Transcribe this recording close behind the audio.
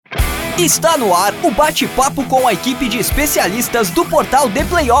Está no ar o bate-papo com a equipe de especialistas do portal The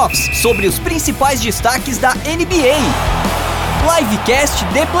Playoffs sobre os principais destaques da NBA. Livecast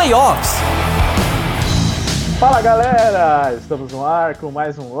The Playoffs. Fala galera, estamos no ar com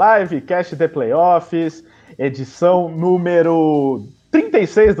mais um Livecast The Playoffs, edição número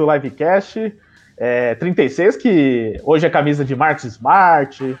 36 do Livecast. 36 que hoje é camisa de Marcus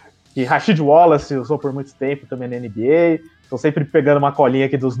Smart, que Rasheed Wallace usou por muito tempo também na NBA. Estou sempre pegando uma colinha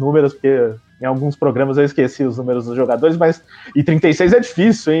aqui dos números, porque em alguns programas eu esqueci os números dos jogadores, mas e 36 é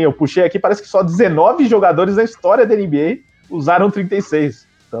difícil, hein? Eu puxei aqui, parece que só 19 jogadores na história da NBA usaram 36.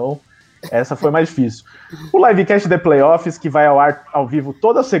 Então, essa foi mais difícil. O Livecast The Playoffs, que vai ao ar ao vivo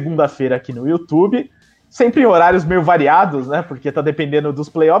toda segunda-feira aqui no YouTube, sempre em horários meio variados, né? Porque tá dependendo dos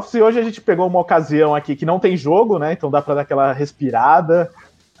playoffs, e hoje a gente pegou uma ocasião aqui que não tem jogo, né? Então dá para dar aquela respirada,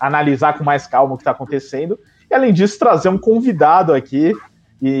 analisar com mais calma o que tá acontecendo. E além disso, trazer um convidado aqui,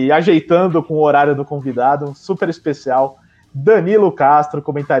 e ajeitando com o horário do convidado, um super especial, Danilo Castro,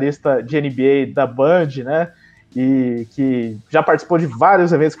 comentarista de NBA da Band, né? E que já participou de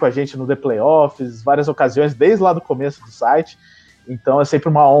vários eventos com a gente no The Playoffs, várias ocasiões, desde lá do começo do site. Então é sempre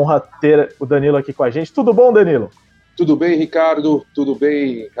uma honra ter o Danilo aqui com a gente. Tudo bom, Danilo? Tudo bem, Ricardo? Tudo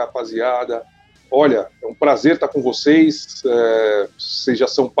bem, rapaziada? Olha, é um prazer estar com vocês. Vocês já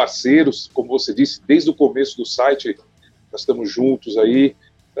são parceiros, como você disse, desde o começo do site. Nós estamos juntos aí.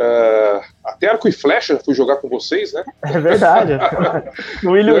 Até Arco e Flecha fui jogar com vocês, né? É verdade.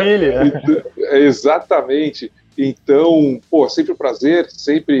 Willy. Exatamente. Então, é sempre um prazer.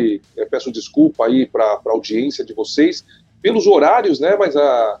 Sempre peço desculpa aí para a audiência de vocês pelos horários, né? Mas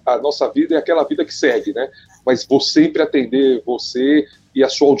a nossa vida é aquela vida que segue, né? Mas vou sempre atender você e a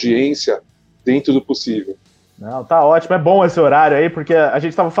sua audiência dentro do possível. Não, tá ótimo, é bom esse horário aí, porque a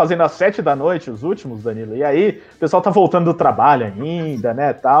gente tava fazendo às 7 da noite, os últimos, Danilo, e aí o pessoal tá voltando do trabalho ainda,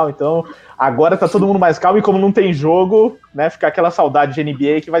 né, tal, então agora tá todo mundo mais calmo, e como não tem jogo, né, fica aquela saudade de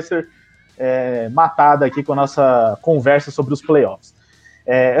NBA que vai ser matada aqui com a nossa conversa sobre os playoffs.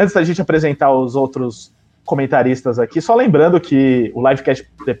 Antes da gente apresentar os outros comentaristas aqui, só lembrando que o Livecast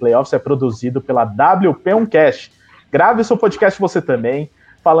The Playoffs é produzido pela WP1Cast. Grave seu podcast você também,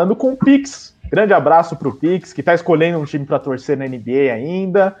 falando com o Pix. Grande abraço pro Pix, que tá escolhendo um time para torcer na NBA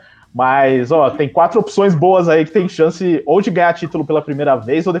ainda, mas tem 4 opções boas aí que tem chance ou de ganhar título pela primeira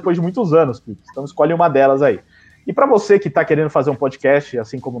vez ou depois de muitos anos, Pix. Então escolhe uma delas aí. E para você que tá querendo fazer um podcast,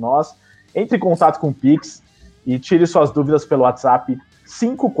 assim como nós, entre em contato com o Pix e tire suas dúvidas pelo WhatsApp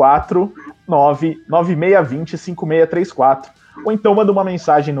 549-9620-5634, ou então manda uma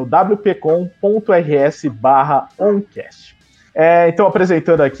mensagem no wpcom.rs/oncast. Então,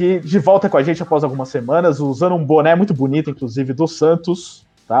 apresentando aqui, de volta com a gente após algumas semanas, usando um boné muito bonito, inclusive, do Santos,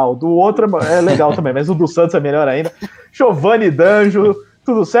 tá? O do outro é legal também, mas o do Santos é melhor ainda. Giovanni Danjo,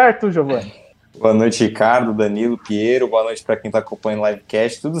 tudo certo, Giovanni? Boa noite, Ricardo, Danilo, Piero, boa noite para quem está acompanhando o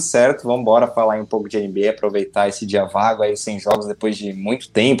Livecast, tudo certo, vamos embora falar um pouco de NBA, aproveitar esse dia vago aí, sem jogos depois de muito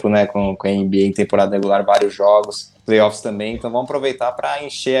tempo, né, com a NBA em temporada regular, vários jogos, playoffs também, então vamos aproveitar para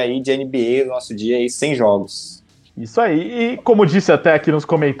encher aí de NBA o nosso dia aí sem jogos. Isso aí, e como disse até aqui nos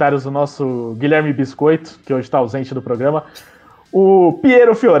comentários o nosso Guilherme Biscoito, que hoje está ausente do programa, o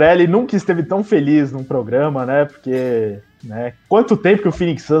Piero Fiorelli nunca esteve tão feliz num programa, né, porque, né, quanto tempo que o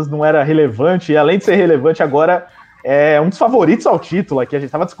Phoenix Suns não era relevante, e além de ser relevante agora, é um dos favoritos ao título aqui, a gente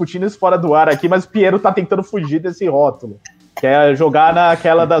estava discutindo isso fora do ar aqui, mas o Piero tá tentando fugir desse rótulo, que é jogar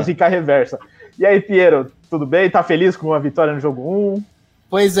naquela da zica reversa. E aí, Piero, tudo bem? Tá feliz com a vitória no jogo 1?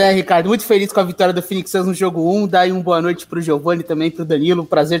 Pois é, Ricardo, muito feliz com a vitória do Phoenix Suns no jogo 1, dá aí uma boa noite pro Giovanni também, pro Danilo,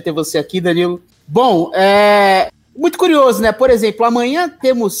 prazer ter você aqui, Danilo. Bom, muito curioso, né, por exemplo, amanhã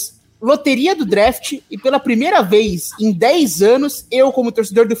temos loteria do draft e pela primeira vez em 10 anos, eu como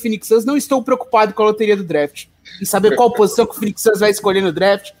torcedor do Phoenix Suns não estou preocupado com a loteria do draft, e saber qual posição que o Phoenix Suns vai escolher no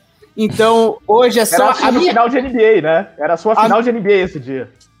draft, então hoje é só... Era a minha final de NBA, né? Era a sua final de NBA esse dia.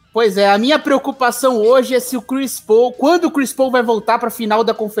 Pois é, a minha preocupação hoje é se o Chris Paul, quando o Chris Paul vai voltar para a final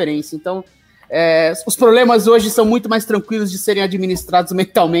da conferência. Então, os problemas hoje são muito mais tranquilos de serem administrados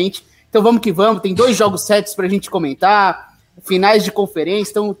mentalmente. Então vamos que vamos, tem 2 jogos sets para a gente comentar, finais de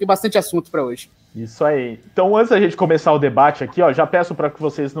conferência, então tem bastante assunto para hoje. Isso aí. Então, antes da gente começar o debate aqui, já peço para que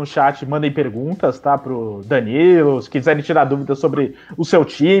vocês no chat mandem perguntas, tá, pro Danilo, se quiserem tirar dúvidas sobre o seu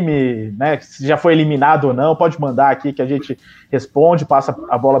time, né, se já foi eliminado ou não, pode mandar aqui que a gente responde, passa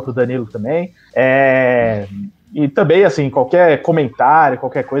a bola pro Danilo também. E também, assim, qualquer comentário,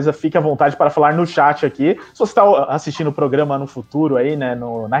 qualquer coisa, fique à vontade para falar no chat aqui. Se você está assistindo o programa no futuro aí, né,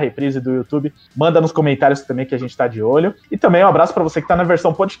 na reprise do YouTube, manda nos comentários também que a gente está de olho. E também um abraço para você que está na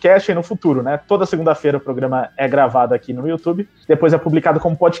versão podcast aí no futuro, né? Toda segunda-feira o programa é gravado aqui no YouTube, depois é publicado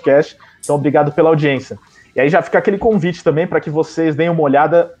como podcast. Então, obrigado pela audiência. E aí já fica aquele convite também para que vocês deem uma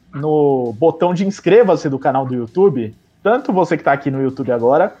olhada no botão de inscreva-se do canal do YouTube, tanto você que está aqui no YouTube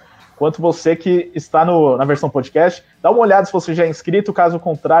agora, quanto você que está na versão podcast. Dá uma olhada se você já é inscrito, caso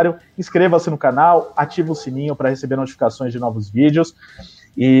contrário, inscreva-se no canal, ativa o sininho para receber notificações de novos vídeos.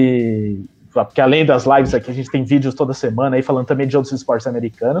 E porque além das lives aqui, a gente tem vídeos toda semana aí falando também de outros esportes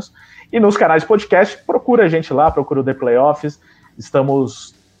americanos. E nos canais de podcast, procura a gente lá, procura o The Playoffs.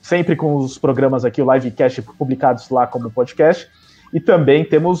 Estamos sempre com os programas aqui, o Livecast, publicados lá como podcast. E também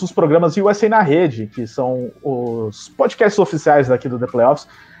temos os programas USA na Rede, que são os podcasts oficiais daqui do The Playoffs,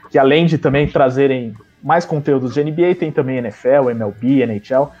 que além de também trazerem mais conteúdos de NBA, tem também NFL, MLB,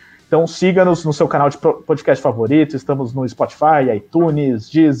 NHL. Então siga-nos no seu canal de podcast favorito, estamos no Spotify, iTunes,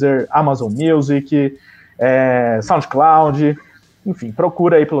 Deezer, Amazon Music, SoundCloud, enfim,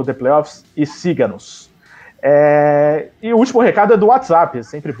 procura aí pelo The Playoffs e siga-nos. E o último recado é do WhatsApp, é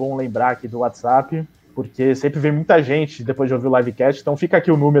sempre bom lembrar aqui do WhatsApp, porque sempre vem muita gente depois de ouvir o livecast, então fica aqui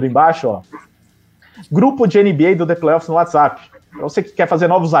o número embaixo, ó. Grupo de NBA do The Playoffs no WhatsApp. Pra você que quer fazer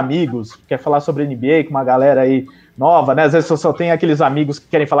novos amigos, quer falar sobre NBA com uma galera aí nova, né? Às vezes você só tem aqueles amigos que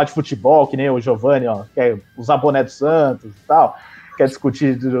querem falar de futebol, que nem o Giovanni, ó, quer usar boné do Santos e tal, quer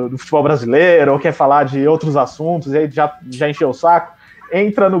discutir do futebol brasileiro, ou quer falar de outros assuntos, e aí já encheu o saco.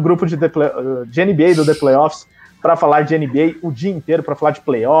 Entra no grupo de NBA do The Playoffs para falar de NBA o dia inteiro, para falar de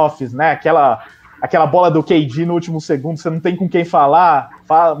playoffs, né? Aquela bola do KD no último segundo, você não tem com quem falar,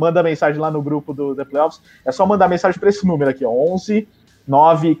 manda mensagem lá no grupo do The Playoffs. É só mandar mensagem para esse número aqui, ó, 11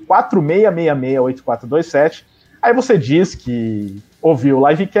 94666 8427. Aí você diz que ouviu o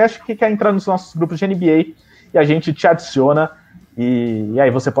livecast, que quer entrar nos nossos grupos de NBA, e a gente te adiciona, e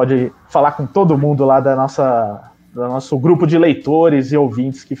aí você pode falar com todo mundo lá do nosso grupo de leitores e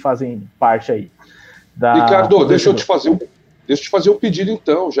ouvintes que fazem parte aí. Ricardo, deixa eu te fazer um pedido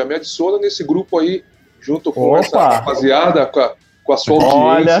então, já me adiciona nesse grupo aí, junto com essa rapaziada, com a sua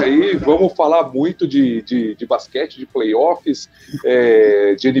audiência aí, vamos falar muito de basquete, de playoffs,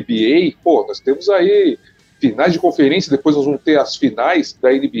 de NBA, pô, nós temos aí finais de conferência, depois nós vamos ter as finais da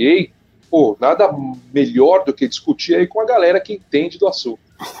NBA, pô, nada melhor do que discutir aí com a galera que entende do assunto.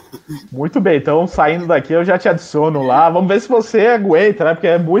 Muito bem, então saindo daqui eu já te adiciono lá, vamos ver se você aguenta, né, porque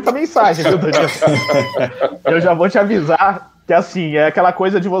é muita mensagem, viu, Daniel? Eu já vou te avisar que assim, é aquela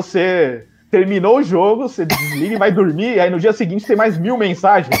coisa de você terminou o jogo, você desliga e vai dormir, e aí no dia seguinte tem mais 1000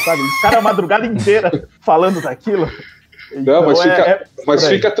 mensagens, sabe? Os caras a madrugada inteira falando daquilo. Então, mas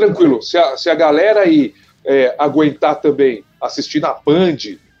fica tranquilo, se a galera aí aguentar também assistir na Band,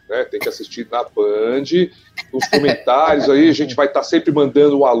 né, tem que assistir na Band, nos comentários aí, a gente vai estar sempre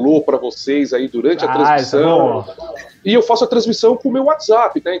mandando um alô para vocês aí durante a transmissão. E eu faço a transmissão com o meu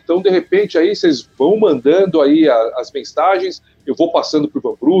WhatsApp, né? Então, de repente, aí vocês vão mandando aí as mensagens, eu vou passando para o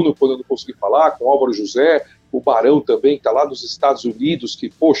Ivan Bruno, quando eu não conseguir falar, com o Álvaro José, o Barão também, que está lá nos Estados Unidos, que,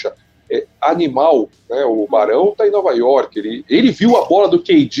 poxa, é animal, né? O Barão está em Nova York, ele viu a bola do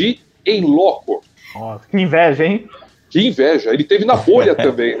KD em loco. Nossa, que inveja, hein? Que inveja, ele teve na bolha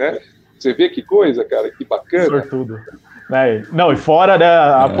também, né? Você vê que coisa, cara, que bacana. Sortudo. Não, e fora, né,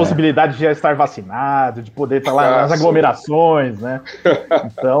 a possibilidade de já estar vacinado, de poder estar lá nas aglomerações, né?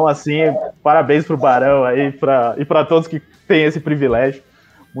 Então, assim, parabéns pro Barão aí e para todos que têm esse privilégio.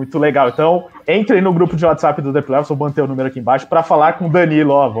 Muito legal. Então, entre no grupo de WhatsApp do The Playoffs, vou manter o número aqui embaixo, para falar com o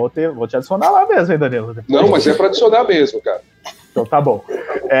Danilo. Ó, vou te adicionar lá mesmo, hein, Danilo? Não, mas é para adicionar mesmo, cara. Então tá bom.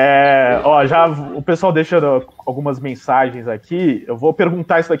 Já o pessoal deixando algumas mensagens aqui. Eu vou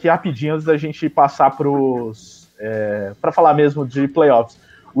perguntar isso daqui rapidinho antes da gente passar para falar mesmo de playoffs.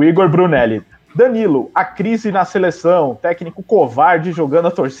 O Igor Brunelli. Danilo, a crise na seleção, técnico covarde jogando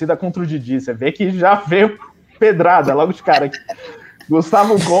a torcida contra o Didi. Você vê que já veio pedrada logo de cara aqui.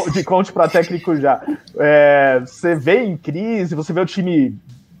 Gustavo de Conte para técnico já. Você vê em crise, você vê o time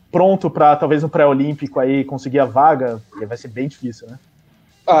pronto para talvez no pré-olímpico aí conseguir a vaga, porque vai ser bem difícil, né?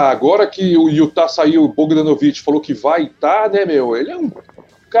 Agora que o Utah saiu, o Bogdanovic falou que vai estar, né, meu? Ele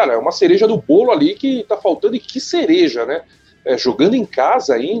é uma cereja do bolo ali que tá faltando, e que cereja, né? Jogando em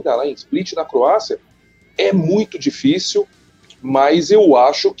casa ainda, lá em Split, na Croácia, é muito difícil, mas eu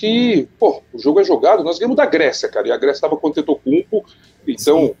acho que, o jogo é jogado. Nós ganhamos da Grécia, cara, e a Grécia estava com o Antetokounmpo,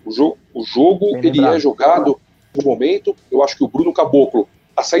 então o jogo ele é jogado no momento. Eu acho que o Bruno Caboclo,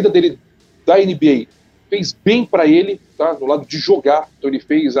 a saída dele da NBA fez bem para ele, tá? No lado de jogar. Então ele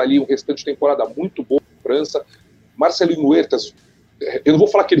fez ali um restante de temporada muito bom na França, Marcelinho Huertas, eu não vou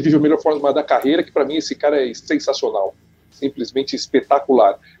falar que ele vive a melhor forma da carreira, que para mim esse cara é sensacional, simplesmente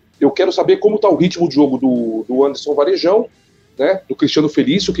espetacular. Eu quero saber como está o ritmo de jogo do Anderson Varejão, né, do Cristiano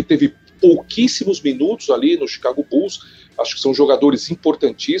Felício, que teve pouquíssimos minutos ali no Chicago Bulls. Acho que são jogadores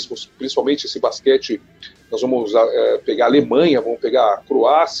importantíssimos, principalmente esse basquete. Nós vamos pegar a Alemanha, vamos pegar a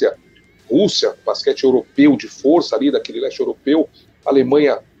Croácia, Rússia, basquete europeu de força ali, daquele leste europeu. A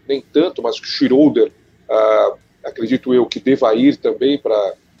Alemanha nem tanto, mas o Schroeder, acredito eu que deva ir também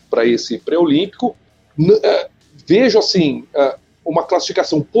para esse pré-olímpico. Vejo assim, uma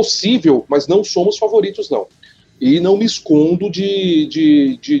classificação possível, mas não somos favoritos não. E não me escondo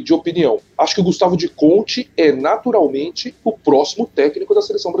de opinião. Acho que o Gustavo de Conte é naturalmente o próximo técnico da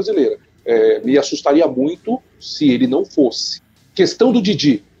seleção brasileira. Me assustaria muito se ele não fosse. Questão do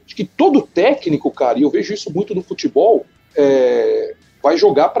Didi. Acho que todo técnico, cara, e eu vejo isso muito no futebol, vai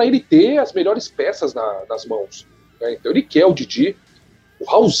jogar para ele ter as melhores peças nas mãos. Né? Então ele quer o Didi. O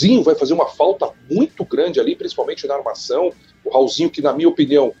Raulzinho vai fazer uma falta muito grande ali, principalmente na armação. O Raulzinho, que na minha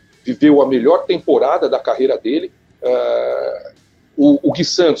opinião viveu a melhor temporada da carreira dele. O Gui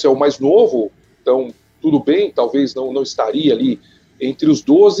Santos é o mais novo, então tudo bem, talvez não estaria ali entre os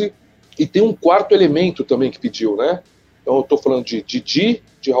 12. E tem um quarto elemento também que pediu, né? Então eu estou falando de Didi,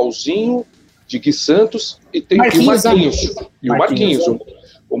 de Raulzinho, de Gui Santos e tem o Marquinhos. E o Marquinhos.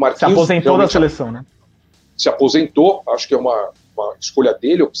 O Marquinhos se aposentou da seleção, né? Se aposentou, acho que é uma escolha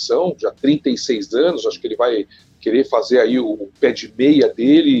dele, opção, já 36 anos, acho que ele vai querer fazer aí o pé de meia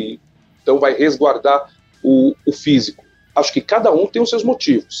dele, então vai resguardar o físico. Acho que cada um tem os seus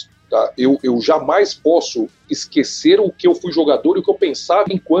motivos. Tá? Eu jamais posso esquecer o que eu fui jogador e o que eu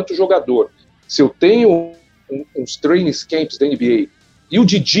pensava enquanto jogador. Se eu tenho uns training camps da NBA, e o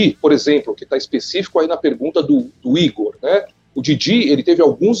Didi, por exemplo, que está específico aí na pergunta do Igor, né? O Didi, ele teve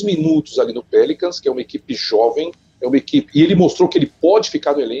alguns minutos ali no Pelicans, que é uma equipe jovem, é uma equipe, e ele mostrou que ele pode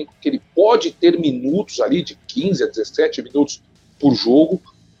ficar no elenco, que ele pode ter minutos ali de 15 a 17 minutos por jogo,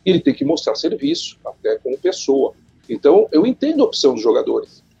 e ele tem que mostrar serviço, até como pessoa. Então, eu entendo a opção dos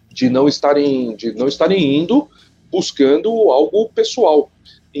jogadores, de não estarem indo buscando algo pessoal.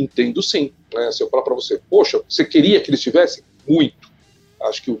 Entendo sim. Né? Se eu falar para você, poxa, você queria que eles tivessem? Muito.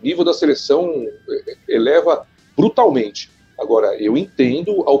 Acho que o nível da seleção eleva brutalmente. Agora, eu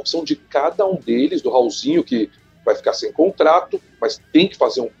entendo a opção de cada um deles, do Raulzinho, que vai ficar sem contrato, mas tem que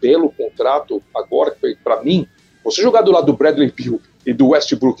fazer um belo contrato agora, que para mim, você jogar do lado do Bradley Beal e do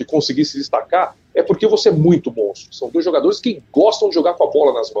Westbrook e conseguir se destacar, é porque você é muito monstro. São dois jogadores que gostam de jogar com a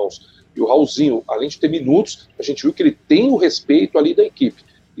bola nas mãos. E o Raulzinho, além de ter minutos, a gente viu que ele tem o respeito ali da equipe.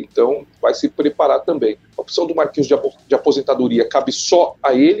 Então, vai se preparar também. A opção do Marquinhos de aposentadoria cabe só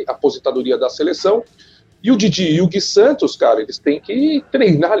a ele, a aposentadoria da seleção. E o Didi e o Gui Santos, cara, eles têm que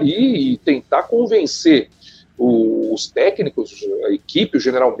treinar ali e tentar convencer os técnicos, a equipe, o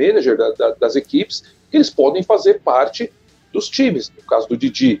general manager das equipes, que eles podem fazer parte dos times. No caso do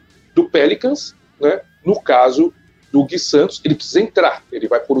Didi, do Pelicans, né? No caso do Gui Santos, ele precisa entrar, ele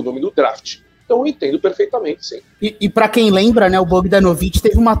vai pôr o nome no draft. Então eu entendo perfeitamente, sim. E para quem lembra, né, o Bogdanovic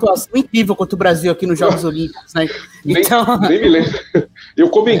teve uma atuação incrível contra o Brasil aqui nos Jogos Olímpicos, né? Então... nem me lembro. Eu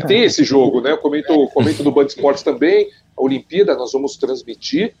comentei esse jogo, né? Eu comento no Band Esportes também. A Olimpíada nós vamos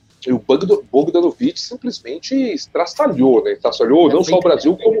transmitir. E o Bogdanovic simplesmente estraçalhou, né? Estraçalhou não só o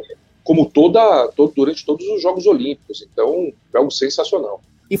Brasil, como durante todos os Jogos Olímpicos. Então, é algo sensacional.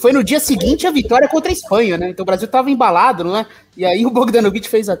 E foi no dia seguinte a vitória contra a Espanha, né? Então o Brasil estava embalado, não é? E aí o Bogdanovic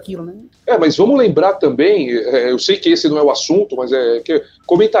fez aquilo, né? Mas vamos lembrar também, eu sei que esse não é o assunto, mas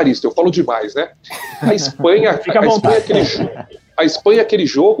comentarista, eu falo demais, né? A Espanha, a Espanha aquele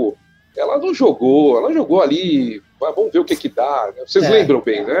jogo, ela jogou ali, vamos ver o que dá, né? Vocês lembram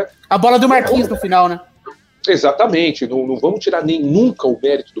bem, né? A bola do Marquinhos no final, né? Exatamente, não vamos tirar nunca o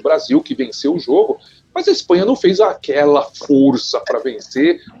mérito do Brasil, que venceu o jogo, mas a Espanha não fez aquela força para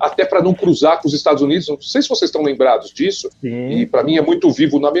vencer, até para não cruzar com os Estados Unidos. Não sei se vocês estão lembrados disso, sim. E para mim é muito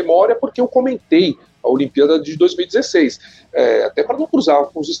vivo na memória, porque eu comentei a Olimpíada de 2016, até para não cruzar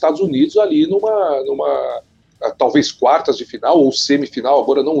com os Estados Unidos ali numa talvez quartas de final ou semifinal,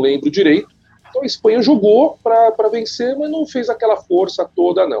 agora eu não lembro direito. Então a Espanha jogou para vencer, mas não fez aquela força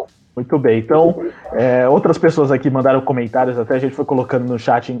toda, não. Muito bem, então outras pessoas aqui mandaram comentários, até a gente foi colocando no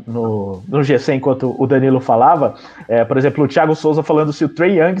chat no GC enquanto o Danilo falava, por exemplo, o Thiago Souza falando se o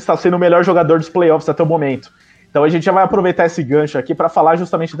Trae Young está sendo o melhor jogador dos playoffs até o momento. Então a gente já vai aproveitar esse gancho aqui para falar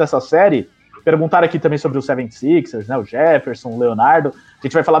justamente dessa série, perguntaram aqui também sobre o 76ers, né, o Jefferson, o Leonardo, a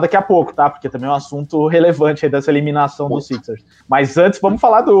gente vai falar daqui a pouco, tá, porque também é um assunto relevante aí dessa eliminação dos Sixers. Mas antes vamos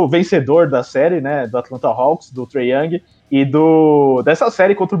falar do vencedor da série, né, do Atlanta Hawks, do Trae Young, e dessa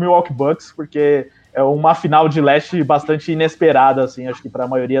série contra o Milwaukee Bucks, porque uma final de leste bastante inesperada, assim, acho que para a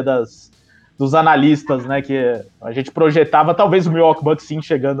maioria dos analistas, né, que a gente projetava talvez o Milwaukee Bucks sim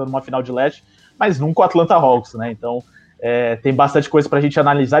chegando numa final de leste, mas nunca o Atlanta Hawks, né, então tem bastante coisa para a gente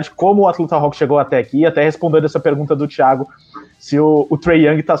analisar de como o Atlanta Hawks chegou até aqui, até respondendo essa pergunta do Thiago, se o Trae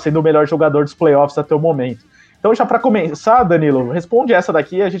Young está sendo o melhor jogador dos playoffs até o momento. Então, já para começar, Danilo, responde essa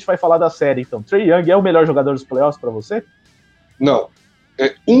daqui e a gente vai falar da série. Então, Trae Young é o melhor jogador dos playoffs para você? Não.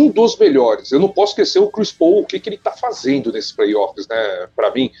 É um dos melhores. Eu não posso esquecer o Chris Paul, o que ele está fazendo nesses playoffs, né?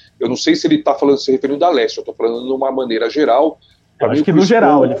 Para mim, eu não sei se ele está falando, se referindo da leste, eu estou falando de uma maneira geral. Acho que no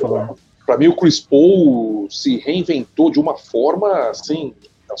geral ele falou. Para mim, o Chris Paul se reinventou de uma forma, assim,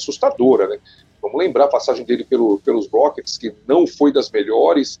 assustadora, né? Vamos lembrar a passagem dele pelos Rockets, que não foi das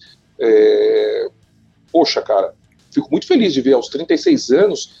melhores. Poxa, cara, fico muito feliz de ver aos 36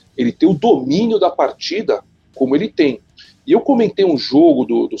 anos ele ter o domínio da partida como ele tem. E eu comentei um jogo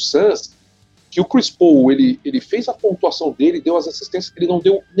do Suns que o Chris Paul, ele fez a pontuação dele, deu as assistências, ele não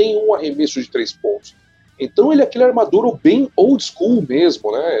deu nenhum arremesso de 3 pontos. Então ele é aquele armador bem old school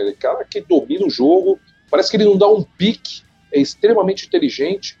mesmo, né? Ele é cara que domina o jogo, parece que ele não dá um pique, é extremamente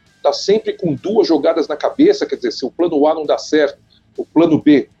inteligente, tá sempre com 2 jogadas na cabeça, quer dizer, se o plano A não dá certo, o plano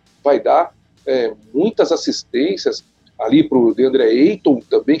B vai dar. Muitas assistências ali para o DeAndre Ayton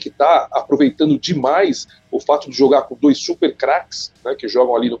também, que está aproveitando demais o fato de jogar com 2 super craques, né, que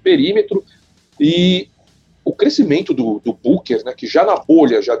jogam ali no perímetro, e o crescimento do Booker, né, que já na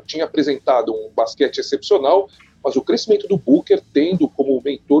bolha já tinha apresentado um basquete excepcional, mas o crescimento do Booker tendo como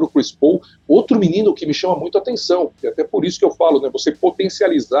mentor o Chris Paul, outro menino que me chama muito a atenção, e até por isso que eu falo, né, você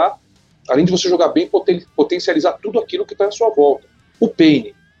potencializar, além de você jogar bem, potencializar tudo aquilo que está à sua volta. O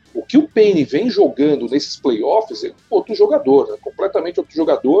Payne. O que o Payne vem jogando nesses playoffs é outro jogador, né? Completamente outro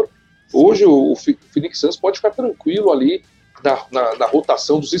jogador. Hoje o Phoenix Suns pode ficar tranquilo ali na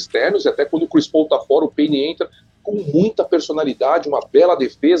rotação dos externos, e até quando o Chris Paul está fora, o Payne entra com muita personalidade, uma bela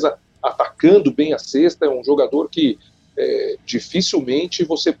defesa, atacando bem a cesta. É um jogador que dificilmente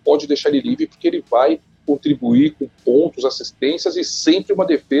você pode deixar ele livre, porque ele vai contribuir com pontos, assistências e sempre uma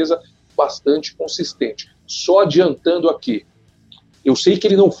defesa bastante consistente. Só adiantando aqui, eu sei que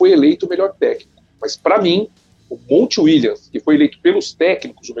ele não foi eleito o melhor técnico, mas para mim, o Monty Williams, que foi eleito pelos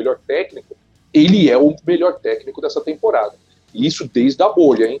técnicos o melhor técnico, ele é o melhor técnico dessa temporada. E isso desde a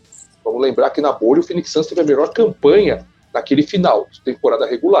bolha, hein? Vamos lembrar que na bolha o Phoenix Suns teve a melhor campanha naquele final de temporada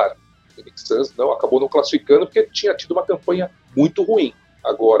regular. O Phoenix Suns acabou não classificando porque tinha tido uma campanha muito ruim.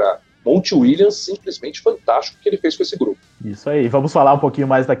 Agora, Monty Williams, simplesmente fantástico o que ele fez com esse grupo. Isso aí, vamos falar um pouquinho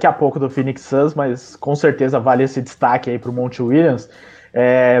mais daqui a pouco do Phoenix Suns, mas com certeza vale esse destaque aí para o Monty Williams.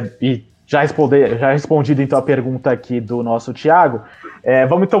 E já respondido então a pergunta aqui do nosso Thiago,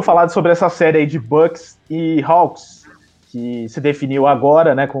 vamos então falar sobre essa série aí de Bucks e Hawks, que se definiu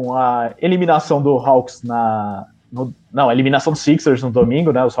agora, né, com a eliminação do Hawks a eliminação dos Sixers no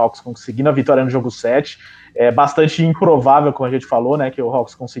domingo, né, os Hawks conseguindo a vitória no jogo 7. É bastante improvável, como a gente falou, né, que o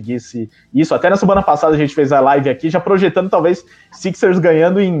Hawks conseguisse isso. Até na semana passada a gente fez a live aqui, já projetando talvez Sixers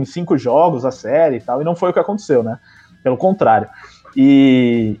ganhando em 5 jogos a série e tal, e não foi o que aconteceu, né? Pelo contrário.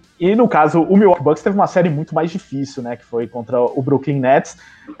 E no caso, o Milwaukee Bucks teve uma série muito mais difícil, né, que foi contra o Brooklyn Nets.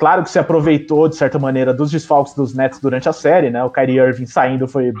 Claro que se aproveitou, de certa maneira, dos desfalques dos Nets durante a série, né, o Kyrie Irving saindo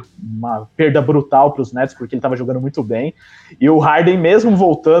foi uma perda brutal para os Nets, porque ele estava jogando muito bem, e o Harden, mesmo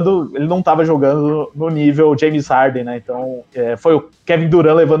voltando, ele não estava jogando no nível James Harden, né, então foi o Kevin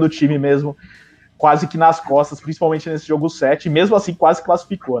Durant levando o time mesmo, quase que nas costas, principalmente nesse jogo 7, e mesmo assim quase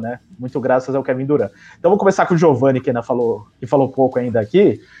classificou, né? Muito graças ao Kevin Durant. Então vou começar com o Giovanni, que falou pouco ainda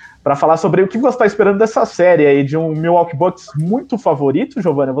aqui, para falar sobre o que você está esperando dessa série aí, de um Milwaukee Bucks muito favorito,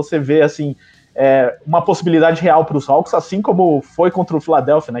 Giovanni. Você vê, assim, uma possibilidade real para os Hawks, assim como foi contra o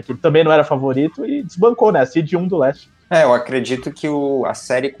Philadelphia, né? Que também não era favorito e desbancou, né? Seed 1 do leste. Eu acredito que a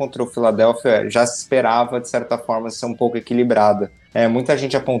série contra o Philadelphia já se esperava, de certa forma, ser um pouco equilibrada. Muita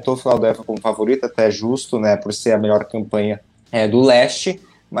gente apontou o Philadelphia como favorito, até justo, né, por ser a melhor campanha do leste,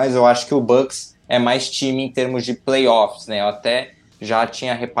 mas eu acho que o Bucks é mais time em termos de playoffs, né? Eu até já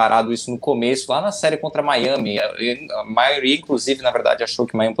tinha reparado isso no começo, lá na série contra Miami. A maioria, inclusive, na verdade, achou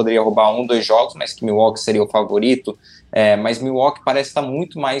que Miami poderia roubar 2 jogos, mas que Milwaukee seria o favorito. Mas Milwaukee parece estar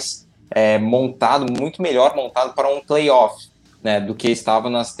muito mais muito melhor montado para um playoff, né, do que estava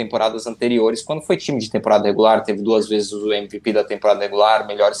nas temporadas anteriores, quando foi time de temporada regular, teve 2 vezes o MVP da temporada regular,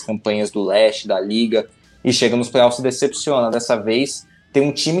 melhores campanhas do leste, da liga, e chega nos playoffs e decepciona. Dessa vez, tem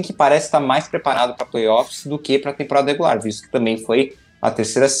um time que parece estar mais preparado para playoffs do que para a temporada regular, visto que também foi a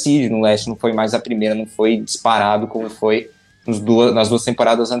 3ª seed no leste, não foi mais a primeira, não foi disparado como foi nas 2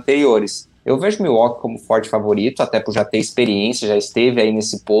 temporadas anteriores. Eu vejo Milwaukee como forte favorito, até por já ter experiência, já esteve aí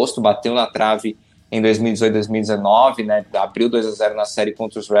nesse posto, bateu na trave em 2018, 2019, né? Abriu 2-0 na série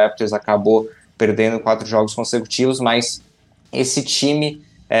contra os Raptors, acabou perdendo 4 jogos consecutivos, mas esse time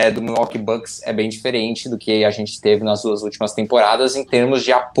do Milwaukee Bucks é bem diferente do que a gente teve nas 2 últimas temporadas em termos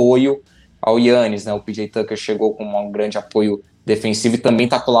de apoio ao Giannis, né? O PJ Tucker chegou com um grande apoio defensivo e também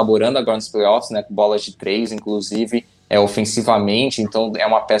está colaborando agora nos playoffs, né? Com bolas de 3, inclusive, ofensivamente, então é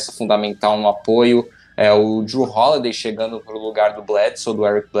uma peça fundamental no apoio. O Jrue Holiday chegando para o lugar do Bledsoe, do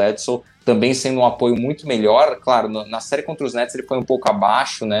Eric Bledsoe, também sendo um apoio muito melhor. Claro, na série contra os Nets ele foi um pouco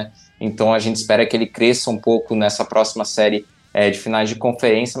abaixo, né? Então a gente espera que ele cresça um pouco nessa próxima série de finais de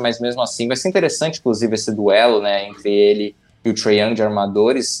conferência, mas mesmo assim vai ser interessante, inclusive, esse duelo, né, entre ele e o Trae Young de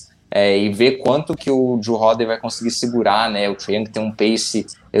armadores, e ver quanto que o Jrue Holiday vai conseguir segurar, né? O Trae Young tem um pace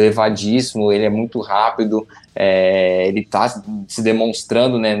elevadíssimo, ele é muito rápido, ele está se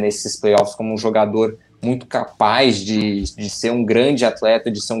demonstrando, né, nesses playoffs como um jogador muito capaz de ser um grande atleta,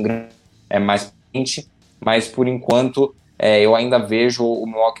 de ser um grande mais potente, mas por enquanto eu ainda vejo o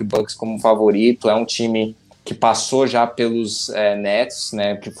Milwaukee Bucks como favorito. É um time que passou já pelos Nets,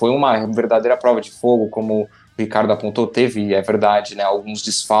 né, que foi uma verdadeira prova de fogo, como o Ricardo apontou, teve, é verdade, né, alguns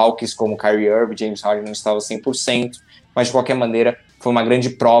desfalques, como Kyrie Irving, James Harden não estava 100%, mas de qualquer maneira foi uma grande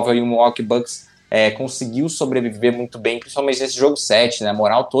prova e o Milwaukee Bucks conseguiu sobreviver muito bem, principalmente nesse jogo 7, né, a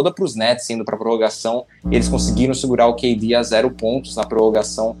moral toda para os Nets indo para a prorrogação, e eles conseguiram segurar o KD a 0 pontos na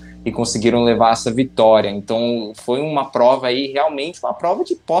prorrogação e conseguiram levar essa vitória. Então foi uma prova aí, realmente uma prova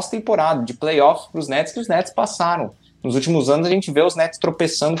de pós-temporada, de playoffs para os Nets, que os Nets passaram. Nos últimos anos a gente vê os Nets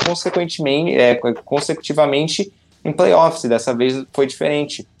tropeçando consecutivamente em playoffs, e dessa vez foi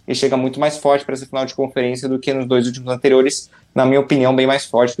diferente. E chega muito mais forte para essa final de conferência do que nos 2 últimos anteriores, na minha opinião, bem mais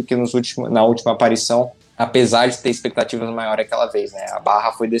forte do que na última aparição, apesar de ter expectativas maiores aquela vez, né? A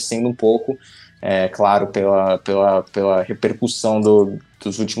barra foi descendo um pouco, claro, pela repercussão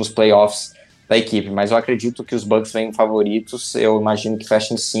dos últimos playoffs da equipe, mas eu acredito que os Bucks vêm favoritos. Eu imagino que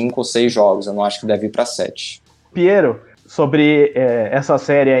fechem 5 ou 6 jogos, eu não acho que deve ir para 7. Piero, sobre essa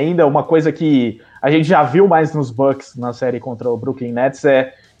série ainda, uma coisa que a gente já viu mais nos Bucks na série contra o Brooklyn Nets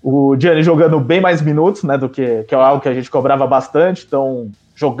é o Giannis jogando bem mais minutos, né, do que é algo que a gente cobrava bastante, então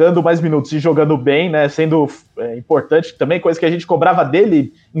jogando mais minutos e jogando bem, né, sendo importante também, coisa que a gente cobrava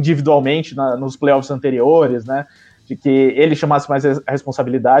dele individualmente nos playoffs anteriores, né, de que ele chamasse mais a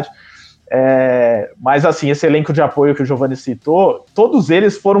responsabilidade. Mas assim, esse elenco de apoio que o Giovanni citou, todos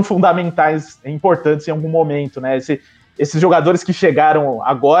eles foram fundamentais, importantes em algum momento, né? Esses jogadores que chegaram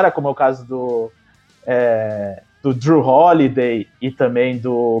agora, como é o caso do Jrue Holiday e também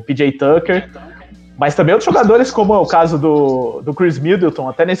do PJ Tucker, mas também outros jogadores, como é o caso do Chris Middleton.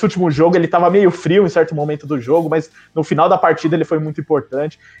 Até nesse último jogo ele estava meio frio em certo momento do jogo, mas no final da partida ele foi muito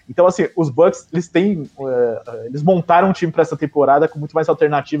importante. Então, assim, os Bucks, eles montaram um time para essa temporada com muito mais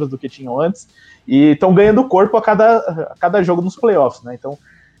alternativas do que tinham antes, e estão ganhando corpo a cada jogo nos playoffs, né? Então,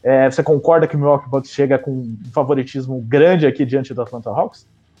 você concorda que o Milwaukee Bucks chega com um favoritismo grande aqui diante do Atlanta Hawks?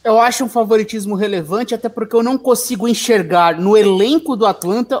 Eu acho um favoritismo relevante, até porque eu não consigo enxergar no elenco do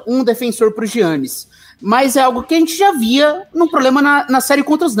Atlanta um defensor para o Giannis. Mas é algo que a gente já via num problema na série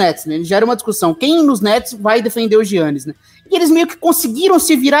contra os Nets, né? Já era uma discussão. Quem nos Nets vai defender o Giannis, né? E eles meio que conseguiram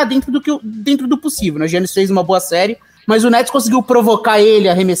se virar dentro do possível, né? O Giannis fez uma boa série, mas o Nets conseguiu provocar ele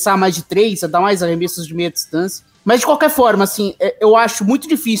a arremessar mais de 3, a dar mais arremessos de meia distância. Mas de qualquer forma, assim, eu acho muito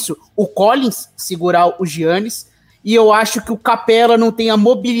difícil o Collins segurar o Giannis, e eu acho que o Capela não tem a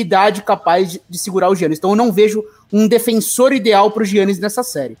mobilidade capaz de segurar o Giannis. Então eu não vejo um defensor ideal para o Giannis nessa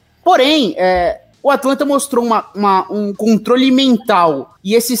série. Porém, o Atlanta mostrou um controle mental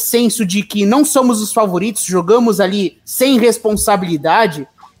e esse senso de que não somos os favoritos, jogamos ali sem responsabilidade,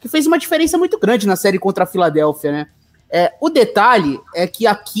 que fez uma diferença muito grande na série contra a Filadélfia, né? O detalhe é que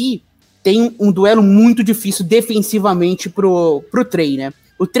aqui tem um duelo muito difícil defensivamente pro Trae, né?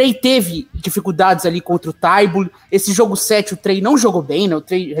 O Trae teve dificuldades ali contra o Thybulle. Esse jogo 7, o Trae não jogou bem, né? O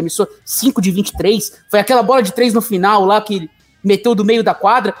Trae arremessou 5 de 23. Foi aquela bola de 3 no final lá que ele meteu do meio da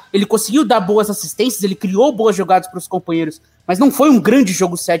quadra. Ele conseguiu dar boas assistências, ele criou boas jogadas para os companheiros, mas não foi um grande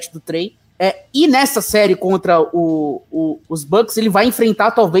jogo 7 do Trae. E nessa série contra os Bucks, ele vai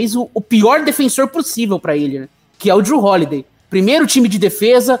enfrentar talvez o pior defensor possível para ele, né? Que é o Jrue Holiday. Primeiro time de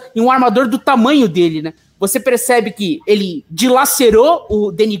defesa e um armador do tamanho dele, né? Você percebe que ele dilacerou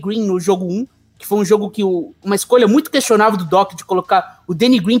o Danny Green no jogo 1, que foi um jogo que uma escolha muito questionável do Doc de colocar o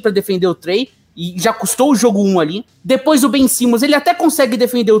Danny Green para defender o Trae, e já custou o jogo 1 ali. Depois o Ben Simmons, ele até consegue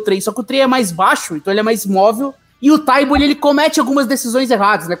defender o Trae, só que o Trae é mais baixo, então ele é mais móvel, e o Thybulle, ele comete algumas decisões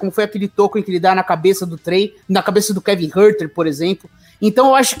erradas, né? Como foi aquele toco em que ele dá na cabeça do Trae, na cabeça do Kevin Huerter, por exemplo. Então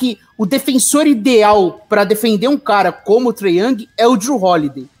eu acho que o defensor ideal para defender um cara como o Trae Young é o Jrue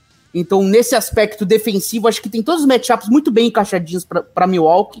Holiday. Então, nesse aspecto defensivo, acho que tem todos os matchups muito bem encaixadinhos para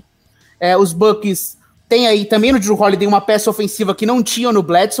Milwaukee. Os Bucks têm aí também no Jrue Holiday uma peça ofensiva que não tinha no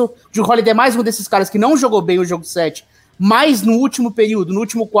Bledsoe. Jrue Holiday é mais um desses caras que não jogou bem o jogo 7, mas no último período, no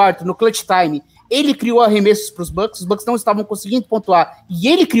último quarto, no clutch time, ele criou arremessos para os Bucks não estavam conseguindo pontuar, e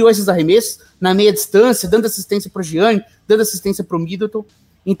ele criou esses arremessos na meia distância, dando assistência para o Giannis, dando assistência para o Middleton.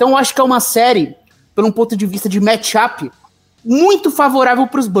 Então, eu acho que é uma série, por um ponto de vista de matchup, muito favorável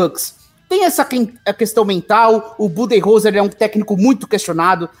para os Bucks. Tem essa a questão mental, o Budenholzer é um técnico muito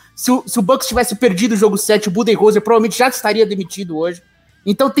questionado. Se o Bucks tivesse perdido o jogo 7, o Budenholzer provavelmente já estaria demitido hoje.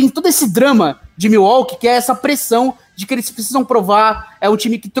 Então tem todo esse drama de Milwaukee, que é essa pressão de que eles precisam provar. É um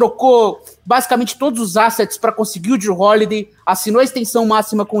time que trocou basicamente todos os assets para conseguir o Jrue Holiday, assinou a extensão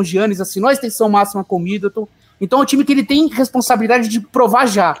máxima com o Giannis, assinou a extensão máxima com o Middleton. Então é um time que ele tem responsabilidade de provar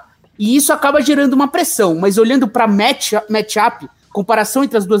já. E isso acaba gerando uma pressão, mas olhando para matchup, comparação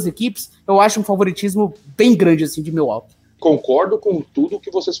entre as duas equipes, eu acho um favoritismo bem grande assim de Milwaukee. Concordo com tudo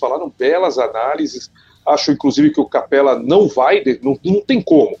que vocês falaram, belas análises. Acho, inclusive, que o Capela não vai,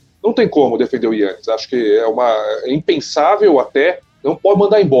 não tem como defender o Giannis. Acho que é impensável até, não pode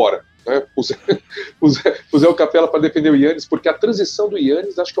mandar embora, né? Puser o Capela para defender o Giannis, porque a transição do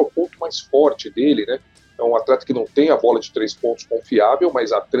Giannis acho que é o ponto mais forte dele, né? É um atleta que não tem a bola de 3 pontos confiável,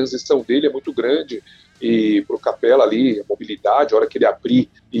 mas a transição dele é muito grande. E para o Capela ali, a mobilidade, a hora que ele abrir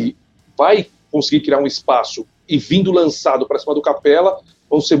e vai conseguir criar um espaço e vindo lançado para cima do Capela,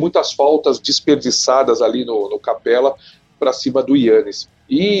 vão ser muitas faltas desperdiçadas ali no Capela para cima do Giannis.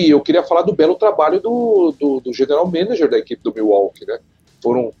 E eu queria falar do belo trabalho do general manager da equipe do Milwaukee, né?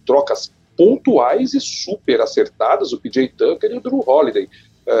 Foram trocas pontuais e super acertadas, o PJ Tucker e o Jrue Holiday.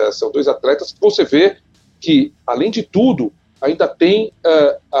 São dois atletas que você vê que, além de tudo, ainda tem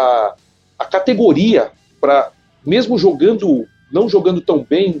a categoria para, mesmo não jogando tão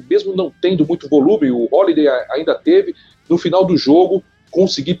bem, mesmo não tendo muito volume, o Holiday ainda teve, no final do jogo,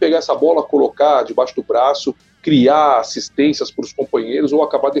 conseguir pegar essa bola, colocar debaixo do braço, criar assistências para os companheiros ou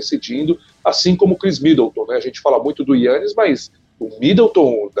acabar decidindo, assim como o Chris Middleton, né? A gente fala muito do Giannis, mas o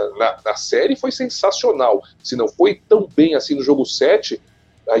Middleton na série foi sensacional. Se não foi tão bem assim no jogo 7,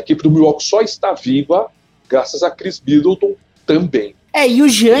 a equipe do Milwaukee só está viva graças a Chris Middleton também. E o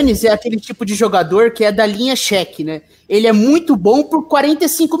Giannis é aquele tipo de jogador que é da linha cheque, né? Ele é muito bom por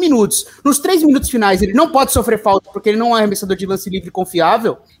 45 minutos. Nos 3 minutos finais, ele não pode sofrer falta porque ele não é um arremessador de lance livre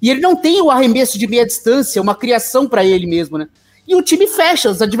confiável e ele não tem o arremesso de meia distância, uma criação para ele mesmo, né? E o time fecha,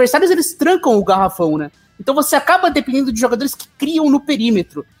 os adversários eles trancam o garrafão, né? Então você acaba dependendo de jogadores que criam no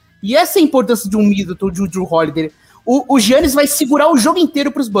perímetro. E essa é a importância de um Middleton, de um Jrue Holiday. O Giannis vai segurar o jogo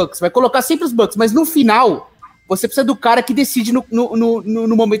inteiro para os Bucks, vai colocar sempre os Bucks, mas no final você precisa do cara que decide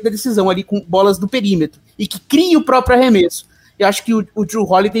no momento da decisão, ali com bolas do perímetro, e que cria o próprio arremesso. Eu acho que o Jrue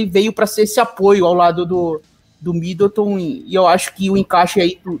Holiday veio para ser esse apoio ao lado do Middleton, e eu acho que o encaixe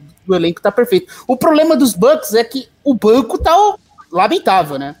aí do elenco tá perfeito. O problema dos Bucks é que o banco tá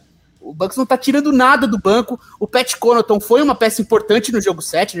lamentável, né? O Bucks não tá tirando nada do banco. O Pat Connaughton foi uma peça importante no jogo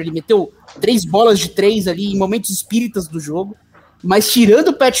 7, né? Ele meteu 3 bolas de 3 ali em momentos espíritas do jogo. Mas tirando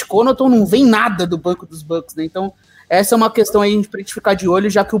o Pat Connaughton, não vem nada do banco dos Bucks, né? Então, essa é uma questão aí pra gente ficar de olho,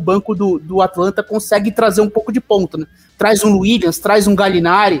 já que o banco do Atlanta consegue trazer um pouco de ponta, né? Traz um Williams, traz um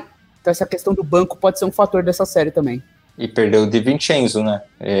Gallinari. Então, essa questão do banco pode ser um fator dessa série também. E perdeu o DiVincenzo, né?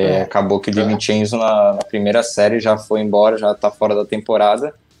 Acabou que o DiVincenzo na primeira série já foi embora, já tá fora da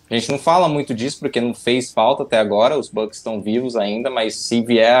temporada. A gente não fala muito disso porque não fez falta até agora, os Bucks estão vivos ainda, mas se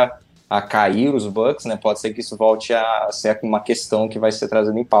vier a cair os Bucks, né, pode ser que isso volte a ser uma questão que vai ser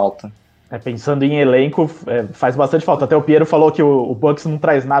trazida em pauta. Pensando em elenco, faz bastante falta. Até o Piero falou que o Bucks não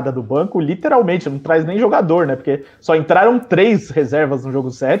traz nada do banco, literalmente, não traz nem jogador, né? Porque só entraram 3 reservas no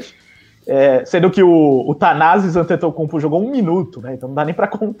jogo 7, sendo que o Thanasis Antetokounmpo jogou 1 minuto, né? Então não dá nem pra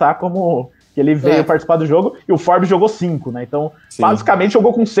contar como que ele veio participar do jogo, e o Forbes jogou 5, né? Então, basicamente,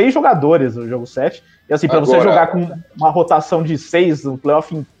 jogou com 6 jogadores no jogo 7. E assim, pra você jogar com uma rotação de 6 no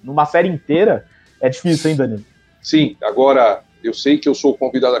playoff, numa série inteira, é difícil, hein, Danilo? Sim, agora, eu sei que eu sou o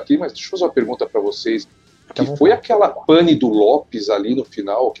convidado aqui, mas deixa eu fazer uma pergunta pra vocês. Que foi aquela pane do Lopes ali no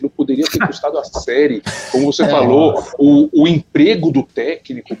final, que não poderia ter custado a série, como você falou, o emprego do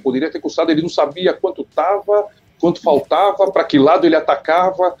técnico poderia ter custado, ele não sabia quanto faltava, para que lado ele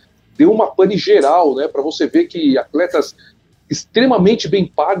atacava, deu uma pane geral, né, para você ver que atletas extremamente bem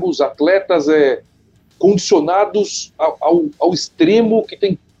pagos, atletas condicionados ao extremo, que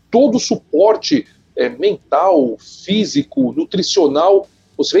tem todo o suporte mental, físico, nutricional.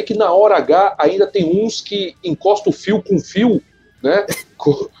 Você vê que na hora H ainda tem uns que encostam o fio com fio, né?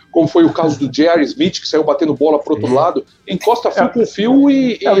 como foi o caso do J.R. Smith, que saiu batendo bola pro outro lado, encosta fio com fio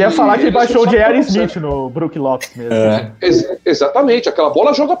e... Eu ia falar que baixou o J.R. Smith no Brook Lopes mesmo. Exatamente, aquela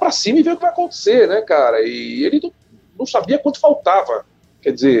bola joga pra cima e vê o que vai acontecer, né, cara? E ele não sabia quanto faltava.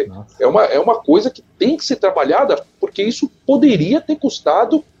 Quer dizer, é uma coisa que tem que ser trabalhada, porque isso poderia ter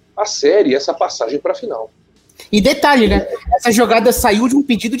custado a série, essa passagem pra final. E detalhe, né? Essa jogada saiu de um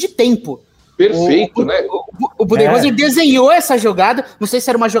pedido de tempo. Perfeito, né? O Budenholzer desenhou essa jogada, não sei se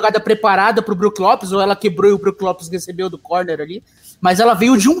era uma jogada preparada pro Brook Lopes, ou ela quebrou e o Brook Lopes recebeu do corner ali, mas ela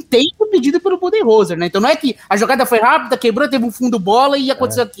veio de um tempo pedido pelo Budenholzer, né? Então não é que a jogada foi rápida, quebrou, teve um fundo bola e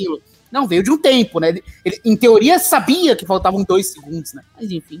aconteceu aquilo. Não, veio de um tempo, né? Ele, em teoria, sabia que faltavam 2 segundos, né?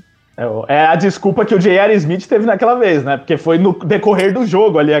 Mas enfim. É a desculpa que o J.R. Smith teve naquela vez, né? Porque foi no decorrer do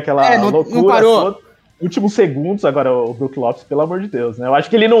jogo ali, aquela loucura. Não parou. Últimos segundos, agora o Brook Lopes, pelo amor de Deus, né? Eu acho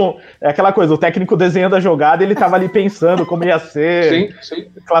que ele não... É aquela coisa, o técnico desenhando a jogada, ele tava ali pensando como ia ser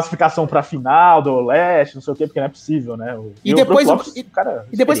classificação pra final do leste, não sei o quê, porque não é possível, né? E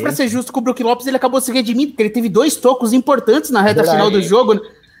depois, pra ser justo com o Brook Lopes, ele acabou se redimindo, porque ele teve 2 tocos importantes na reta final do jogo, né?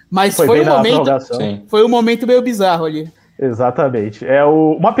 Mas foi um momento meio bizarro ali. Exatamente.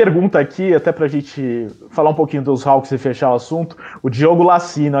 Uma pergunta aqui, até pra gente falar um pouquinho dos Hawks e fechar o assunto. O Diogo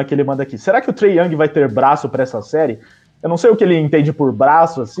Lacino, que ele manda aqui. Será que o Trae Young vai ter braço pra essa série? Eu não sei o que ele entende por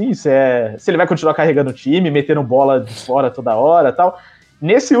braço, assim, se ele vai continuar carregando o time, metendo bola de fora toda hora e tal.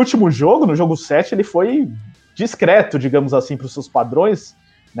 Nesse último jogo, no jogo 7, ele foi discreto, digamos assim, pros seus padrões,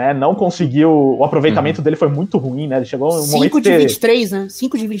 né? Não conseguiu... O aproveitamento dele foi muito ruim, né? Ele chegou em um momento 5 de 23, né?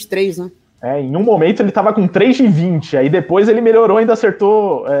 5 de 23, né? Em um momento ele tava com 3 de 20, aí depois ele melhorou, ainda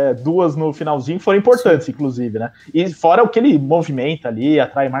acertou 2 no finalzinho, foram importantes, inclusive, né? E fora o que ele movimenta ali,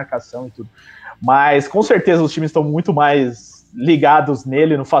 atrai marcação e tudo. Mas com certeza os times estão muito mais ligados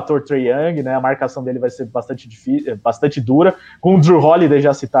nele, no fator Trae Young, né? A marcação dele vai ser bastante difícil, bastante dura, com o Drew Holiday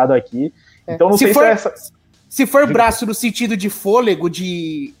já citado aqui. Então não sei se for braço no sentido de fôlego,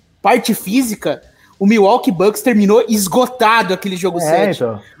 de parte física, o Milwaukee Bucks terminou esgotado aquele jogo 7.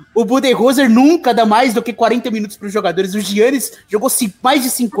 Então. O Budenholzer nunca dá mais do que 40 minutos para os jogadores. O Giannis jogou mais de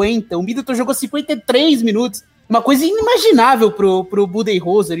 50. O Middleton jogou 53 minutos. Uma coisa inimaginável pro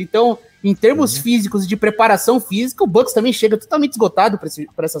Budenholzer. Então, em termos físicos e de preparação física, o Bucks também chega totalmente esgotado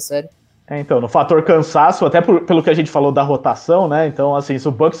para essa série. Então, no fator cansaço, até pelo que a gente falou da rotação, né? Então, assim, se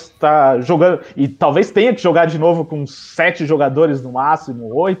o Bucks tá jogando, e talvez tenha que jogar de novo com 7 jogadores no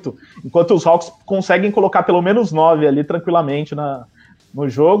máximo, 8, enquanto os Hawks conseguem colocar pelo menos 9 ali tranquilamente no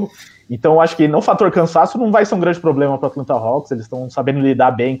jogo. Então, acho que no fator cansaço não vai ser um grande problema para o Atlanta Hawks, eles estão sabendo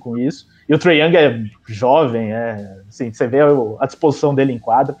lidar bem com isso. E o Trae Young é jovem, assim, você vê a disposição dele em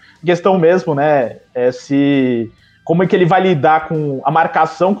quadra. A questão mesmo, né, como é que ele vai lidar com a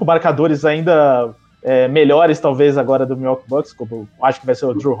marcação, com marcadores ainda melhores, talvez, agora do Milwaukee Bucks, como acho que vai ser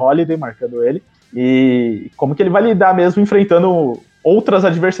o Drew Holiday marcando ele, e como que ele vai lidar mesmo enfrentando outras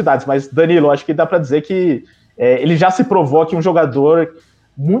adversidades. Mas, Danilo, acho que dá para dizer que ele já se provou que um jogador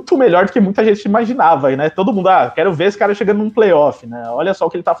muito melhor do que muita gente imaginava, né? Todo mundo, quero ver esse cara chegando num playoff, né? Olha só o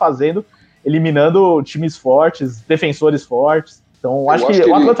que ele tá fazendo, eliminando times fortes, defensores fortes. Então, acho que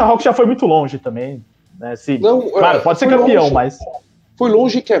o Atlanta Hawks já foi muito longe também. Né? Claro, pode ser campeão, longe, mas... Foi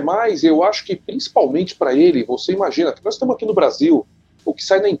longe que é mais, eu acho que principalmente para ele, você imagina, que nós estamos aqui no Brasil, o que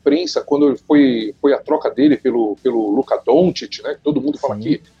sai na imprensa quando foi a troca dele pelo Luka Doncic, né? Todo mundo fala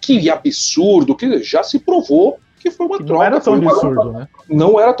que absurdo, que já se provou que foi uma troca. Não era tão absurdo, né?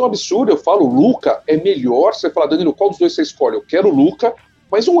 Não era tão absurdo, eu falo, o Luka é melhor, você fala, Danilo, qual dos dois você escolhe? Eu quero o Luka,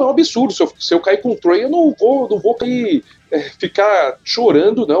 mas não é um absurdo, se eu cair com o Trae, eu não vou cair, ficar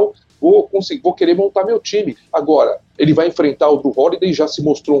chorando, não. Vou querer montar meu time. Agora, ele vai enfrentar o Drew Holiday, já se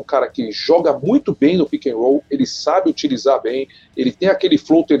mostrou um cara que joga muito bem no pick and roll, ele sabe utilizar bem, ele tem aquele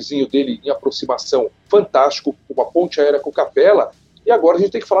floaterzinho dele em aproximação fantástico, uma ponte aérea com Capela, e agora a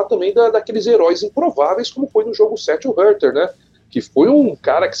gente tem que falar também daqueles heróis improváveis, como foi no jogo 7 o Huerter, né? Que foi um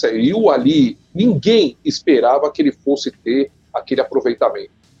cara que saiu ali, ninguém esperava que ele fosse ter aquele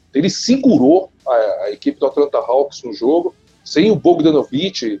aproveitamento. Ele segurou a equipe do Atlanta Hawks no jogo, sem o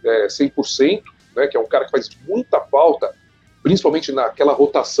Bogdanovic 100%, né, que é um cara que faz muita falta, principalmente naquela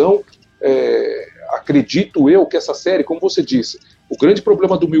rotação. Acredito eu que essa série, como você disse, o grande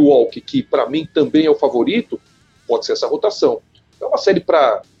problema do Milwaukee, que para mim também é o favorito, pode ser essa rotação. É uma série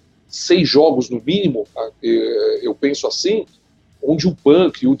para 6 jogos no mínimo, eu penso assim, onde o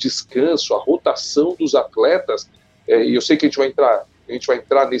banco e o descanso, a rotação dos atletas, e eu sei que a gente vai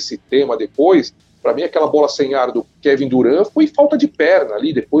entrar nesse tema depois. Para mim, aquela bola sem ar do Kevin Durant foi falta de perna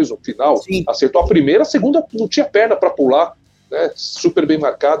ali, depois no final. Sim. Acertou a primeira, a segunda não tinha perna para pular, né? Super bem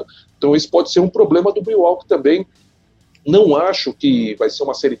marcado. Então, isso pode ser um problema do Milwaukee também. Não acho que vai ser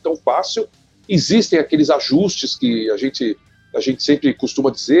uma série tão fácil. Existem aqueles ajustes que a gente sempre costuma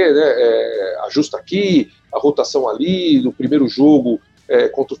dizer, né? Ajusta aqui, a rotação ali. No primeiro jogo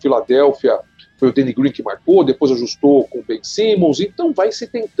contra o Philadelphia foi o Danny Green que marcou, depois ajustou com o Ben Simmons. Então vai se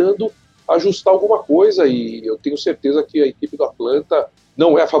tentando ajustar alguma coisa, e eu tenho certeza que a equipe do Atlanta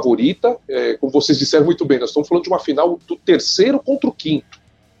não é a favorita. Como vocês disseram muito bem, nós estamos falando de uma final do terceiro contra o quinto.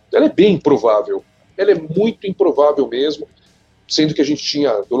 Ela é bem improvável. Ela é muito improvável mesmo, sendo que a gente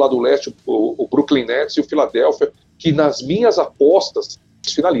tinha do lado leste o Brooklyn Nets e o Philadelphia, que nas minhas apostas,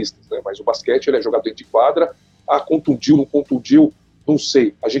 os finalistas, né? Mas o basquete ele é jogado dentro de quadra, contundiu, não contundiu, não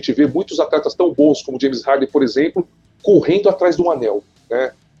sei. A gente vê muitos atletas tão bons como James Harden, por exemplo, correndo atrás de um anel,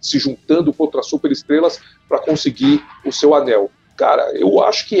 né? Se juntando contra superestrelas para conseguir o seu anel. Cara, eu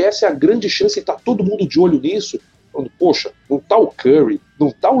acho que essa é a grande chance, e tá todo mundo de olho nisso. Falando, poxa, não tá o Curry, não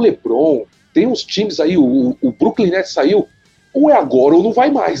tá o LeBron, tem uns times aí, o Brooklyn Nets saiu, ou é agora ou não vai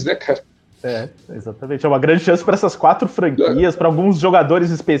mais, né, cara? Exatamente. É uma grande chance para essas 4 franquias, para alguns jogadores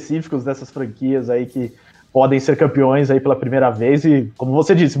específicos dessas franquias aí que podem ser campeões aí pela primeira vez, e como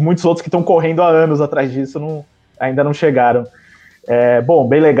você disse, muitos outros que estão correndo há anos atrás disso ainda não chegaram. Bom,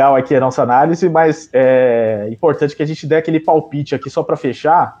 bem legal aqui a nossa análise, mas é importante que a gente dê aquele palpite aqui só para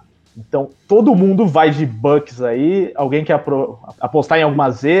fechar. Então, todo mundo vai de Bucks aí. Alguém quer apostar em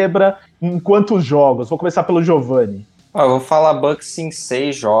alguma zebra? Em quantos jogos? Vou começar pelo Giovanni. Eu vou falar Bucks em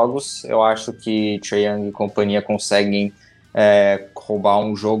 6 jogos. Eu acho que Trae Young e companhia conseguem roubar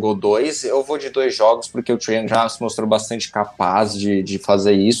um jogo ou 2. Eu vou de 2 jogos, porque o Trae Young já se mostrou bastante capaz de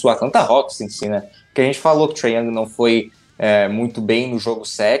fazer isso. O Atlanta Hawks em si, né? Porque a gente falou que o Trae Young não foi muito bem no jogo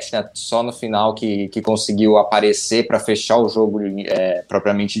 7, né? Só no final que conseguiu aparecer para fechar o jogo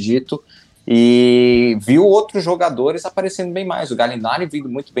propriamente dito, e viu outros jogadores aparecendo bem mais. O Gallinari vindo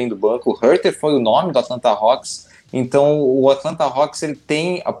muito bem do banco, o Huerter foi o nome do Atlanta Hawks. Então o Atlanta Hawks ele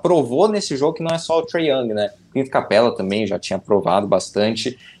provou nesse jogo que não é só o Trae Young, né? Clint Capela também já tinha provado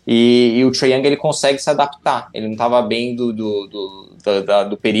bastante, e o Trae Young ele consegue se adaptar. Ele não estava bem do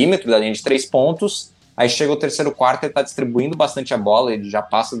perímetro, da linha de 3 pontos. Aí chega o terceiro quarto, ele tá distribuindo bastante a bola, ele já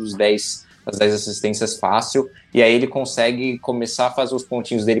passa das 10 assistências fácil, e aí ele consegue começar a fazer os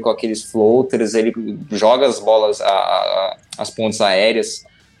pontinhos dele com aqueles floaters, ele joga as bolas, as pontes aéreas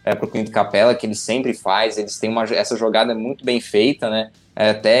pro Clint Capela, que ele sempre faz. Eles têm essa jogada muito bem feita, né? É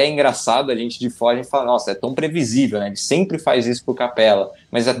até engraçado, a gente de fora, a gente fala, nossa, é tão previsível, né? Ele sempre faz isso pro Capela,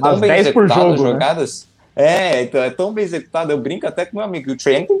 mas é tão bem executado as jogadas... Né? Então é tão bem executado. Eu brinco até com meu amigo, o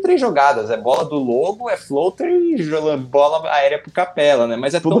Trae Young tem 3 jogadas, é bola do Lobo, é floater e bola aérea pro Capela, né?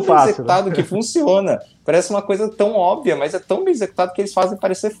 Mas é tudo tão fácil, bem executado, né? Que funciona. Parece uma coisa tão óbvia, mas é tão bem executado que eles fazem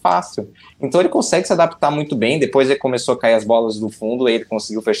parecer fácil. Então ele consegue se adaptar muito bem. Depois ele começou a cair as bolas do fundo, ele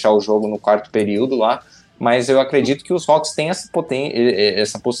conseguiu fechar o jogo no 4º período lá. Mas eu acredito que os Hawks têm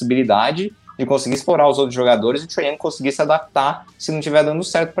essa possibilidade de conseguir explorar os outros jogadores e o Trae Young conseguir se adaptar se não estiver dando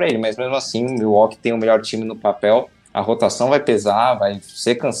certo para ele. Mas mesmo assim, o Milwaukee tem o melhor time no papel, a rotação vai pesar, vai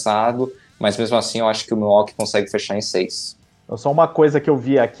ser cansado, mas mesmo assim eu acho que o Milwaukee consegue fechar em 6. Só uma coisa que eu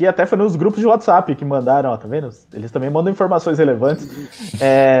vi aqui, até foi nos grupos de WhatsApp que mandaram, ó, tá vendo? Eles também mandam informações relevantes,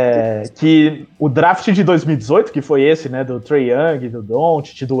 que o draft de 2018, que foi esse, né, do Trae Young, do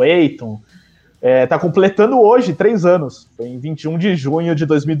Doncic, do Ayton, tá completando hoje 3 anos, foi em 21 de junho de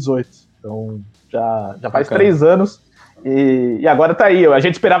 2018. Então, já faz 3 anos, e agora tá aí. A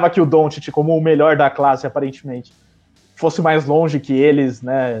gente esperava que o Doncic, como o melhor da classe, aparentemente, fosse mais longe que eles,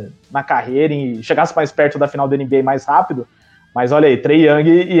 né, na carreira, e chegasse mais perto da final da NBA mais rápido, mas olha aí, Trae Young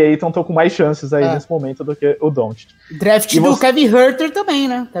e Ayton estão com mais chances aí nesse momento do que o Doncic. Draft do Kevin Huerter também,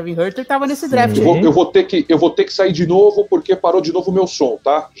 né? Kevin Huerter tava nesse draft. Eu vou ter que sair de novo, porque parou de novo o meu som,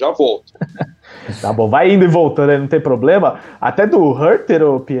 tá? Já volto. Tá bom, vai indo e voltando, não tem problema. Até do Huerter,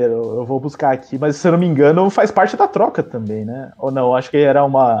 Piero, eu vou buscar aqui, mas se eu não me engano, faz parte da troca também, né? Ou não? Acho que era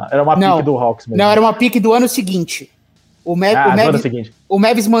uma pick do Hawks mesmo. Não, era uma pick do ano seguinte. O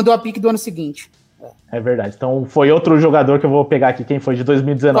Mavis mandou a pick do ano seguinte. É verdade. Então foi outro jogador que eu vou pegar aqui, quem foi de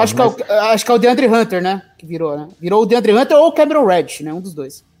 2019. Acho que é o DeAndre Hunter, né? Que virou, né? Virou o DeAndre Hunter ou o Cameron Reddish, né? Um dos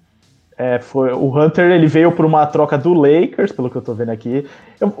dois. Foi o Hunter, ele veio por uma troca do Lakers, pelo que eu tô vendo aqui.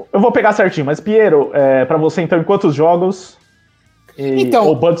 Eu vou pegar certinho, mas Piero, pra você então, em quantos jogos?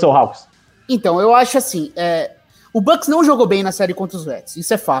 Ou Bucks ou Hawks? Então, eu acho assim, o Bucks não jogou bem na série contra os Nets,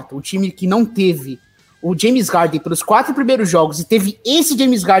 isso é fato. O time que não teve o James Harden pelos 4 primeiros jogos e teve esse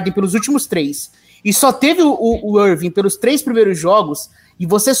James Harden pelos últimos 3, e só teve o Irving pelos 3 primeiros jogos, e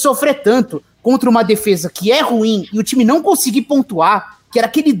você sofrer tanto contra uma defesa que é ruim e o time não conseguir pontuar, que era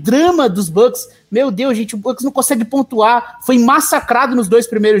aquele drama dos Bucks. Meu Deus, gente, o Bucks não consegue pontuar, foi massacrado nos 2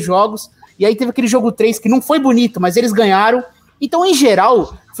 primeiros jogos, e aí teve aquele jogo 3 que não foi bonito, mas eles ganharam. Então, em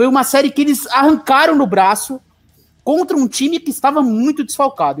geral, foi uma série que eles arrancaram no braço contra um time que estava muito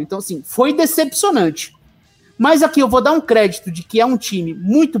desfalcado. Então, assim, foi decepcionante. Mas aqui eu vou dar um crédito de que é um time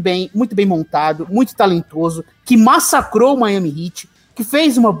muito bem montado, muito talentoso, que massacrou o Miami Heat, que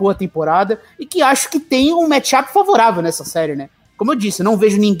fez uma boa temporada e que acho que tem um matchup favorável nessa série, né? Como eu disse, eu não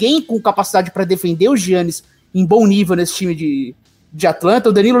vejo ninguém com capacidade para defender o Giannis em bom nível nesse time de Atlanta.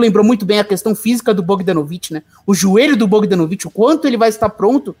 O Danilo lembrou muito bem a questão física do Bogdanovic, né? O joelho do Bogdanovic, o quanto ele vai estar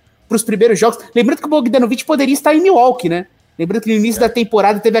pronto para os primeiros jogos. Lembrando que o Bogdanovic poderia estar em Milwaukee, né? Lembrando que no início da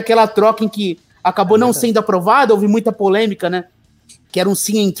temporada teve aquela troca em que acabou não sendo aprovado, houve muita polêmica, né? Que era um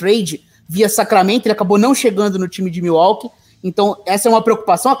sim em trade via Sacramento, ele acabou não chegando no time de Milwaukee. Então, essa é uma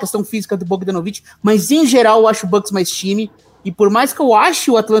preocupação, a questão física do Bogdanovic, mas em geral eu acho o Bucks mais time, e por mais que eu ache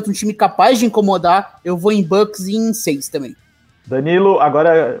o Atlanta um time capaz de incomodar, eu vou em Bucks e em 6 também. Danilo,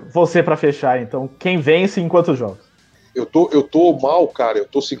 agora você para fechar, então, quem vence em quantos jogos? Eu tô mal, cara, eu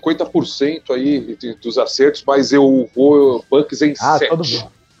tô 50% aí dos acertos, mas eu vou Bucks em 7. Todo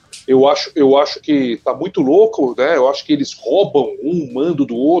mundo. Eu acho que tá muito louco, né? Eu acho que eles roubam um mando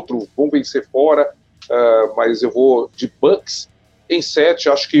do outro, vão vencer fora. Mas eu vou de Bucks em 7.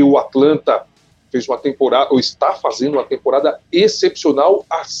 Acho que o Atlanta fez uma temporada, ou está fazendo uma temporada excepcional,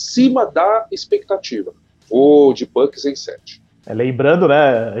 acima da expectativa. Vou de Bucks em 7. Lembrando,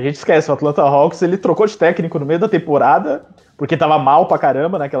 né, a gente esquece, o Atlanta Hawks, ele trocou de técnico no meio da temporada, porque tava mal pra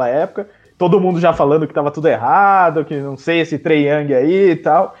caramba naquela época, todo mundo já falando que tava tudo errado, que não sei, esse Trae Young aí e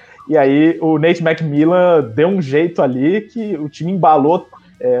tal, e aí o Nate McMillan deu um jeito ali que o time embalou.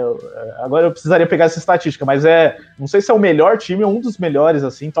 Agora eu precisaria pegar essa estatística, mas não sei se é o melhor time ou um dos melhores,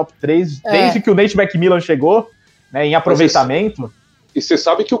 assim, top 3, desde que o Nate McMillan chegou, né, em aproveitamento. E você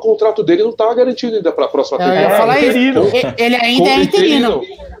sabe que o contrato dele não estava garantido ainda para a próxima temporada. Eu ia falar interino. Ele ainda é interino.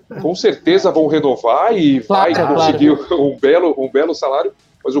 Com certeza vão renovar e vai conseguir um belo salário,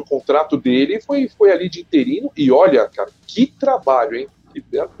 mas o contrato dele foi ali de interino. E olha, cara, que trabalho, hein? Que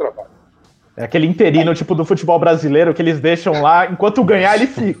belo trabalho. É aquele interino tipo do futebol brasileiro que eles deixam lá, enquanto ganhar ele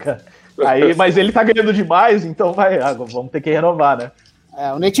fica. Mas ele tá ganhando demais, então vamos ter que renovar, né?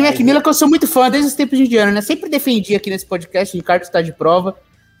 O Nate McMillan, que eu sou muito fã desde os tempos de Indiana, né? Sempre defendi aqui nesse podcast, Ricardo está de prova.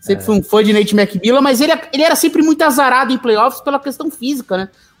 Sempre fui um fã de Nate McMillan, mas ele era sempre muito azarado em playoffs pela questão física, né?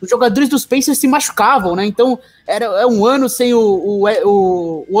 Os jogadores dos Pacers se machucavam, né? Então, era um ano sem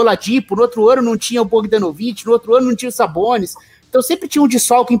o Oladipo, no outro ano não tinha o Bogdanovic, no outro ano não tinha o Sabonis. Então, sempre tinha um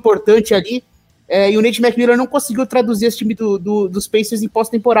desfalque importante ali. E o Nate McMillan não conseguiu traduzir esse time dos Pacers em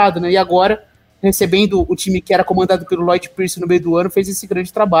pós-temporada, né? E agora, recebendo o time que era comandado pelo Lloyd Pierce no meio do ano, fez esse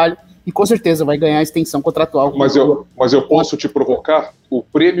grande trabalho e com certeza vai ganhar a extensão contratual. Mas eu posso te provocar? O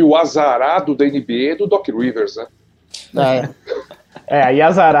prêmio azarado da NBA é do Doc Rivers, né? Aí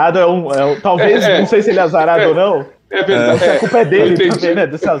azarado talvez, não sei se ele é azarado ou não. É verdade. A culpa é dele também, né?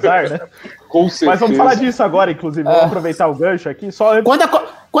 Desse azar, né? Com certeza. Mas vamos falar disso agora, inclusive. Vamos aproveitar o gancho aqui. Só antes...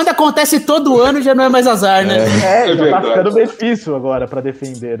 Quando acontece todo ano, já não é mais azar, né? Já tá ficando bem difícil agora para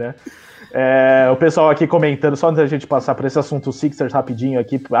defender, né? O pessoal aqui comentando, só antes da gente passar por esse assunto Sixers rapidinho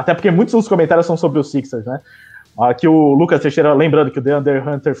aqui, até porque muitos dos comentários são sobre os Sixers, né? Aqui o Lucas Teixeira, lembrando que o DeAndre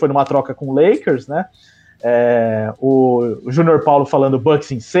Hunter foi numa troca com o Lakers, né? O Júnior Paulo falando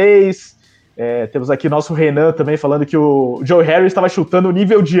Bucks em 6. Temos aqui o nosso Renan também falando que o Joe Harris estava chutando o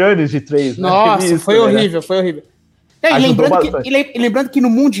nível de Giannis de 3. Nossa, foi horrível, foi horrível. E lembrando que no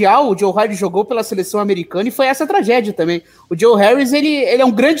Mundial o Joe Harris jogou pela seleção americana e foi essa tragédia também. O Joe Harris, ele é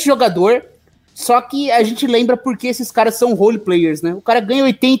um grande jogador, só que a gente lembra porque esses caras são role players, né? O cara ganha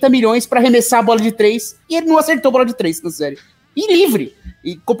 80 milhões para arremessar a bola de 3 e ele não acertou a bola de 3 na série. E livre,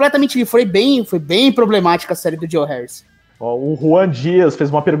 e completamente livre. Foi bem problemática a série do Joe Harris. O Juan Dias fez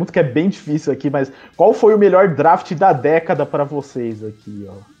uma pergunta que é bem difícil aqui, mas qual foi o melhor draft da década para vocês aqui?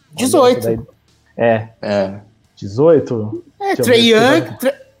 18. 18?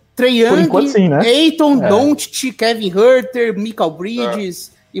 Trae Young, por enquanto, sim, né? Ayton, Doncic, Kevin Huerter, Michael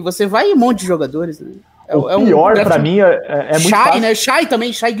Bridges, e você vai em um monte de jogadores, né? O pior pra mim é muito Shai, fácil. né? Shai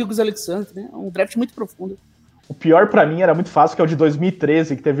também, Shai Gilgeous-Alexander, né? É um draft muito profundo. O pior pra mim era muito fácil, que é o de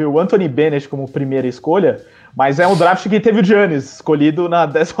 2013, que teve o Anthony Bennett como primeira escolha, mas é um draft que teve o Giannis escolhido na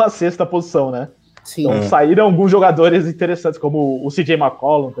 16ª posição, né? Sim. Então saíram alguns jogadores interessantes, como o CJ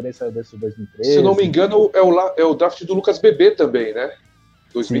McCollum também saiu desse 2013. Se não me engano, é o draft do Lucas Bebê também, né?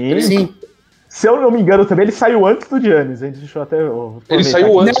 2013. Sim. Se eu não me engano também, ele saiu antes do Giannis, hein? Deixa eu até... Ele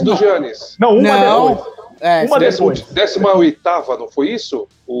saiu antes do Giannis. Não, depois. Uma depois. 18ª, não foi isso?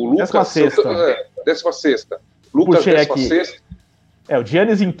 O Lucas... 16ª. 16ª. Lucas, 16ª. O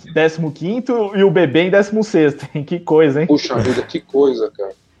Giannis em 15º e o Bebê em 16º. Que coisa, hein? Puxa vida, que coisa,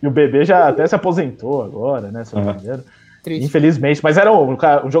 cara. E o Bebê já até se aposentou agora, né? Se eu não me engano. Triste. Infelizmente, mas era um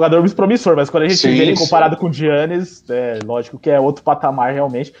jogador muito promissor, mas quando a gente vê ele comparado com o Giannis, lógico que é outro patamar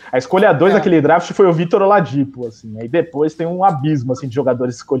realmente. A escolha 2 daquele draft foi o Vitor Oladipo, assim, aí depois tem um abismo assim, de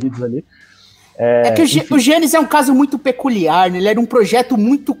jogadores escolhidos ali. O Giannis é um caso muito peculiar, né? Ele era um projeto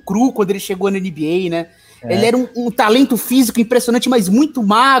muito cru quando ele chegou na NBA, né? Ele era um talento físico impressionante, mas muito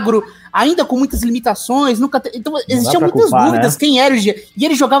magro, ainda com muitas limitações. Então existiam muitas dúvidas, né? Quem era o Giannis. E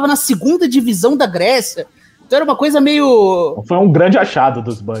ele jogava na segunda divisão da Grécia. Então era uma coisa meio... Foi um grande achado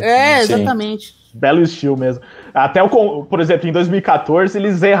dos Bucks. Exatamente. Sim. Belo estilo mesmo. Até, por exemplo, em 2014,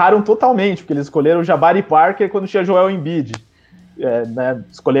 eles erraram totalmente, porque eles escolheram o Jabari Parker quando tinha Joel Embiid. Né?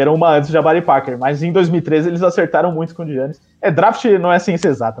 Escolheram uma antes do Jabari Parker, mas em 2013 eles acertaram muito com o Giannis. Draft não é ciência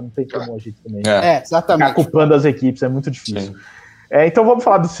exata, não tem como a gente também. Exatamente. Ficar culpando as equipes, é muito difícil. Então vamos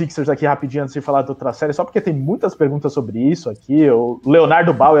falar dos Sixers aqui rapidinho antes de falar de outra série, só porque tem muitas perguntas sobre isso aqui. O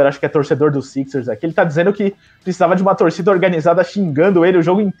Leonardo Bauer, acho que é torcedor dos Sixers aqui, ele tá dizendo que precisava de uma torcida organizada xingando ele o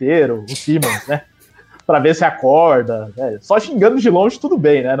jogo inteiro, o Simmons, né? Pra ver se acorda. Né? Só xingando de longe tudo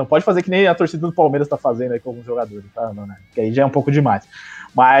bem, né? Não pode fazer que nem a torcida do Palmeiras tá fazendo aí com alguns jogadores, tá? Não, né? Porque aí já é um pouco demais.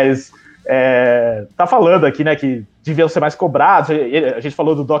 Mas tá falando aqui, né, que deviam ser mais cobrados. A gente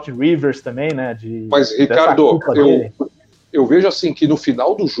falou do Doc Rivers também, né? Mas, Ricardo, eu vejo assim que no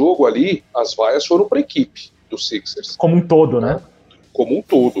final do jogo ali, as vaias foram para a equipe do Sixers. Como um todo, né? Como um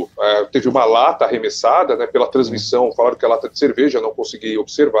todo. Teve uma lata arremessada, né, pela transmissão, falaram que é lata de cerveja, não consegui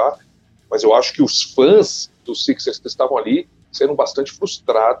observar, mas eu acho que os fãs do Sixers que estavam ali saíram bastante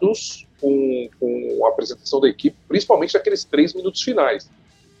frustrados com a apresentação da equipe, principalmente naqueles 3 minutos finais.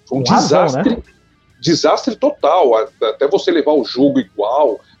 Foi um desastre, né? Desastre total, até você levar o jogo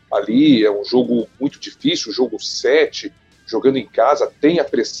igual ali, é um jogo muito difícil, jogo 7, jogando em casa, tem a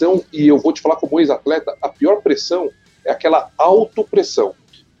pressão, e eu vou te falar como ex-atleta, a pior pressão é aquela autopressão.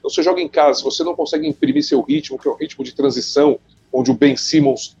 Então você joga em casa, você não consegue imprimir seu ritmo, que é o ritmo de transição, onde o Ben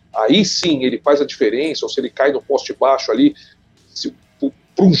Simmons, aí sim, ele faz a diferença, ou se ele cai no poste baixo ali,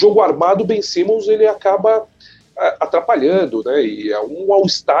 para um jogo armado, o Ben Simmons, ele acaba atrapalhando, né, e é um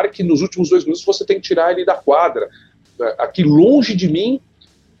all-star que nos últimos 2 minutos você tem que tirar ele da quadra. Aqui longe de mim,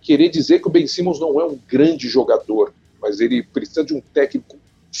 querer dizer que o Ben Simmons não é um grande jogador, mas ele precisa de um técnico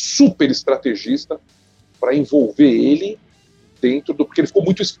super estrategista para envolver ele dentro do... Porque ele ficou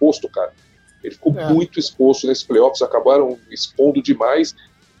muito exposto, cara. Ele ficou muito exposto nesses playoffs, acabaram expondo demais,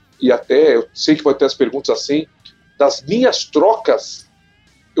 e até, eu sei que vai ter as perguntas assim, das minhas trocas,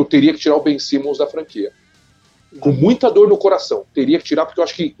 eu teria que tirar o Ben Simmons da franquia. Com muita dor no coração. Teria que tirar, porque eu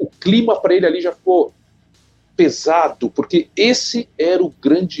acho que o clima para ele ali já ficou pesado, porque esse era o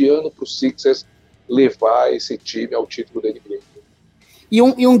grande ano para o Sixers levar esse time ao título da NBA. E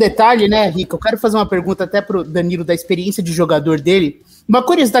um detalhe, né, Rica, eu quero fazer uma pergunta até pro Danilo da experiência de jogador dele. Uma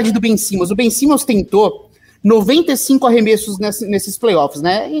curiosidade do Ben Simmons. O Ben Simmons tentou 95 arremessos nesses playoffs,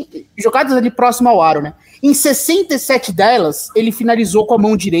 né? Jogadas ali próximo ao aro, né? Em 67 delas, ele finalizou com a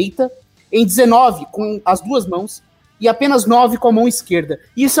mão direita, em 19 com as 2 mãos, e apenas 9 com a mão esquerda.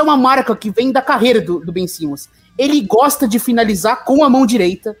 E isso é uma marca que vem da carreira do Ben Simmons. Ele gosta de finalizar com a mão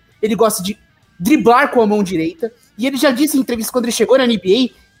direita, ele gosta de driblar com a mão direita, e ele já disse em entrevista quando ele chegou na NBA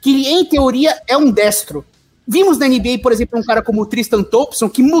que ele, em teoria, é um destro. Vimos na NBA, por exemplo, um cara como o Tristan Thompson,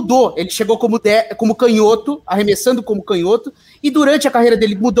 que mudou, ele chegou como canhoto, arremessando como canhoto, e durante a carreira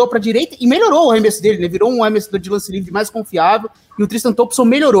dele mudou para a direita e melhorou o arremesso dele, né? Virou um arremessador de lance livre mais confiável, e o Tristan Thompson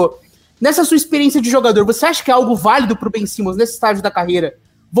melhorou. Nessa sua experiência de jogador, você acha que é algo válido para o Ben Simmons, nesse estágio da carreira,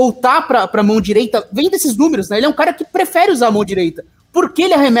 voltar para a mão direita? Vem desses números, né? Ele é um cara que prefere usar a mão direita. Por que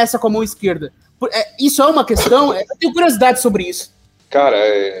ele arremessa com a mão esquerda? Isso é uma questão? Eu tenho curiosidade sobre isso. Cara,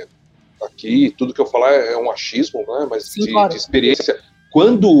 aqui tudo que eu falar é um achismo, né? Mas sim, de experiência.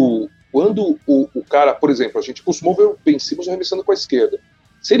 Quando o cara, por exemplo, a gente costumou ver o Ben Simmons arremessando com a esquerda.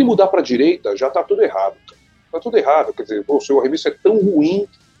 Se ele mudar para a direita, já tá tudo errado. Tá tudo errado. Quer dizer, o seu arremesso é tão ruim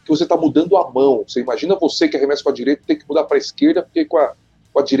que você tá mudando a mão. Você imagina você que arremessa com a direita tem que mudar para a esquerda porque com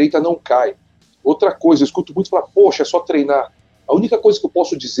a direita não cai. Outra coisa, eu escuto muito falar, poxa, é só treinar. A única coisa que eu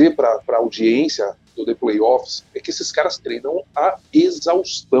posso dizer para a audiência do The Playoffs é que esses caras treinam a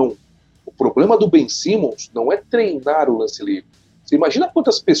exaustão. O problema do Ben Simmons não é treinar o lance livre. Você imagina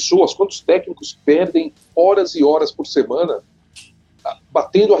quantas pessoas, quantos técnicos perdem horas e horas por semana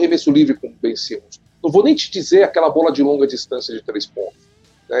batendo arremesso livre com o Ben Simmons. Não vou nem te dizer aquela bola de longa distância de 3 pontos.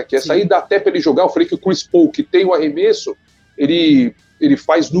 Né, que essa aí dá até para ele jogar. Eu falei que o Chris Paul, que tem o arremesso, ele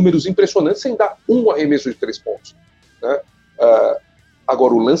faz números impressionantes sem dar um arremesso de 3 pontos. Né?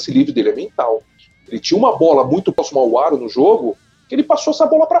 Agora, o lance livre dele é mental. Ele tinha uma bola muito próxima ao aro no jogo, que ele passou essa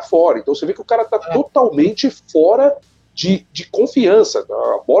bola para fora. Então você vê que o cara está totalmente fora de confiança.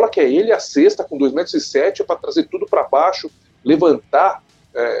 A bola que é ele, a cesta com 2,7 metros, para trazer tudo para baixo, levantar.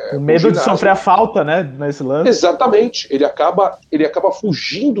 O medo de sofrer a falta, né, nesse lance. Exatamente, ele acaba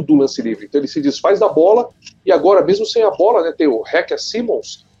fugindo do lance livre, então ele se desfaz da bola, e agora, mesmo sem a bola, né, tem o Hacker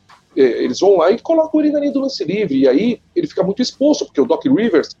Simmons, eles vão lá e colocam ele na linha do lance livre, e aí ele fica muito exposto, porque o Doc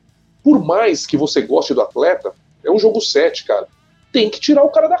Rivers, por mais que você goste do atleta, é um jogo 7, cara, tem que tirar o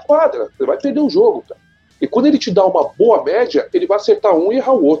cara da quadra, você vai perder o jogo, cara. E quando ele te dá uma boa média, ele vai acertar um e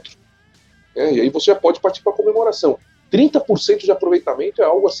errar o outro. E aí você já pode partir para a comemoração. 30% de aproveitamento é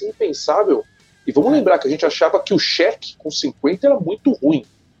algo assim impensável. E vamos lembrar que a gente achava que o Shaq com 50% era muito ruim.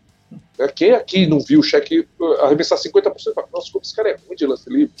 Quem aqui não viu o Shaq arremessar 50%? Fala, nossa, como esse cara é ruim de lance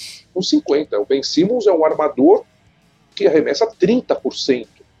livre. Com 50%. O Ben Simmons é um armador que arremessa 30%.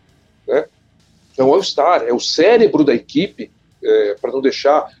 Né? É um All-Star, é o cérebro da equipe, para não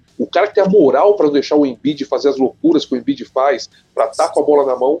deixar... O cara que tem a moral para não deixar o Embiid fazer as loucuras que o Embiid faz, para estar com a bola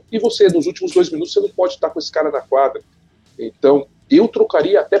na mão, e você, nos últimos 2 minutos, você não pode estar com esse cara na quadra. Então, eu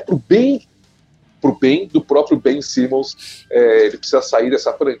trocaria até pro bem do próprio Ben Simmons. Ele precisa sair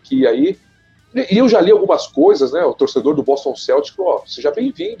dessa franquia aí. E eu já li algumas coisas, né? O torcedor do Boston Celtics falou, seja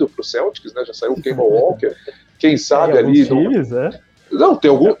bem-vindo pro Celtics, né? Já saiu o Kemba Walker. Quem sabe ali... Não, tem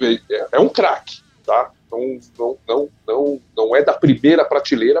algum... É um craque, tá? Não é da primeira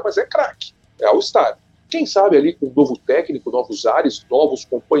prateleira, mas é craque, é All-Star. Quem sabe ali com um novo técnico, novos ares, novos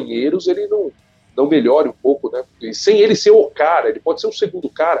companheiros, ele não melhore um pouco, né? E sem ele ser o cara, ele pode ser o segundo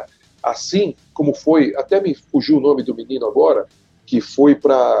cara, assim como foi, até me fugiu o nome do menino agora, que foi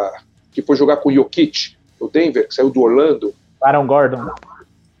jogar com o Jokic, no Denver, que saiu do Orlando. Aaron Gordon.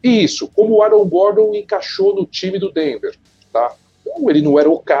 Isso, como o Aaron Gordon encaixou no time do Denver, tá? Ele não era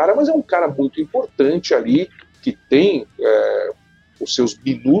o cara, mas é um cara muito importante ali, que tem os seus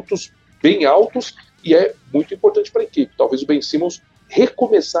minutos bem altos e é muito importante para a equipe. Talvez o Ben Simmons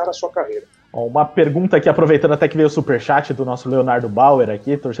recomeçar a sua carreira. Uma pergunta aqui, aproveitando até que veio o superchat do nosso Leonardo Bauer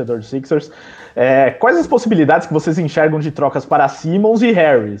aqui, torcedor do Sixers. Quais as possibilidades que vocês enxergam de trocas para Simmons e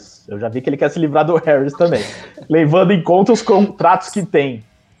Harris? Eu já vi que ele quer se livrar do Harris também. Levando em conta os contratos que tem.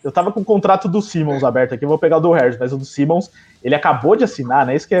 Eu tava com o contrato do Simmons aberto aqui, eu vou pegar o do Harris, mas o do Simmons, ele acabou de assinar,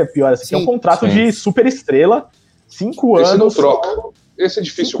 né? Isso que é pior, assim, que é um contrato de super estrela, 5 anos... Esse não troca, esse é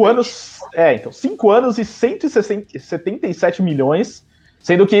difícil. 5 anos, então, 5 anos e 177 milhões,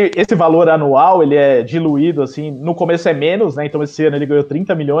 sendo que esse valor anual, ele é diluído, assim, no começo é menos, né? Então esse ano ele ganhou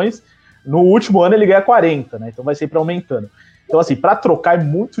 30 milhões, no último ano ele ganha 40, né? Então vai sempre aumentando. Então, assim, para trocar é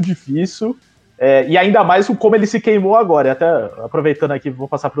muito difícil... e ainda mais como ele se queimou agora. E até aproveitando aqui, vou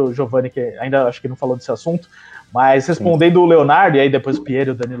passar para o Giovanni, que ainda acho que não falou desse assunto, mas respondendo o Leonardo, e aí depois o Pierre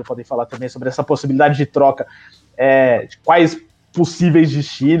e o Danilo podem falar também sobre essa possibilidade de troca, de quais possíveis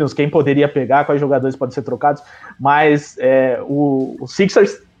destinos, quem poderia pegar, quais jogadores podem ser trocados, mas o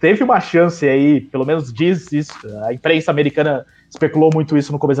Sixers teve uma chance aí, pelo menos diz isso, a imprensa americana especulou muito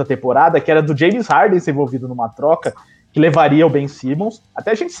isso no começo da temporada, que era do James Harden ser envolvido numa troca, que levaria o Ben Simmons.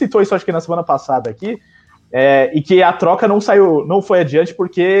 Até a gente citou isso, acho que na semana passada aqui, e que a troca não foi adiante,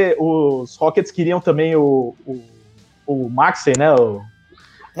 porque os Rockets queriam também o Maxey, né? O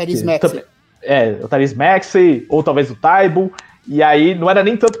Tyrese Maxey. O Tyrese Maxey, ou talvez o Thybulle, e aí não era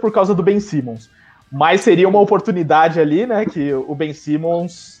nem tanto por causa do Ben Simmons, mas seria uma oportunidade ali, né? Que o Ben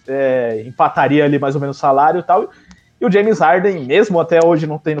Simmons empataria ali mais ou menos o salário e tal. E o James Harden, mesmo até hoje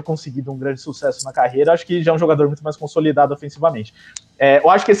não tendo conseguido um grande sucesso na carreira, acho que já é um jogador muito mais consolidado ofensivamente.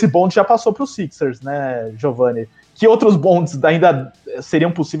 Eu acho que esse bonde já passou para os Sixers, né, Giovanni? Que outros bondes ainda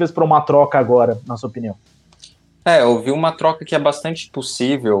seriam possíveis para uma troca agora, na sua opinião? Eu vi uma troca que é bastante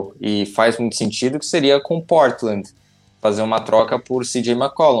possível e faz muito sentido, que seria com Portland. Fazer uma troca por CJ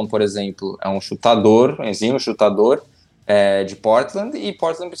McCollum, por exemplo. É um chutador, um exímio chutador, de Portland, e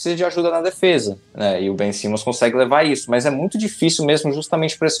Portland precisa de ajuda na defesa, né? E o Ben Simmons consegue levar isso, mas é muito difícil mesmo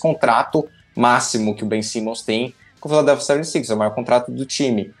justamente por esse contrato máximo que o Ben Simmons tem com o Philadelphia 76, é o maior contrato do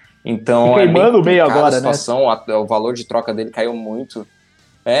time. Então queimando o meio agora, a situação, né? O valor de troca dele caiu muito.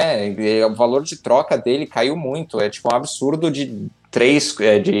 O valor de troca dele caiu muito, é tipo um absurdo de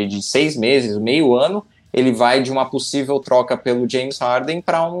 6 meses, meio ano, ele vai de uma possível troca pelo James Harden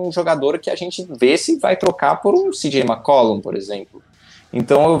para um jogador que a gente vê se vai trocar por um CJ McCollum, por exemplo.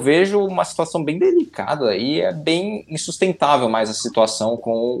 Então eu vejo uma situação bem delicada e é bem insustentável mais a situação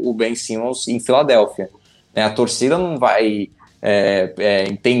com o Ben Simmons em Filadélfia. A torcida não vai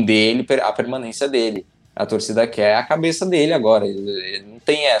entender a permanência dele. A torcida quer a cabeça dele agora. Ele não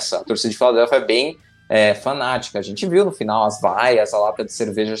tem essa. A torcida de Filadélfia é bem fanática. A gente viu no final as vaias, a lata de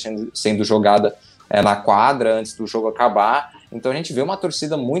cerveja sendo jogada na quadra antes do jogo acabar. Então a gente vê uma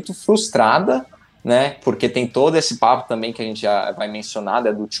torcida muito frustrada né? Porque tem todo esse papo também que a gente já vai mencionar,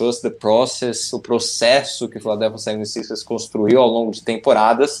 do trust the process, o processo que o Philadelphia 76ers construiu ao longo de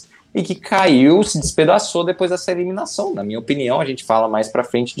temporadas e que caiu, se despedaçou depois dessa eliminação. Na minha opinião, a gente fala mais pra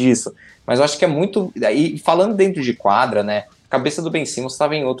frente disso. Mas eu acho que é muito... E falando dentro de quadra, né? A cabeça do Ben Simmons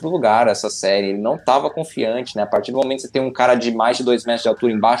estava em outro lugar essa série. Ele não estava confiante, né? A partir do momento que você tem um cara de mais de 2 metros de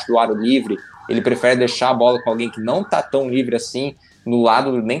altura embaixo do aro livre, ele prefere deixar a bola com alguém que não tá tão livre assim, no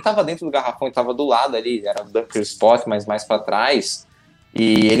lado, nem estava dentro do garrafão, estava do lado ali, era o dunker spot, mas mais para trás,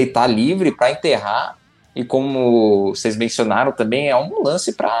 e ele tá livre para enterrar, e como vocês mencionaram também, é um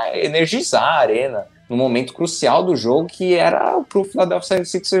lance para energizar a arena, no momento crucial do jogo, que era pro Philadelphia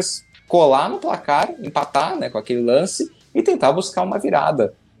 76ers colar no placar, empatar, né, com aquele lance, e tentar buscar uma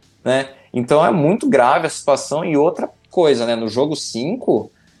virada, né, então é muito grave a situação. E outra coisa, né, no jogo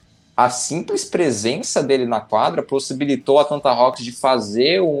 5, a simples presença dele na quadra possibilitou a Atlanta Hawks de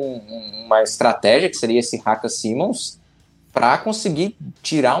fazer uma estratégia, que seria esse Haka Simmons, para conseguir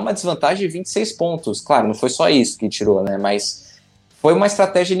tirar uma desvantagem de 26 pontos. Claro, não foi só isso que tirou, né? Mas foi uma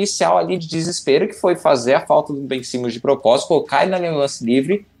estratégia inicial ali de desespero, que foi fazer a falta do Ben Simmons de propósito, colocar ele na linha do lance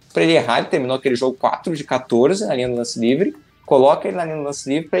livre para ele errar. Ele terminou aquele jogo 4 de 14 na linha do lance livre, coloca ele na linha do lance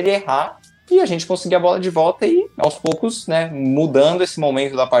livre para ele errar, e a gente conseguiu a bola de volta e, aos poucos, né, mudando esse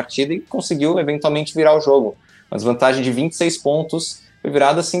momento da partida, e conseguiu eventualmente virar o jogo. Uma desvantagem de 26 pontos foi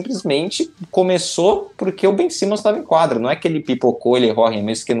virada, simplesmente começou porque o Ben Simmons estava em quadra. Não é que ele pipocou, ele errou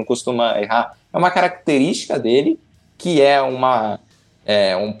arremesso, que ele não costuma errar. É uma característica dele, que é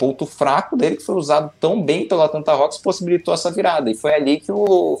um ponto fraco dele, que foi usado tão bem pelo Atlanta Hawks, possibilitou essa virada. E foi ali que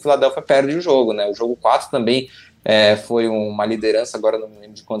o Philadelphia perde o jogo, né? O jogo 4 também foi uma liderança, agora não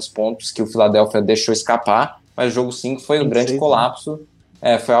lembro de quantos pontos, que o Philadelphia deixou escapar, mas o jogo 5 foi um grande colapso,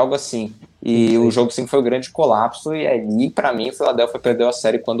 foi algo assim, e o jogo 5 foi um grande colapso, e ali, para mim, o Philadelphia perdeu a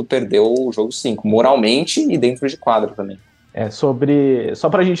série quando perdeu o jogo 5, moralmente e dentro de quadro também. Só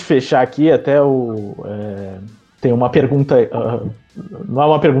pra gente fechar aqui, até tem uma pergunta, não é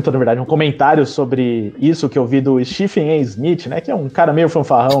uma pergunta, na verdade, um comentário sobre isso que eu vi do Stephen A. Smith, né, que é um cara meio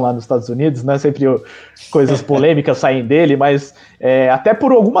fanfarrão lá nos Estados Unidos, né, sempre coisas polêmicas saem dele, mas até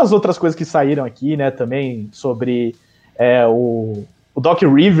por algumas outras coisas que saíram aqui, né, também sobre o Doc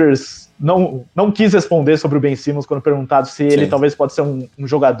Rivers não quis responder sobre o Ben Simmons quando perguntado se ele talvez pode ser um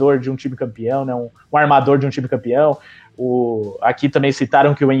jogador de um time campeão, né, um armador de um time campeão. Aqui também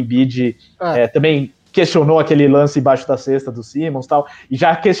citaram que o Embiid também questionou aquele lance embaixo da cesta do Simmons, tal, e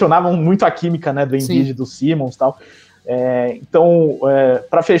já questionavam muito a química, né, do Embiid e do Simmons, tal. Então,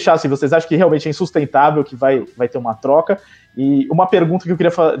 para fechar, assim, vocês acham que realmente é insustentável que vai ter uma troca? E uma pergunta que eu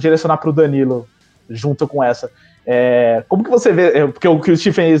queria direcionar para o Danilo, junto com essa, como que você vê, porque o que o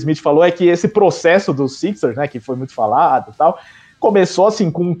Stephen A. Smith falou é que esse processo dos Sixers, né, que foi muito falado e tal, começou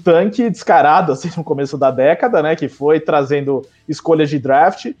assim com um tanque descarado assim no começo da década, né, que foi trazendo escolhas de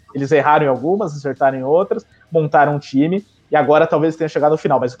draft, eles erraram em algumas, acertaram em outras, montaram um time e agora talvez tenha chegado no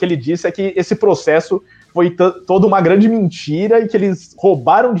final, mas o que ele disse é que esse processo foi toda uma grande mentira e que eles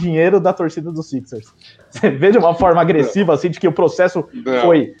roubaram dinheiro da torcida dos Sixers. Você vê de uma forma agressiva assim, de que o processo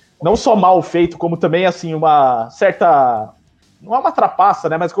foi não só mal feito, como também assim uma certa... Não é uma trapaça,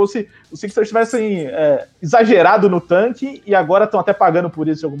 né? Mas como se os Sixers tivessem exagerado no tanque e agora estão até pagando por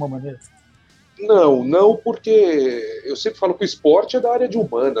isso de alguma maneira. Não, porque eu sempre falo que o esporte é da área de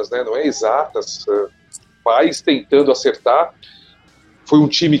humanas, né? Não é exatas. Pais tentando acertar. Foi um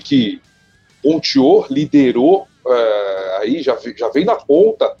time que ponteou, liderou, aí já vem na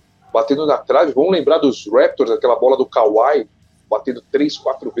ponta, batendo na trave. Vamos lembrar dos Raptors, aquela bola do Kawhi, batendo 3,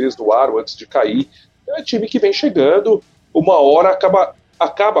 4 vezes no aro antes de cair. É um time que vem chegando. Uma hora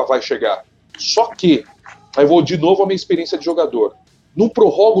vai chegar. Só que, aí vou de novo a minha experiência de jogador, não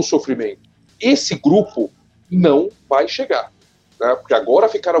prorroga o sofrimento. Esse grupo não vai chegar, né? Porque agora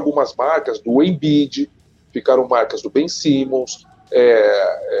ficaram algumas marcas do Embiid, ficaram marcas do Ben Simmons,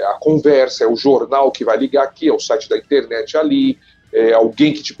 a conversa, é o jornal que vai ligar aqui, é o site da internet ali,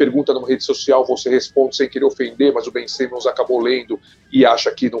 alguém que te pergunta numa rede social, você responde sem querer ofender, mas o Ben Simmons acabou lendo e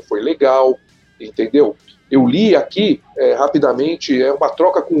acha que não foi legal, entendeu? Eu li aqui, rapidamente, uma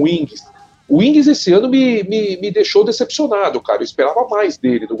troca com o Wings. O Wings esse ano me deixou decepcionado, cara. Eu esperava mais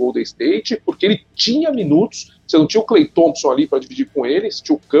dele do Golden State, porque ele tinha minutos. Você não tinha o Klay Thompson ali para dividir com ele, você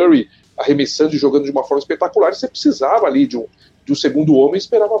tinha o Curry arremessando e jogando de uma forma espetacular, e você precisava ali de um segundo homem,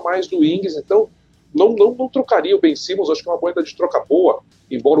 esperava mais do Wings. Então, não trocaria o Ben Simmons, acho que é uma moeda de troca boa,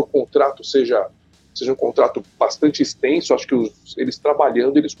 embora o contrato seja um contrato bastante extenso. Acho que eles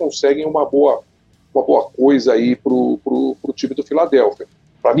trabalhando, eles conseguem uma boa coisa aí pro time do Philadelphia.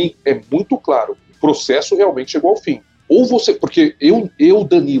 Para mim, é muito claro, o processo realmente chegou ao fim. Ou você, porque eu,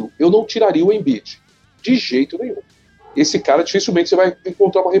 Danilo, eu não tiraria o Embiid, de jeito nenhum. Esse cara, dificilmente você vai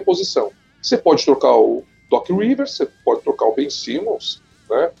encontrar uma reposição. Você pode trocar o Doc Rivers, você pode trocar o Ben Simmons,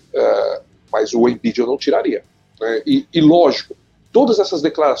 né? Mas o Embiid eu não tiraria. Né? E lógico, todas essas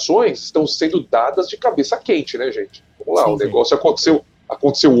declarações estão sendo dadas de cabeça quente, né, gente? Vamos lá, sim, o negócio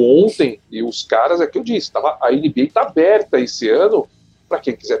aconteceu ontem, e os caras, é que eu disse, a NBA está aberta esse ano para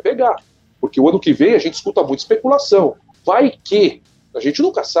quem quiser pegar. Porque o ano que vem a gente escuta muita especulação. Vai que, a gente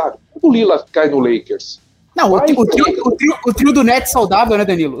nunca sabe, quando o Lillard cai no Lakers. Não, o trio do Nets saudável, né,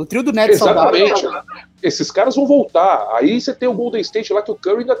 Danilo? O trio do Nets saudável. Exatamente. Esses caras vão voltar. Aí você tem o Golden State lá, que o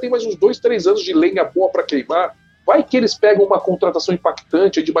Curry ainda tem mais uns 2-3 anos de lenha boa para queimar. Vai que eles pegam uma contratação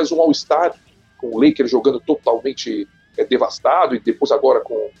impactante de mais um All-Star, com o Lakers jogando totalmente devastado, e depois agora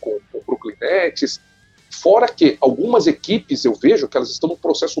com o Brooklyn Nets. Fora que algumas equipes, eu vejo que elas estão num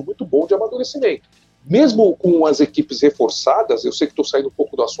processo muito bom de amadurecimento. Mesmo com as equipes reforçadas, eu sei que estou saindo um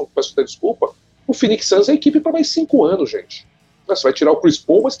pouco do assunto, peço até desculpa, o Phoenix Suns é a equipe para mais 5 anos, gente. Você vai tirar o Chris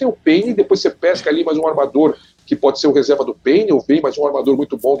Paul, mas tem o Payne, depois você pesca ali mais um armador que pode ser o reserva do Payne, ou vem mais um armador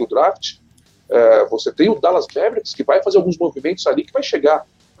muito bom do draft. Você tem o Dallas Mavericks, que vai fazer alguns movimentos ali, que vai chegar.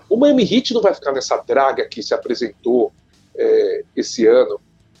 O Miami Heat não vai ficar nessa draga que se apresentou esse ano.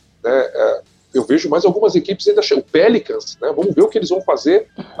 Né? Eu vejo mais algumas equipes ainda chegam. O Pelicans, né? Vamos ver o que eles vão fazer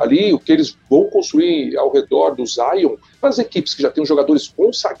ali, o que eles vão construir ao redor do Zion. As equipes que já têm jogadores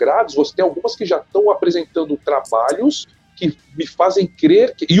consagrados, você tem algumas que já estão apresentando trabalhos que me fazem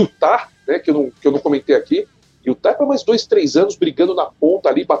crer que Utah, né, que eu não comentei aqui, Utah é para mais 2-3 anos brigando na ponta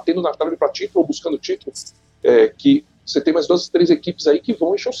ali, batendo na trave para título ou buscando título, que você tem mais 2-3 equipes aí que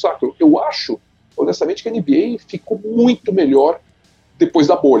vão encher o saco. Eu acho, honestamente, que a NBA ficou muito melhor depois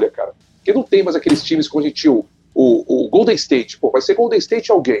da bolha, cara. Porque não tem mais aqueles times como a gente tinha o Golden State. Pô, vai ser Golden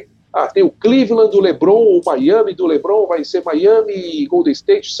State alguém. Tem o Cleveland do LeBron, o Miami do LeBron, vai ser Miami e Golden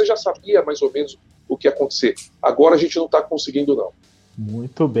State. Você já sabia mais ou menos o que ia acontecer. Agora a gente não está conseguindo, não.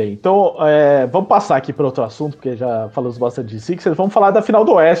 Muito bem. Então, vamos passar aqui para outro assunto, porque já falamos bastante de Sixers. Vamos falar da final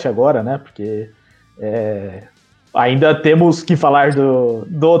do Oeste agora, né? Porque ainda temos que falar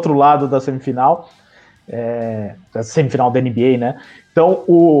do outro lado da semifinal. Da semifinal da NBA, né? Então,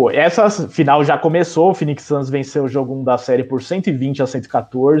 essa final já começou, o Phoenix Suns venceu o jogo 1 da série por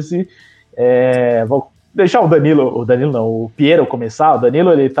 120-114. Vou deixar o Piero começar. O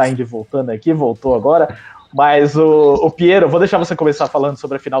Danilo, ele tá indo e voltando aqui, voltou agora. Mas o Piero, vou deixar você começar falando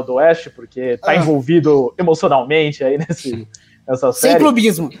sobre a final do Oeste, porque tá envolvido emocionalmente aí nessa série.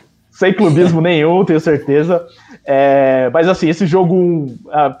 Sem clubismo nenhum, tenho certeza. Mas assim, esse jogo,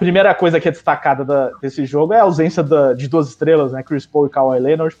 a primeira coisa que é destacada desse jogo é a ausência de 2 estrelas, né? Chris Paul e Kawhi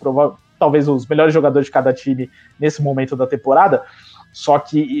Leonard, talvez os melhores jogadores de cada time nesse momento da temporada. Só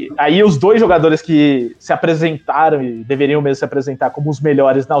que aí os 2 jogadores que se apresentaram e deveriam mesmo se apresentar como os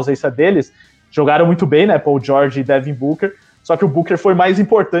melhores na ausência deles, jogaram muito bem, né? Paul George e Devin Booker. Só que o Booker foi mais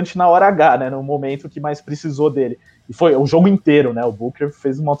importante na hora H, né? No momento que mais precisou dele. E foi o jogo inteiro, né? O Booker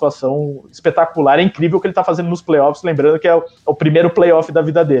fez uma atuação espetacular, é incrível o que ele tá fazendo nos playoffs, lembrando que é o primeiro playoff da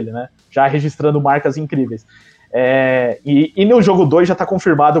vida dele, né? Já registrando marcas incríveis. E no jogo 2 já tá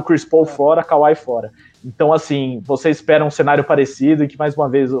confirmado o Chris Paul fora, Kawhi fora. Então, assim, você espera um cenário parecido e que, mais uma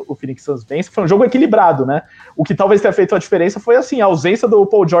vez, o Phoenix Suns vence. Foi um jogo equilibrado, né? O que talvez tenha feito a diferença foi, assim, a ausência do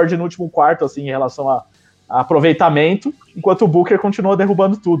Paul George no último quarto, assim, em relação a aproveitamento, enquanto o Booker continuou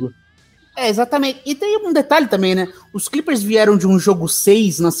derrubando tudo. Exatamente. E tem um detalhe também, né? Os Clippers vieram de um jogo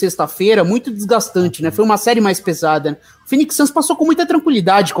 6 na sexta-feira, muito desgastante, né? Foi uma série mais pesada. Né? O Phoenix Suns passou com muita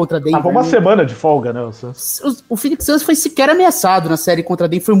tranquilidade contra a Denver. Tava uma semana de folga, né? O Phoenix Suns foi sequer ameaçado na série contra a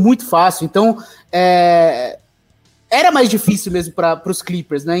Denver, foi muito fácil. Então, era mais difícil mesmo para os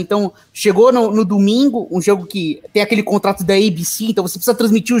Clippers, né? Então, chegou no domingo, um jogo que tem aquele contrato da ABC, então você precisa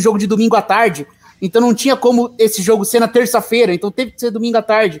transmitir o jogo de domingo à tarde. Então não tinha como esse jogo ser na terça-feira, então teve que ser domingo à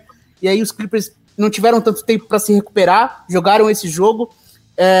tarde. E aí os Clippers não tiveram tanto tempo para se recuperar, jogaram esse jogo.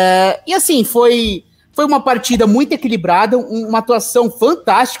 E assim, foi uma partida muito equilibrada, uma atuação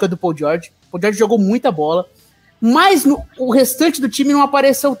fantástica do Paul George. O Paul George jogou muita bola, mas o restante do time não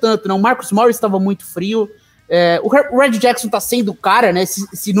apareceu tanto. Não. O Marcus Morris estava muito frio. O Red Jackson tá sendo o cara, né?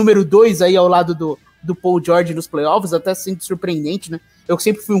 Esse número 2 aí ao lado do Paul George nos playoffs, até sendo surpreendente, né? Eu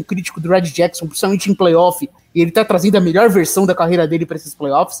sempre fui um crítico do Red Jackson, principalmente em playoff, e ele tá trazendo a melhor versão da carreira dele para esses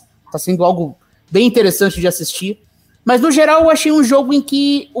playoffs. Tá sendo algo bem interessante de assistir. Mas, no geral, eu achei um jogo em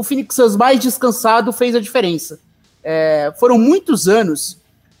que o Phoenix Suns mais descansado fez a diferença. Foram muitos anos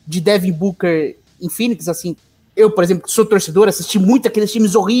de Devin Booker em Phoenix, assim. Eu, por exemplo, que sou torcedor, assisti muito aqueles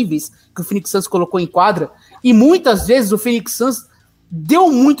times horríveis que o Phoenix Suns colocou em quadra, e muitas vezes o Phoenix Suns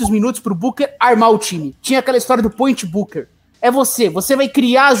deu muitos minutos pro Booker armar o time. Tinha aquela história do point Booker. É você vai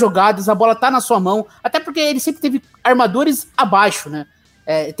criar as jogadas, a bola tá na sua mão, até porque ele sempre teve armadores abaixo, né?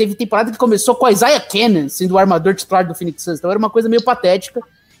 Teve temporada que começou com a Isaiah Cannon sendo o armador titular do Phoenix Suns, então era uma coisa meio patética,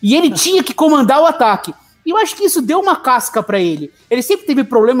 e ele tinha que comandar o ataque. E eu acho que isso deu uma casca pra ele. Ele sempre teve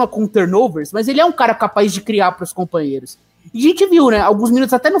problema com turnovers, mas ele é um cara capaz de criar pros companheiros. E a gente viu, né, alguns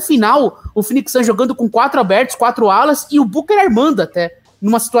minutos até no final, o Phoenix Suns jogando com 4 abertos, 4 alas, e o Booker armando até,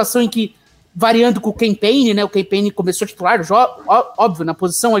 numa situação em que variando com o Cam Payne, né? O Cam Payne começou a titular, óbvio, na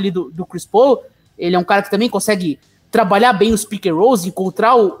posição ali do Chris Paul. Ele é um cara que também consegue trabalhar bem os pick and rolls,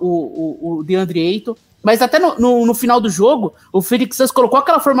 encontrar o DeAndre Ayton. Mas até no final do jogo, o Phoenix Suns colocou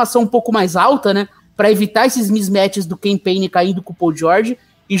aquela formação um pouco mais alta, né? Para evitar esses mismatches do Cam Payne caindo com o Paul George.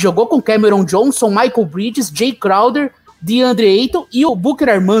 E jogou com Cameron Johnson, Michael Bridges, Jay Crowder, DeAndre Ayton e o Booker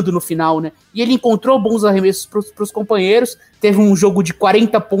armando no final, né? E ele encontrou bons arremessos para os companheiros, teve um jogo de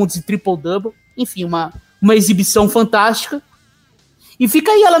 40 pontos e triple-double, enfim, uma exibição fantástica. E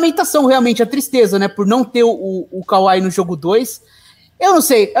fica aí a lamentação, realmente, a tristeza, né? Por não ter o Kawhi no jogo 2. Eu não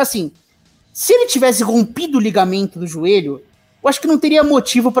sei, assim, se ele tivesse rompido o ligamento do joelho, eu acho que não teria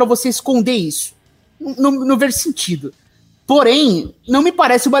motivo para você esconder isso. Não ver sentido. Porém, não me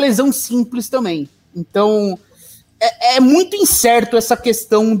parece uma lesão simples também. Então, é muito incerto essa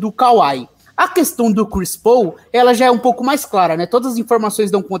questão do Kawhi. A questão do Chris Paul, ela já é um pouco mais clara, né? Todas as informações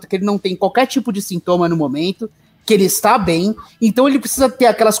dão conta que ele não tem qualquer tipo de sintoma no momento, que ele está bem, então ele precisa ter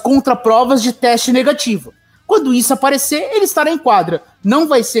aquelas contraprovas de teste negativo. Quando isso aparecer, ele estará em quadra. Não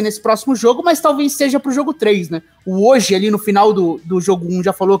vai ser nesse próximo jogo, mas talvez seja pro jogo 3, né? O hoje, ali no final do jogo 1,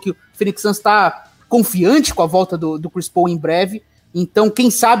 já falou que o Phoenix Suns está confiante com a volta do Chris Paul em breve. Então, quem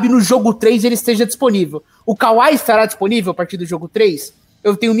sabe no jogo 3 ele esteja disponível. O Kawhi estará disponível a partir do jogo 3?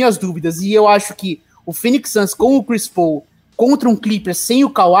 Eu tenho minhas dúvidas. E eu acho que o Phoenix Suns com o Chris Paul contra um Clippers sem o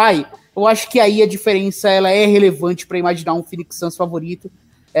Kawhi, eu acho que aí a diferença ela é relevante para imaginar um Phoenix Suns favorito.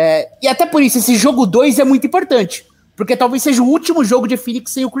 E até por isso, esse jogo 2 é muito importante. Porque talvez seja o último jogo de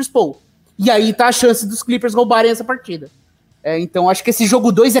Phoenix sem o Chris Paul. E aí tá a chance dos Clippers roubarem essa partida. Então, acho que esse jogo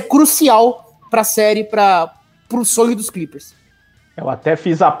 2 é crucial para a série, para o sonho dos Clippers. Eu até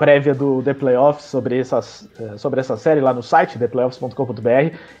fiz a prévia do The Playoffs sobre essa série lá no site,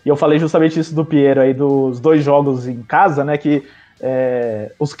 theplayoffs.com.br, e eu falei justamente isso do Piero aí, dos 2 jogos em casa, né, que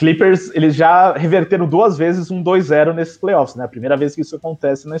os Clippers, eles já reverteram 2 vezes um 2-0 nesses playoffs, né, a primeira vez que isso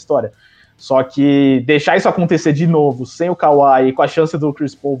acontece na história. Só que deixar isso acontecer de novo, sem o Kawhi e com a chance do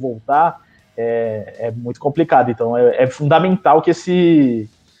Chris Paul voltar, é muito complicado. Então é fundamental que esse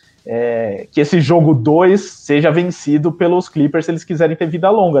jogo 2 seja vencido pelos Clippers se eles quiserem ter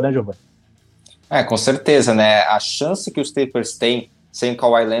vida longa, né, Giovanni? Com certeza, né? A chance que os Clippers têm sem o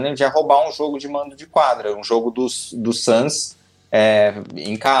Kawhi Leonard é roubar um jogo de mando de quadra, um jogo dos Suns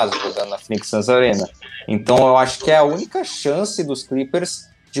em casa, jogando na Phoenix Suns Arena. Então eu acho que é a única chance dos Clippers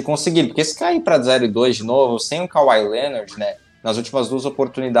de conseguir, porque se cair para 0-2 de novo, sem o Kawhi Leonard, né? Nas últimas 2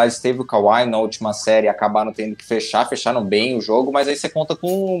 oportunidades teve o Kawhi, na última série acabaram tendo que fecharam bem o jogo, mas aí você conta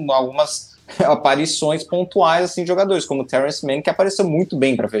com algumas aparições pontuais assim, de jogadores, como o Terrence Mann, que apareceu muito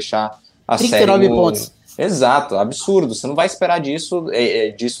bem para fechar a 39 série. pontos. Exato, absurdo. Você não vai esperar disso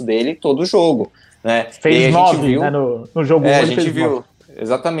dele todo jogo. Né? Fez 9, né, no jogo 1. A gente viu. 9.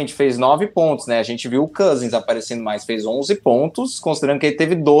 Exatamente, fez 9 pontos, né? A gente viu o Cousins aparecendo mais, fez 11 pontos, considerando que ele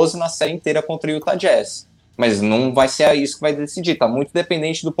teve 12 na série inteira contra o Utah Jazz. Mas não vai ser isso que vai decidir, tá muito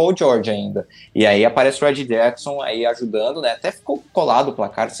dependente do Paul George ainda. E aí aparece o Reggie Jackson aí ajudando, né? Até ficou colado o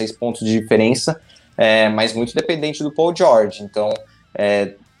placar, 6 pontos de diferença, mas muito dependente do Paul George. Então,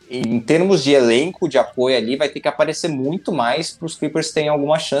 em termos de elenco, de apoio ali, vai ter que aparecer muito mais para os Clippers terem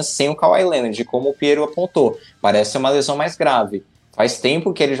alguma chance sem o Kawhi Leonard, como o Piero apontou. Parece ser uma lesão mais grave. Faz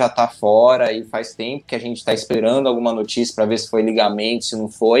tempo que ele já tá fora e faz tempo que a gente tá esperando alguma notícia para ver se foi ligamento, se não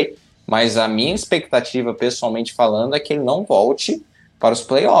foi. Mas a minha expectativa, pessoalmente falando, é que ele não volte para os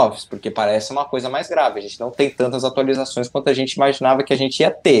playoffs, porque parece uma coisa mais grave. A gente não tem tantas atualizações quanto a gente imaginava que a gente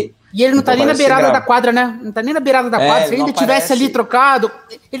ia ter. E ele não tá nem na beirada da quadra, né? Não tá nem na beirada da quadra. Se ele ainda tivesse ali trocado,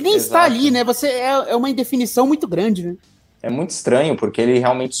 ele nem está ali, né? É uma indefinição muito grande, né? É muito estranho, porque ele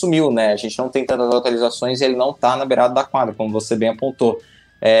realmente sumiu, né? A gente não tem tantas atualizações e ele não tá na beirada da quadra, como você bem apontou.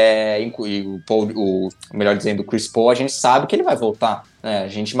 E melhor dizendo, o Chris Paul, a gente sabe que ele vai voltar, né? A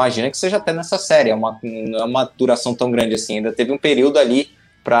gente imagina que seja até nessa série, não é uma duração tão grande assim. Ainda teve um período ali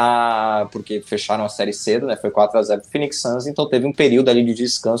porque fecharam a série cedo, né? Foi 4-0 pro Phoenix Suns, então teve um período ali de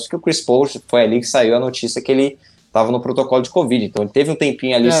descanso que o Chris Paul, foi ali que saiu a notícia que ele estava no protocolo de Covid, então ele teve um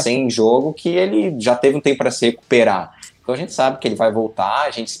tempinho ali sem jogo, que ele já teve um tempo para se recuperar. Então a gente sabe que ele vai voltar,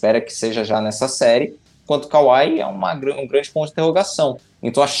 a gente espera que seja já nessa série, enquanto o Kawhi é um grande ponto de interrogação.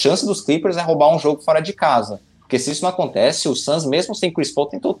 Então a chance dos Clippers é roubar um jogo fora de casa. Porque se isso não acontece, o Suns, mesmo sem Chris Paul,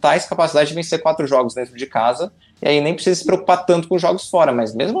 tem totais capacidade de vencer 4 jogos dentro de casa, e aí nem precisa se preocupar tanto com os jogos fora,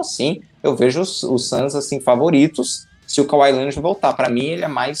 mas mesmo assim, eu vejo os Suns assim, favoritos se o Kawhi Leonard voltar. Para mim, ele é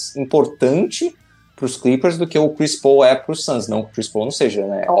mais importante para os Clippers do que o Chris Paul é para os Suns. Não que o Chris Paul não seja,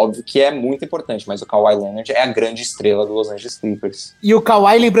 né? É óbvio que é muito importante, mas o Kawhi Leonard é a grande estrela do Los Angeles Clippers. E o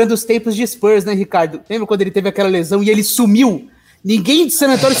Kawhi lembrando os tempos de Spurs, né, Ricardo? Lembra quando ele teve aquela lesão e ele sumiu? Ninguém de San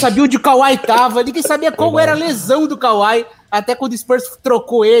Antonio sabia onde o Kawhi tava, ninguém sabia qual era a lesão do Kawhi, até quando o Spurs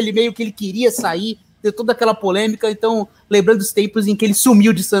trocou ele, meio que ele queria sair, deu toda aquela polêmica. Então, lembrando os tempos em que ele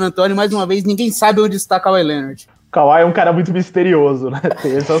sumiu de San Antonio, mais uma vez, ninguém sabe onde está Kawhi Leonard. O Kawhi é um cara muito misterioso, né?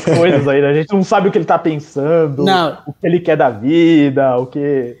 Tem essas coisas aí, né? A gente não sabe o que ele tá pensando, o que ele quer da vida,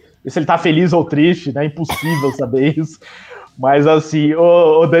 se ele tá feliz ou triste, né? É impossível saber isso. Mas assim,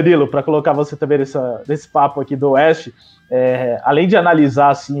 ô Danilo, para colocar você também nesse papo aqui do Oeste, além de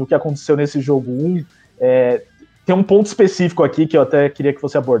analisar assim, o que aconteceu nesse jogo 1, tem um ponto específico aqui que eu até queria que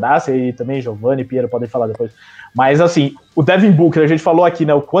você abordasse, aí também Giovanni e Piero podem falar depois. Mas assim, o Devin Booker, a gente falou aqui,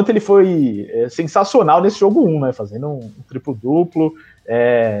 né, o quanto ele foi sensacional nesse jogo 1, né, fazendo um triplo-duplo,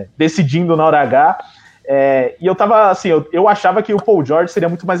 decidindo na hora H. E eu tava assim, eu achava que o Paul George seria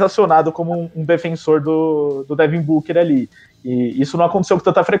muito mais acionado como um defensor do Devin Booker ali. E isso não aconteceu com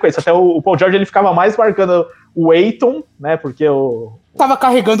tanta frequência. Até o Paul George ele ficava mais marcando o Ayton, né? Porque tava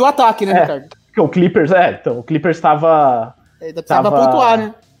carregando o ataque, né, Ricardo? Porque o Clippers, então, o Clippers estava. Precisava pontuar,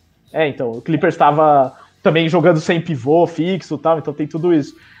 né? Então, o Clippers estava também jogando sem pivô fixo e tal, então tem tudo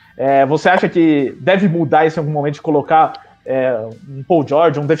isso. Você acha que deve mudar isso em algum momento de colocar um Paul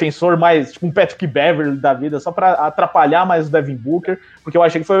George, um defensor mais, tipo um Patrick Beverley da vida, só para atrapalhar mais o Devin Booker? Porque eu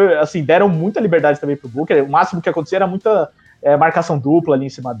achei que foi, assim, deram muita liberdade também pro Booker, o máximo que acontecia era muita marcação dupla ali em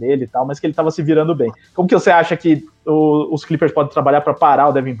cima dele e tal, mas que ele tava se virando bem. Como que você acha que os Clippers podem trabalhar para parar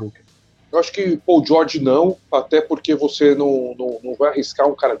o Devin Booker? Eu acho que Paul George não, até porque você não vai arriscar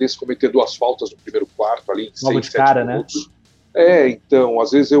um cara desse cometer 2 faltas no primeiro quarto ali em 6, 7 minutos. Né? Então,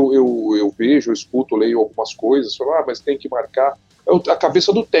 às vezes eu vejo, eu escuto, leio algumas coisas, falo, mas tem que marcar. A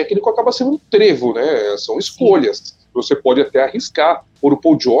cabeça do técnico acaba sendo um trevo, né? São escolhas. Você pode até arriscar por o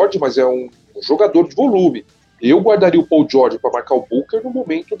Paul George, mas é um jogador de volume. Eu guardaria o Paul George para marcar o Booker no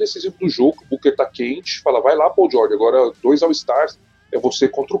momento decisivo do jogo. O Booker tá quente, fala, vai lá, Paul George, agora 2 All-Stars, é você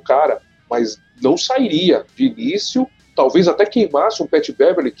contra o cara. Mas não sairia de início, talvez até queimasse um Pat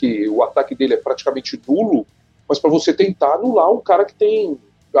Beverley, que o ataque dele é praticamente nulo, mas para você tentar anular um cara que tem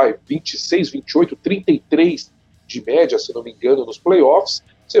 26, 28, 33 de média, se não me engano, nos playoffs,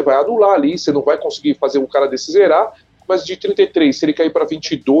 você vai anular ali, você não vai conseguir fazer um cara desse zerar, mas de 33, se ele cair para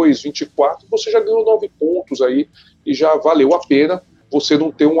 22, 24, você já ganhou 9 pontos aí, e já valeu a pena você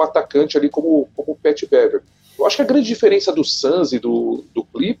não ter um atacante ali como o Pat Beverley. Eu acho que a grande diferença do Suns e do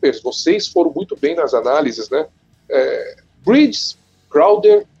Clippers, vocês foram muito bem nas análises, né? Bridges,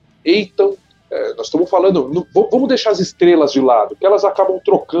 Crowder, Ayton, nós estamos falando, vamos deixar as estrelas de lado, que elas acabam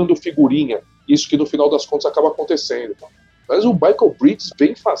trocando figurinha, isso que no final das contas acaba acontecendo. Mas o Michael Bridges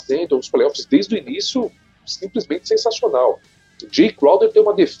vem fazendo os playoffs desde o início simplesmente sensacional. O Jay Crowder tem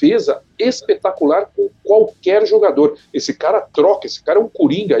uma defesa espetacular com qualquer jogador. Esse cara troca, esse cara é um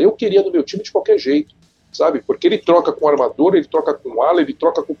coringa, eu queria no meu time de qualquer jeito. Sabe? Porque ele troca com o armador, ele troca com o ala, ele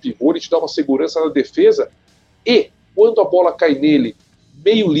troca com o pivô, ele te dá uma segurança na defesa e, quando a bola cai nele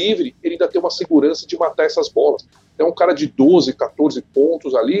meio livre, ele ainda tem uma segurança de matar essas bolas. É um cara de 12, 14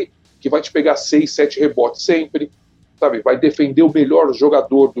 pontos ali, que vai te pegar 6, 7 rebotes sempre, sabe? Vai defender o melhor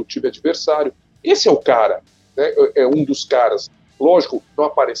jogador do time adversário. Esse é o cara, né? É um dos caras. Lógico, não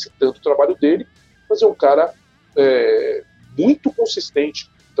aparece tanto o trabalho dele, mas é um cara muito consistente.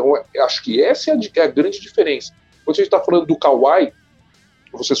 Então, acho que essa é a grande diferença. Quando a gente está falando do Kawhi,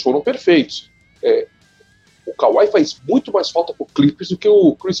 vocês foram perfeitos. O Kawhi faz muito mais falta para o Clippers do que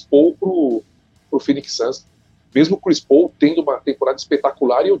o Chris Paul para o Phoenix Suns. Mesmo o Chris Paul tendo uma temporada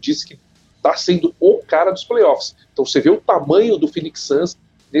espetacular, e eu disse que está sendo o cara dos playoffs. Então, você vê o tamanho do Phoenix Suns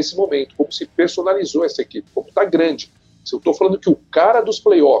nesse momento, como se personalizou essa equipe, como está grande. Se eu estou falando que o cara dos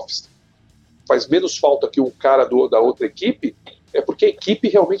playoffs faz menos falta que o cara da outra equipe, é porque a equipe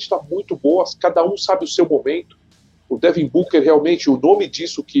realmente está muito boa, cada um sabe o seu momento. O Devin Booker, realmente, o nome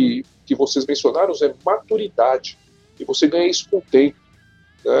disso que vocês mencionaram é maturidade, e você ganha isso com o tempo.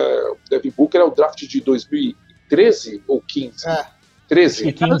 O Devin Booker é o draft de 2013 ou 15? 13.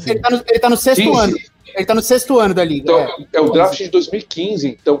 Ele tá no sexto 15. Ano. Ele tá no 6º ano da liga. Então, é o draft de 2015,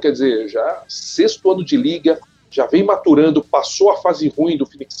 então, quer dizer, já 6º ano de liga, já vem maturando, passou a fase ruim do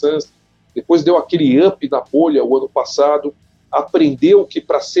Phoenix Suns, depois deu aquele up na bolha o ano passado. aprendeu que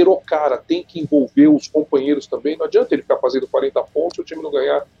para ser o cara tem que envolver os companheiros também. Não adianta ele ficar fazendo 40 pontos e o time não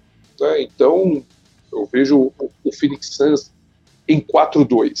ganhar. Né? Então, eu vejo o Phoenix Suns em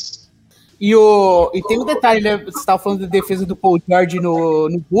 4-2. E tem um detalhe, né? Você estava falando da defesa do Paul George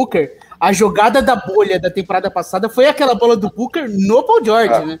no Booker. A jogada da bolha da temporada passada foi aquela bola do Booker no Paul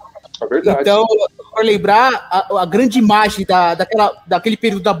George, né? É verdade. Então, para lembrar, a grande imagem daquele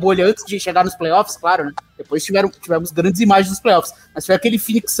período da bolha antes de chegar nos playoffs, claro, né? Depois tivemos grandes imagens dos playoffs. Mas foi aquele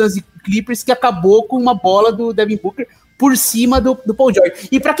Phoenix Suns e Clippers que acabou com uma bola do Devin Booker por cima do Paul George.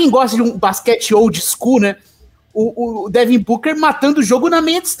 E para quem gosta de um basquete old school, né? O Devin Booker matando o jogo na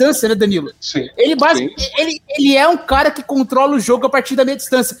meia distância, né, Danilo? Sim. Ele é um cara que controla o jogo a partir da meia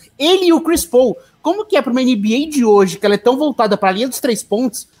distância. Ele e o Chris Paul. Como que é para uma NBA de hoje, que ela é tão voltada para a linha dos 3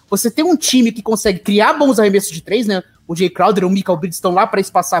 pontos, você tem um time que consegue criar bons arremessos de 3, né? O Jay Crowder e o Michael Bridges estão lá para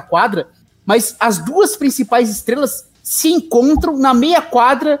espaçar a quadra, mas as duas principais estrelas se encontram na meia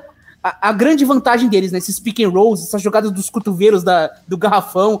quadra. A grande vantagem deles, né? Esses pick and rolls, essas jogadas dos cotovelos do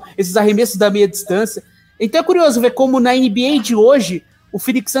garrafão, esses arremessos da meia distância. Então é curioso ver como na NBA de hoje o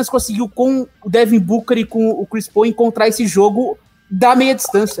Phoenix Suns conseguiu com o Devin Booker e com o Chris Paul encontrar esse jogo da meia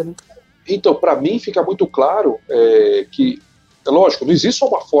distância, né? Então, para mim fica muito claro que, lógico, não existe só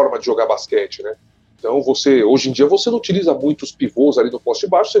uma forma de jogar basquete, né? Então hoje em dia você não utiliza muitos pivôs ali no poste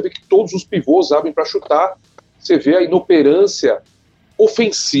baixo, você vê que todos os pivôs abrem para chutar, você vê a inoperância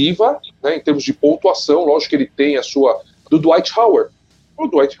ofensiva, né, em termos de pontuação. Lógico que ele tem a sua do Dwight Howard. O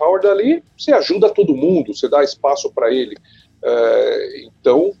Dwight Howard ali, você ajuda todo mundo, você dá espaço para ele.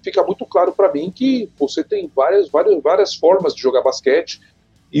 Então fica muito claro para mim que você tem várias formas de jogar basquete,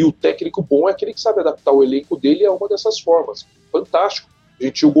 e o técnico bom é aquele que sabe adaptar o elenco dele a uma dessas formas. Fantástico. A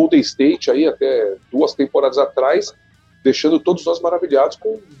gente tinha o Golden State aí até 2 temporadas atrás, deixando todos nós maravilhados com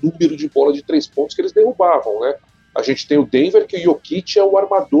o número de bola de 3 pontos que eles derrubavam, né? A gente tem o Denver, que o Jokic é o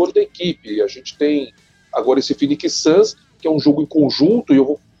armador da equipe. A gente tem agora esse Phoenix Suns, que é um jogo em conjunto, e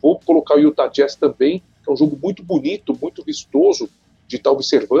eu vou colocar o Utah Jazz também, que é um jogo muito bonito, muito vistoso de estar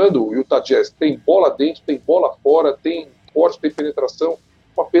observando. O Utah Jazz tem bola dentro, tem bola fora, tem forte, tem penetração.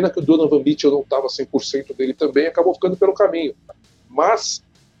 Uma pena que o Donovan Mitchell não estava 100% dele também, acabou ficando pelo caminho. Mas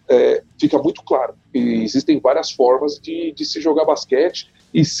fica muito claro que existem várias formas de se jogar basquete,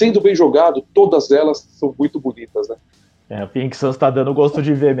 e sendo bem jogado, todas elas são muito bonitas, né? O Phoenix Suns tá dando gosto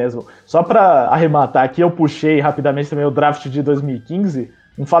de ver mesmo. Só para arrematar aqui, eu puxei rapidamente também o draft de 2015.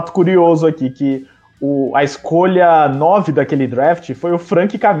 Um fato curioso aqui, que a escolha 9 daquele draft foi o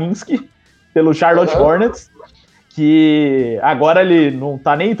Frank Kaminsky, pelo Charlotte Hornets, que agora ele não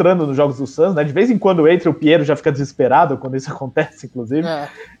tá nem entrando nos jogos do Suns, né? De vez em quando entra, o Piero já fica desesperado quando isso acontece, inclusive.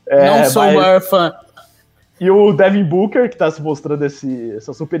 Não sou o maior fã. E o Devin Booker, que tá se mostrando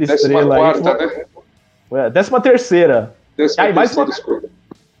essa super estrela aí. 13ª.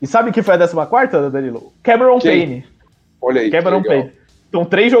 E sabe quem foi a 14ª, Danilo? Cameron Payne. Olha aí. Cameron Payne. Então,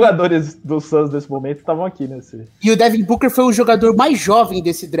 3 jogadores do Suns nesse momento estavam aqui nesse. E o Devin Booker foi o jogador mais jovem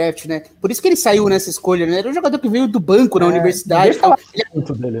desse draft, né? Por isso que ele saiu nessa escolha, né? Era um jogador que veio do banco na universidade.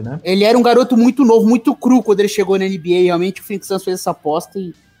 Muito dele, né? Ele era um garoto muito novo, muito cru quando ele chegou na NBA. Realmente o Phoenix Suns fez essa aposta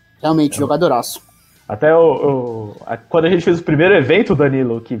e realmente jogadoraço. Até quando a gente fez o primeiro evento,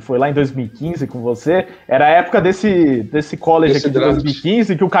 Danilo, que foi lá em 2015 com você, era a época desse college aqui de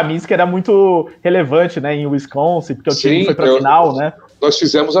 2015, que o Kaminsky era muito relevante, né, em Wisconsin, porque o time foi pra final, né? Nós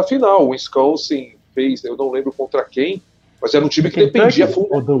fizemos a final, o Wisconsin fez, eu não lembro contra quem, mas era um time que dependia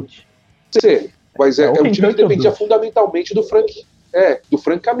fundamentalmente. Mas é um time que dependia fundamentalmente do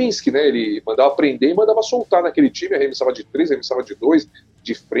Frank Kaminsky, né? Ele mandava prender e mandava soltar naquele time, arremessava de 3, arremessava de 2,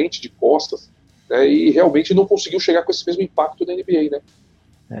 de frente, de costas. E realmente não conseguiu chegar com esse mesmo impacto na NBA,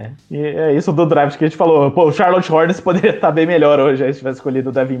 né? E é isso do draft que a gente falou. Pô, o Charlotte Hornets poderia estar bem melhor hoje, se tivesse escolhido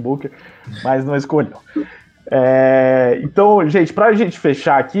o Devin Booker, mas não escolheu. Então, gente, pra gente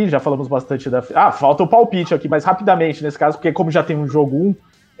fechar aqui, já falamos bastante falta o palpite aqui, mas rapidamente nesse caso, porque como já tem um jogo 1,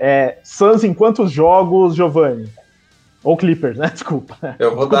 Suns em quantos jogos, Giovanni? Ou Clippers, né? Desculpa.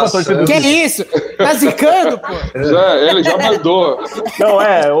 Eu vou dar Suns. Que isso? Tá zicando, pô? Ele já mandou. Não,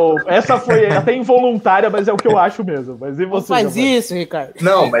 essa foi até involuntária, mas é o que eu acho mesmo. Mas e você, não faz isso, Ricardo.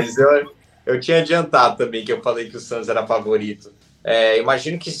 Não, mas eu tinha adiantado também que eu falei que o Suns era favorito.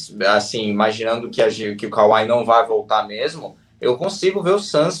 Imagino que, assim, imaginando que o Kawhi não vai voltar mesmo, eu consigo ver o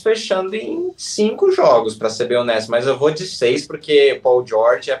Suns fechando em 5 jogos, para ser bem honesto, mas eu vou de 6 porque Paul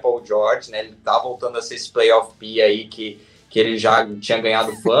George é Paul George, né? Ele tá voltando a ser esse playoff P aí que ele já tinha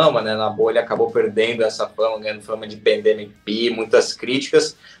ganhado fama, né? Na bolha acabou perdendo essa fama, ganhando fama de Pandemic P, muitas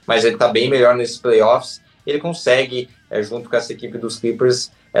críticas, mas ele tá bem melhor nesses playoffs. Ele consegue junto com essa equipe dos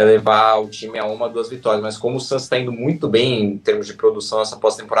Clippers, levar o time a 1 ou 2 vitórias. Mas como o Suns está indo muito bem em termos de produção essa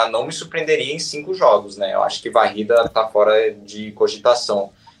pós-temporada, não me surpreenderia em 5 jogos, né? Eu acho que varrida está fora de cogitação,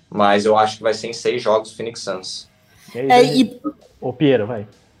 mas eu acho que vai ser em 6 jogos o Phoenix Suns. O Piero, vai.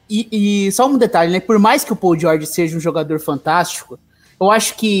 E só um detalhe, né? Por mais que o Paul George seja um jogador fantástico, eu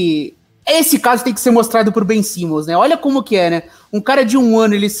acho que esse caso tem que ser mostrado por Ben Simmons, né? Olha como que é, né? Um cara de 1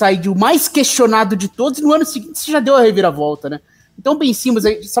 ano, ele sai de o mais questionado de todos, e no ano seguinte você já deu a reviravolta, né? Então Ben Simmons,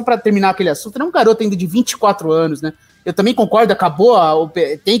 só para terminar aquele assunto, é um garoto ainda de 24 anos, né? Eu também concordo, acabou,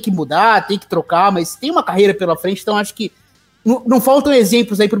 tem que mudar, tem que trocar, mas tem uma carreira pela frente, então acho que não faltam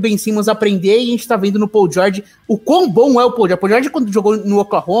exemplos aí pro Ben Simmons aprender, e a gente tá vendo no Paul George o quão bom é o Paul George. O Paul George, quando jogou no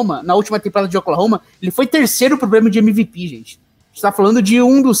Oklahoma, na última temporada de Oklahoma, ele foi terceiro pro prêmio de MVP, gente. A gente tá falando de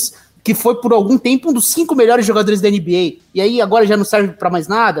um dos que foi por algum tempo um dos 5 melhores jogadores da NBA, e aí agora já não serve pra mais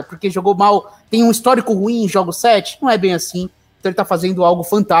nada, porque jogou mal, tem um histórico ruim em jogo 7, não é bem assim, então ele tá fazendo algo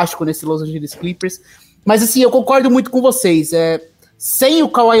fantástico nesse Los Angeles Clippers, mas assim, eu concordo muito com vocês, sem o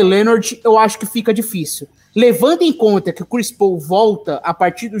Kawhi Leonard, eu acho que fica difícil. Levando em conta que o Chris Paul volta a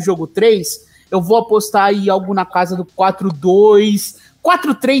partir do jogo 3, eu vou apostar aí algo na casa do 4-2,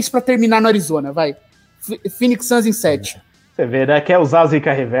 4-3 pra terminar no Arizona, vai. Phoenix Suns em 7. Você vê, né? Quer usar a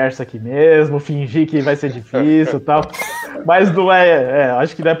zica reversa aqui mesmo, fingir que vai ser difícil e tal. Mas não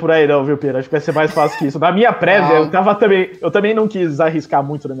acho que não é por aí não, viu, Pedro? Acho que vai ser mais fácil que isso. Na minha prévia, eu também não quis arriscar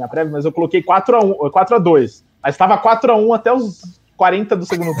muito na minha prévia, mas eu coloquei 4-2. Mas estava 4-1 até os 40 do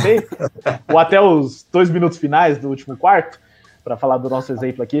segundo tempo, ou até os 2 minutos finais do último quarto, para falar do nosso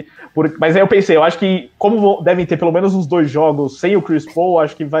exemplo aqui. Mas aí eu pensei, eu acho que como devem ter pelo menos uns 2 jogos sem o Chris Paul,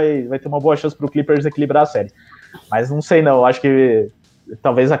 acho que vai ter uma boa chance para o Clippers equilibrar a série. Mas não sei não, acho que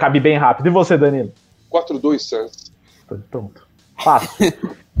talvez acabe bem rápido. E você, Danilo? 4-2 Suns. Pronto. Fácil.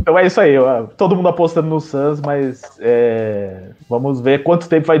 Então é isso aí, todo mundo apostando no Suns, mas vamos ver quanto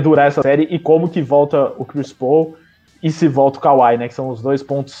tempo vai durar essa série e como que volta o Chris Paul e se volta o Kawhi, né? Que são os 2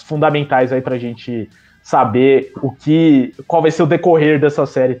 pontos fundamentais aí pra gente saber qual vai ser o decorrer dessa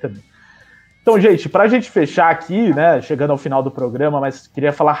série também. Então, gente, para a gente fechar aqui, né, chegando ao final do programa, mas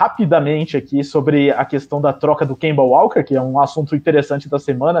queria falar rapidamente aqui sobre a questão da troca do Kemba Walker, que é um assunto interessante da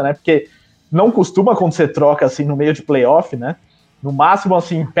semana, né, porque não costuma acontecer troca assim no meio de playoff, né, no máximo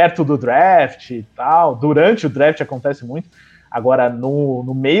assim perto do draft e tal, durante o draft acontece muito, agora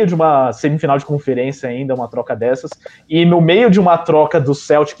no meio de uma semifinal de conferência ainda uma troca dessas, e no meio de uma troca dos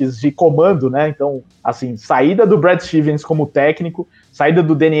Celtics de comando, né, então, assim, saída do Brad Stevens como técnico, saída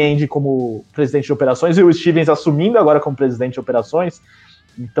do Danny Ainge como presidente de operações e o Stevens assumindo agora como presidente de operações.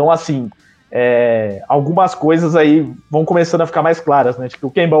 Então, assim, algumas coisas aí vão começando a ficar mais claras, né? Tipo,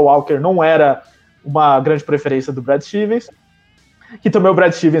 o Kemba Walker não era uma grande preferência do Brad Stevens, que também o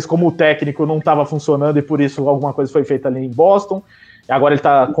Brad Stevens, como técnico, não estava funcionando e por isso alguma coisa foi feita ali em Boston. Agora ele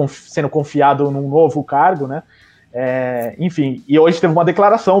está sendo confiado num novo cargo, né? Enfim, e hoje teve uma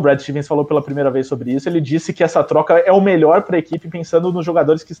declaração, o Brad Stevens falou pela primeira vez sobre isso, ele disse que essa troca é o melhor para a equipe pensando nos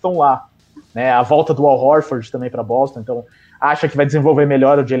jogadores que estão lá, né, a volta do Al Horford também para Boston, então acha que vai desenvolver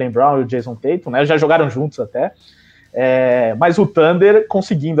melhor o Jaylen Brown e o Jason Tatum, né, já jogaram juntos até, mas o Thunder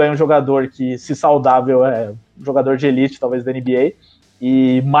conseguindo aí um jogador que, se saudável, é um jogador de elite talvez da NBA,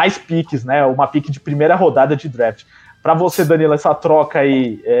 e mais piques, né, uma pique de primeira rodada de draft. Para você, Danilo, essa troca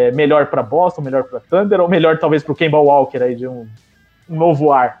aí é melhor para Boston, melhor para Thunder ou melhor talvez para o Kemba Walker aí de um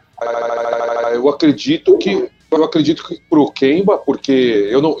novo ar? Eu acredito que para o Kemba, porque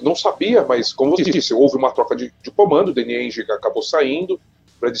eu não sabia, mas como você disse, houve uma troca de comando, o Danny Ainge acabou saindo, o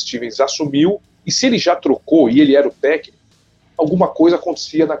Brad Stevens assumiu, e se ele já trocou e ele era o técnico, alguma coisa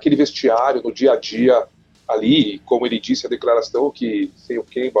acontecia naquele vestiário, no dia a dia ali, como ele disse a declaração que sem o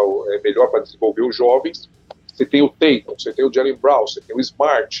Kemba é melhor para desenvolver os jovens. Você tem o Tatum, você tem o Jaylen Brown, você tem o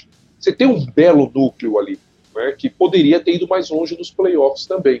Smart, você tem um belo núcleo ali, né, que poderia ter ido mais longe nos playoffs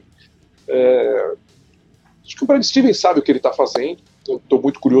também. Acho que o Brad Stevens sabe o que ele está fazendo, estou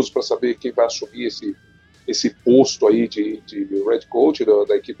muito curioso para saber quem vai assumir esse posto aí de head coach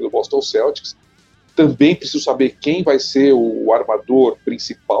da equipe do Boston Celtics. Também preciso saber quem vai ser o armador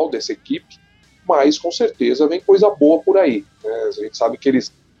principal dessa equipe, mas com certeza vem coisa boa por aí, né? A gente sabe que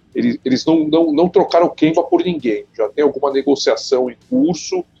eles não trocaram o Kemba por ninguém, já tem alguma negociação em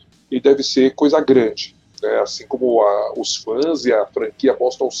curso e deve ser coisa grande, né? Assim como os fãs e a franquia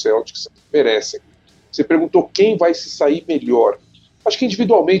Boston Celtics merecem. Você perguntou quem vai se sair melhor. Acho que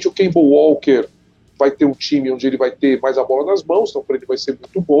individualmente o Kemba Walker vai ter um time onde ele vai ter mais a bola nas mãos, então para ele vai ser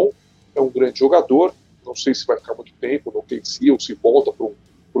muito bom, é um grande jogador, não sei se vai ficar muito tempo no KC ou se volta para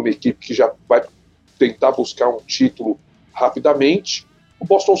uma equipe que já vai tentar buscar um título rapidamente. O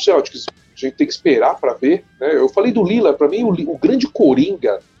Boston Celtics gente tem que esperar para ver, né? Eu falei do Lillard, para mim o grande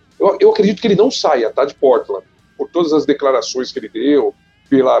coringa, eu acredito que ele não saia, tá, de Portland, por todas as declarações que ele deu,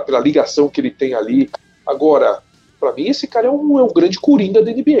 pela ligação que ele tem ali. Agora, para mim esse cara é um grande coringa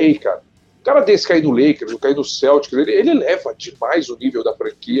da NBA, cara. Um cara desse cair no Lakers, cair no Celtics, ele eleva demais o nível da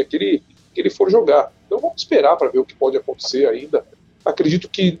franquia que ele for jogar. Então vamos esperar para ver o que pode acontecer ainda. Acredito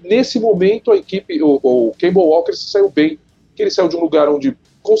que nesse momento a equipe, o Kemba Walker saiu bem, que ele saiu de um lugar onde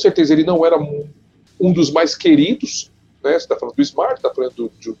com certeza ele não era um dos mais queridos, né? Você está falando do Smart, está falando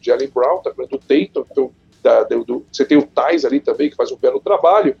do Jaylen Brown, está falando do Tatum, então, você tem o Thais ali também que faz um belo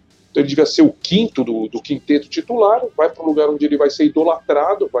trabalho, então ele devia ser o quinto do quinteto titular, vai para um lugar onde ele vai ser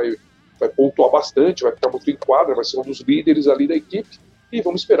idolatrado, vai pontuar bastante, vai ficar muito em quadra, vai ser um dos líderes ali da equipe, e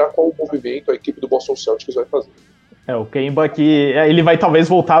vamos esperar qual o movimento a equipe do Boston Celtics vai fazer. O Kemba que ele vai talvez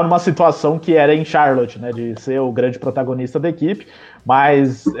voltar numa situação que era em Charlotte, né, de ser o grande protagonista da equipe,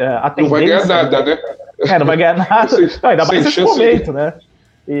 mas a tendência... Não vai ganhar nada, né? Não vai ganhar nada, ainda mais nesse momento, de... né?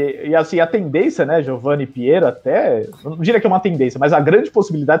 E assim, a tendência, né, Giovanni Piero até, não diria que é uma tendência, mas a grande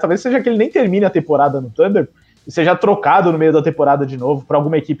possibilidade talvez seja que ele nem termine a temporada no Thunder e seja trocado no meio da temporada de novo para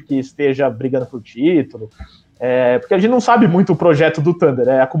alguma equipe que esteja brigando por título, porque a gente não sabe muito o projeto do Thunder,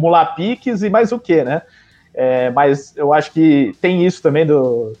 é acumular piques e mais o quê, né? Mas eu acho que tem isso também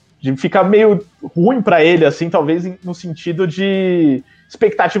de ficar meio ruim para ele, assim, talvez no sentido de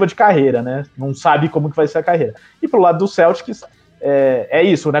expectativa de carreira, né? Não sabe como que vai ser a carreira. E pro lado do Celtics, é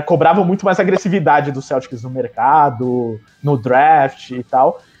isso, né? Cobrava muito mais agressividade do Celtics no mercado, no draft e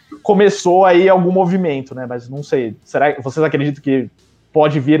tal. Começou aí algum movimento, né? Mas não sei, será que vocês acreditam que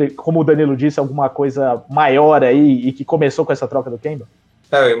pode vir, como o Danilo disse, alguma coisa maior aí e que começou com essa troca do Kemba?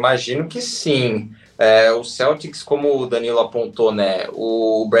 Eu imagino que sim. O Celtics, como o Danilo apontou, né,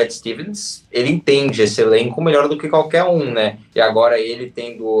 o Brad Stevens, ele entende esse elenco melhor do que qualquer um, né? E agora ele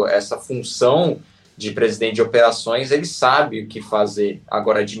tendo essa função de presidente de operações, ele sabe o que fazer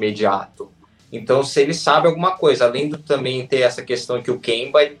agora de imediato. Então, se ele sabe alguma coisa, além de também ter essa questão que o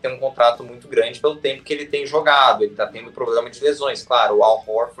Kemba ele tem um contrato muito grande pelo tempo que ele tem jogado, ele está tendo problema de lesões. Claro, o Al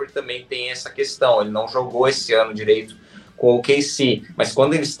Horford também tem essa questão, ele não jogou esse ano direito com o KC, mas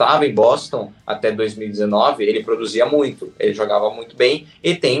quando ele estava em Boston, até 2019, ele produzia muito, ele jogava muito bem,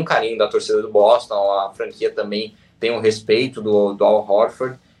 e tem um carinho da torcida do Boston, a franquia também tem um respeito do Al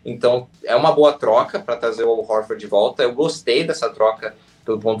Horford, então é uma boa troca para trazer o Al Horford de volta. Eu gostei dessa troca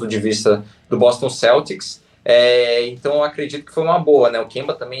do ponto de vista do Boston Celtics, então eu acredito que foi uma boa, né? O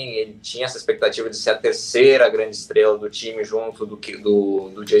Kemba também ele tinha essa expectativa de ser a terceira grande estrela do time, junto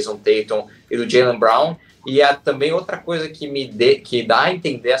do Jason Tatum e do Jaylen Brown. E também outra coisa que dá a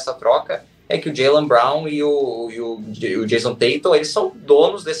entender essa troca é que o Jaylen Brown e o Jason Tatum, eles são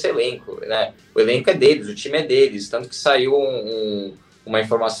donos desse elenco, né? O elenco é deles, o time é deles, tanto que saiu uma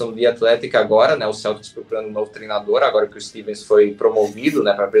informação do The Athletic agora, né? O Celtics procurando um novo treinador, agora que o Stevens foi promovido,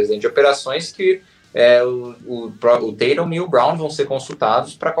 né, para presidente de operações, que o Tatum e o Brown vão ser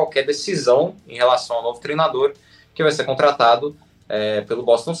consultados para qualquer decisão em relação ao novo treinador que vai ser contratado pelo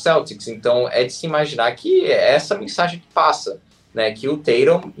Boston Celtics. Então é de se imaginar que é essa mensagem que passa, né, que o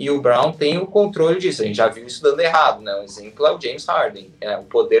Tatum e o Brown têm o controle disso. A gente já viu isso dando errado, né? Um exemplo é o James Harden, o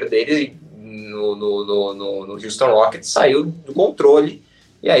poder dele no Houston Rockets saiu do controle,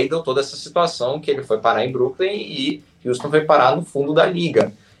 e aí deu toda essa situação que ele foi parar em Brooklyn e Houston foi parar no fundo da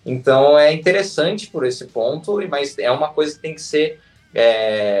liga. Então é interessante por esse ponto, mas é uma coisa que tem que ser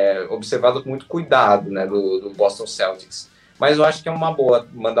observado com muito cuidado, né, do Boston Celtics. Mas eu acho que é uma boa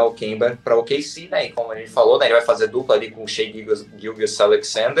mandar o Kemba para o OKC, né? E como a gente falou, né, ele vai fazer dupla ali com o Shai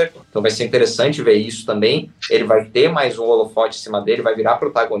Gilgeous-Alexander. Então vai ser interessante ver isso também. Ele vai ter mais um holofote em cima dele, vai virar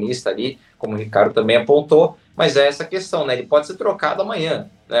protagonista ali, como o Ricardo também apontou. Mas é essa questão, né? Ele pode ser trocado amanhã,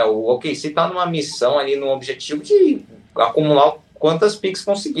 né? O OKC está numa missão ali, num objetivo de acumular quantas picks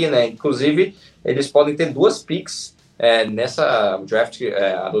conseguir, né? Inclusive, eles podem ter 2 picks nessa draft,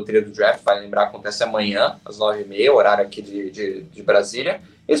 a loteria do draft, vai lembrar, acontece amanhã, às 9h30, horário aqui de Brasília.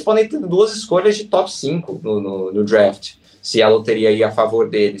 Eles podem ter 2 escolhas de top 5 no draft, se a loteria ir a favor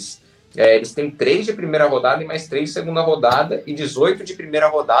deles. Eles têm 3 de primeira rodada e mais 3 de segunda rodada, e 18 de primeira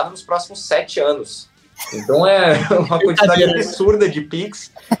rodada nos próximos 7 anos. Então é uma quantidade absurda de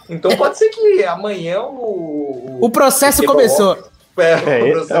picks. Então pode ser que amanhã o processo começou.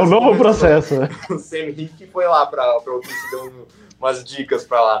 É um novo processo. O Sam Hick foi lá para o que deu umas dicas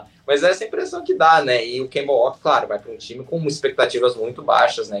para lá. Mas essa é a impressão que dá, né? E o Kemba Walker, claro, vai para um time com expectativas muito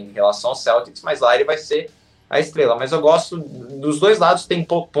baixas, né, em relação ao Celtics, mas lá ele vai ser a estrela. Mas eu gosto dos dois lados, tem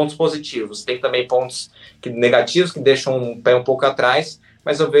pontos positivos, tem também pontos negativos que deixam um pé um pouco atrás,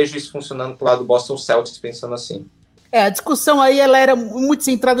 mas eu vejo isso funcionando pro lado do Boston Celtics, pensando assim. A discussão aí ela era muito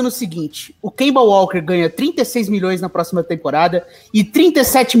centrada no seguinte: o Kemba Walker ganha 36 milhões na próxima temporada e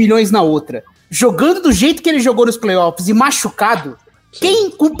 37 milhões na outra. Jogando do jeito que ele jogou nos playoffs e machucado,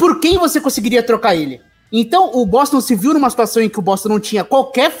 por quem você conseguiria trocar ele? Então o Boston se viu numa situação em que o Boston não tinha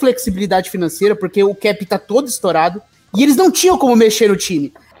qualquer flexibilidade financeira, porque o cap tá todo estourado, e eles não tinham como mexer no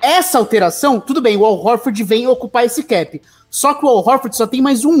time. Essa alteração, tudo bem, o Al Horford vem ocupar esse cap. Só que o Al Horford só tem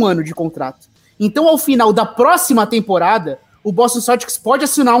mais 1 ano de contrato. Então, ao final da próxima temporada, o Boston Celtics pode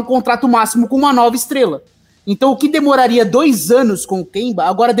assinar um contrato máximo com uma nova estrela. Então, o que demoraria 2 anos com o Kemba,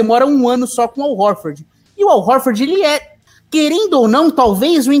 agora demora 1 ano só com o Al Horford. E o Al Horford, ele é, querendo ou não,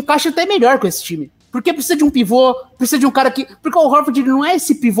 talvez o encaixe até melhor com esse time. Porque precisa de um pivô, precisa de um cara que... Porque o Al Horford ele não é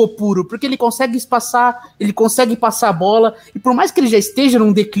esse pivô puro, porque ele consegue espaçar, ele consegue passar a bola, e por mais que ele já esteja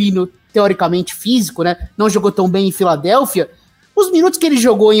num declínio, teoricamente, físico, né? Não jogou tão bem em Filadélfia, os minutos que ele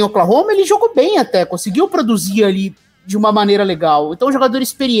jogou em Oklahoma, ele jogou bem até, conseguiu produzir ali de uma maneira legal. Então, um jogador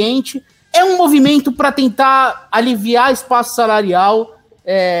experiente, é um movimento para tentar aliviar espaço salarial,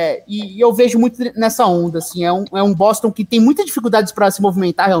 e eu vejo muito nessa onda, assim, é um Boston que tem muitas dificuldades para se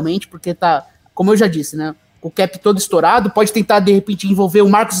movimentar realmente, porque tá... Como eu já disse, né? O cap todo estourado, pode tentar, de repente, envolver o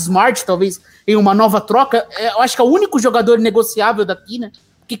Marcus Smart, talvez, em uma nova troca. Eu acho que é o único jogador negociável daqui, né?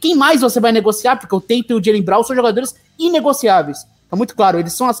 Porque quem mais você vai negociar? Porque o Tatum e o Jaylen Brown são jogadores inegociáveis. Tá muito claro,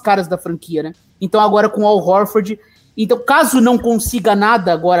 eles são as caras da franquia, né? Então agora com o Al Horford... Então, caso não consiga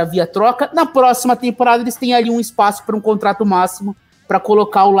nada agora via troca, na próxima temporada eles têm ali um espaço para um contrato máximo para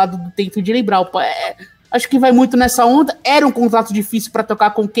colocar ao lado do Tatum e Jaylen Brown. Acho que vai muito nessa onda. Era um contrato difícil para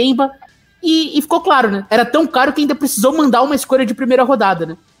tocar com o Kemba. E ficou claro, né? Era tão caro que ainda precisou mandar uma escolha de primeira rodada,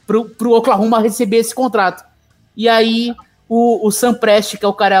 né? Pro Oklahoma receber esse contrato. E aí, o Sam Presti, que é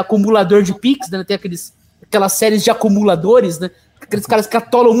o cara acumulador de picks, né? Tem aquelas séries de acumuladores, né? Aqueles caras que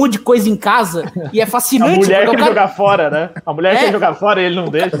atolam um monte de coisa em casa. E é fascinante. A mulher quer jogar fora, né? A mulher quer jogar fora e ele não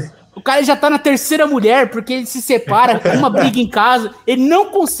deixa. O cara já tá na terceira mulher, porque ele se separa, uma briga em casa. Ele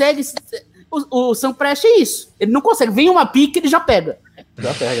não consegue... O Sam Presti é isso. Ele não consegue. Vem uma pique, ele já pega.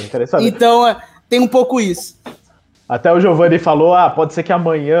 Já pega, não quero saber. Então, tem um pouco isso. Até o Giovanni falou, pode ser que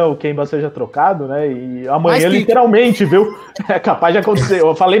amanhã o Kemba seja trocado, né? E amanhã, literalmente, viu? É capaz de acontecer.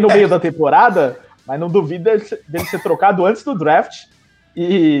 Eu falei no meio da temporada, mas não duvido dele ser trocado antes do draft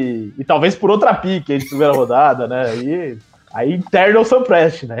e talvez por outra pique de primeira rodada, né? E aí interna o Sam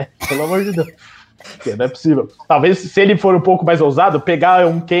Presti, né? Pelo amor de Deus. Porque não é possível. Talvez, se ele for um pouco mais ousado, pegar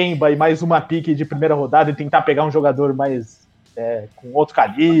um Kemba e mais uma pique de primeira rodada e tentar pegar um jogador mais... com outro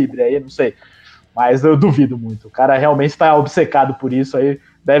calibre, aí não sei. Mas eu duvido muito. O cara realmente está obcecado por isso, aí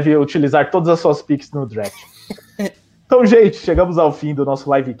deve utilizar todas as suas picks no draft. Então, gente, chegamos ao fim do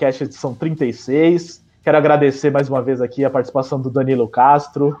nosso livecast edição 36. Quero agradecer mais uma vez aqui a participação do Danilo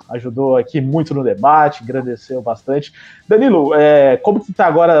Castro, ajudou aqui muito no debate, agradeceu bastante. Danilo, como que tá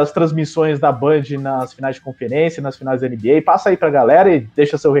agora as transmissões da Band nas finais de conferência, nas finais da NBA? Passa aí pra galera e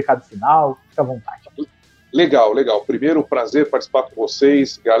deixa seu recado final, fica à vontade. Legal. Primeiro, prazer participar com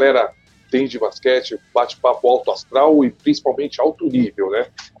vocês. Galera, tem de basquete, bate-papo alto astral e principalmente alto nível, né?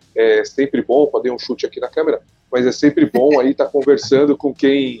 É sempre bom, dei um chute aqui na câmera, mas é sempre bom aí estar conversando com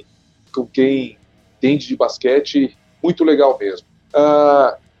quem entende de basquete, muito legal mesmo.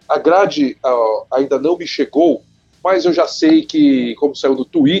 A grade ainda não me chegou, mas eu já sei que, como saiu do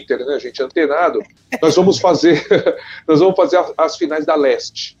Twitter, né, a gente é antenado, nós vamos fazer as finais da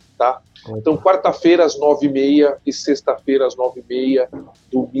Leste, tá? Então, quarta-feira às 9h30 e sexta-feira às 9h30,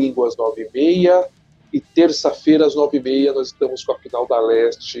 domingo às 9h30 e terça-feira às 9h30 nós estamos com a final da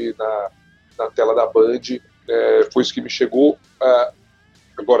Leste na tela da Band. Foi isso que me chegou.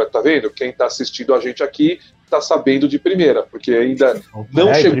 Agora, tá vendo? Quem está assistindo a gente aqui está sabendo de primeira, porque ainda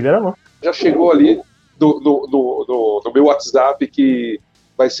não chegou. Primeira não. Já chegou ali no meu WhatsApp que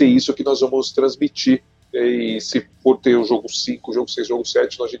vai ser isso que nós vamos transmitir. E se for ter o jogo 5, jogo 6, jogo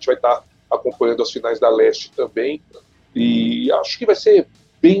 7, a gente vai estar acompanhando as finais da Leste também, e acho que vai ser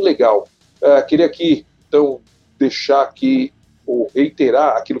bem legal. Queria aqui, então, deixar aqui, ou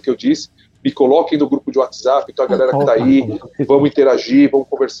reiterar aquilo que eu disse, me coloquem no grupo de WhatsApp, então a galera que está aí, vamos interagir, vamos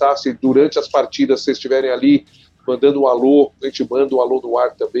conversar, se durante as partidas vocês estiverem ali, mandando um alô, a gente manda um alô no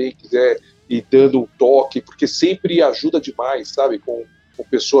ar também, quiser ir dando um toque, porque sempre ajuda demais, sabe, com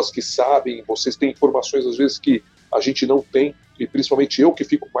pessoas que sabem, vocês têm informações às vezes que a gente não tem, e principalmente eu que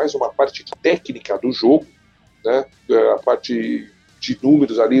fico mais uma parte técnica do jogo, né, a parte de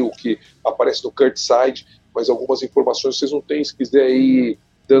números ali, o que aparece no Courtside, mas algumas informações vocês não têm, se quiser ir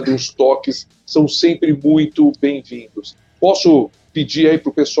dando uns toques, são sempre muito bem-vindos. Posso pedir aí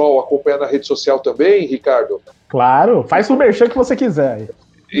pro pessoal acompanhar na rede social também, Ricardo? Claro, faz o merchan que você quiser.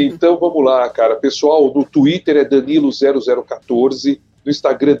 Então vamos lá, cara. Pessoal, no Twitter é Danilo0014, no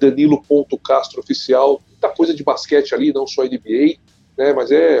Instagram Danilo.CastroOficial. Muita coisa de basquete ali, não só NBA, né? Mas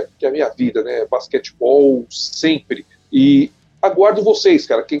que é a minha vida, né? Basquetebol sempre. E aguardo vocês,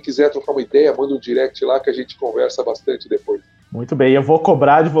 cara. Quem quiser trocar uma ideia, manda um direct lá que a gente conversa bastante depois. Muito bem, eu vou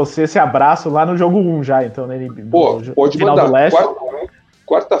cobrar de você esse abraço lá no jogo 1 já, então, né? Pô, pode mandar.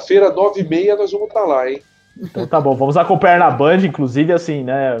 Quarta-feira, 9h30, nós vamos estar lá, hein? Então tá bom, vamos acompanhar na Band, inclusive, assim,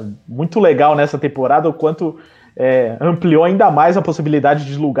 né? Muito legal nessa temporada o quanto ampliou ainda mais a possibilidade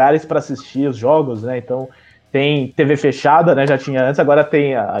de lugares para assistir os jogos, né? Então tem TV fechada, né? Já tinha antes, agora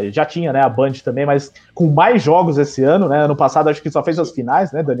já tinha, né? A Band também, mas com mais jogos esse ano, né? Ano passado acho que só fez as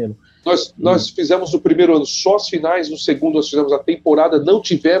finais, né, Danilo? Nós fizemos no primeiro ano só as finais, no segundo nós fizemos a temporada, não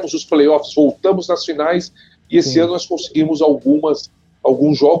tivemos os playoffs, voltamos nas finais e esse ano nós conseguimos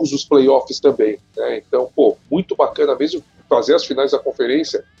alguns jogos dos playoffs também, né? Então, pô, muito bacana mesmo fazer as finais da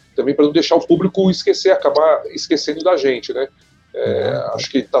conferência, também para não deixar o público acabar esquecendo da gente, né? Acho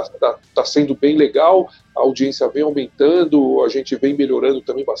que tá sendo bem legal, a audiência vem aumentando, a gente vem melhorando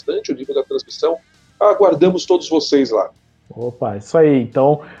também bastante o nível da transmissão. Aguardamos todos vocês lá. Opa, isso aí.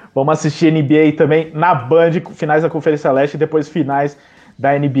 Então, vamos assistir NBA também na Band, finais da Conferência Leste e depois finais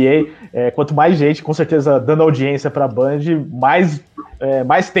da NBA. Quanto mais gente, com certeza, dando audiência para a Band,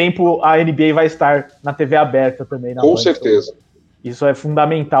 mais tempo a NBA vai estar na TV aberta também. Com certeza. Então, isso é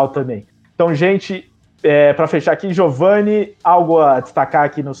fundamental também. Então, gente, para fechar aqui, Giovanni, algo a destacar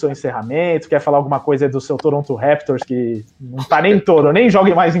aqui no seu encerramento? Quer falar alguma coisa do seu Toronto Raptors, que não está nem em Toronto, nem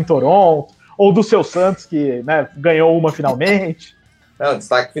joga mais em Toronto? Ou do seu Santos, que, né, ganhou uma finalmente? Não, o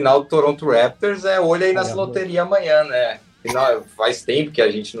destaque final do Toronto Raptors olho aí nessa loteria amanhã, né? Afinal, faz tempo que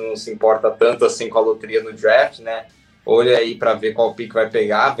a gente não se importa tanto assim com a loteria no draft, né? Olha aí para ver qual pick vai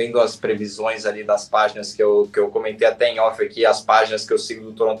pegar, vendo as previsões ali das páginas que eu comentei até em off aqui, as páginas que eu sigo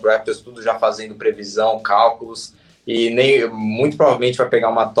do Toronto Raptors, tudo já fazendo previsão, cálculos, e muito provavelmente vai pegar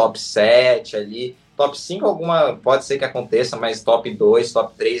uma top 7 ali, top 5 pode ser que aconteça, mas top 2,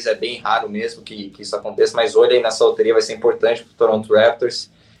 top 3 é bem raro mesmo que isso aconteça, mas olha aí nessa loteria, vai ser importante para o Toronto Raptors,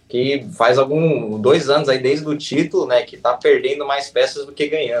 que faz 2 anos aí desde o título, né, que tá perdendo mais peças do que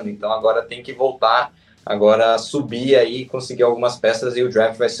ganhando, então agora tem que voltar, agora subir aí, conseguir algumas peças, e o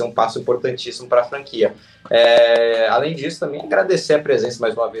draft vai ser um passo importantíssimo para a franquia. Além disso, também agradecer a presença,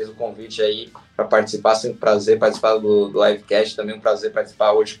 mais uma vez, o convite aí para participar, sempre um prazer participar do Livecast, também um prazer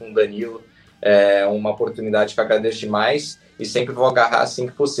participar hoje com o Danilo, uma oportunidade que eu agradeço demais, e sempre vou agarrar assim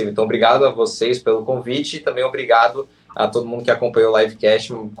que possível. Então, obrigado a vocês pelo convite, e também obrigado a todo mundo que acompanhou o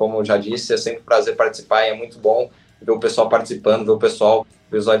Livecast. Como eu já disse, é sempre um prazer participar, e é muito bom ver o pessoal participando, ver o pessoal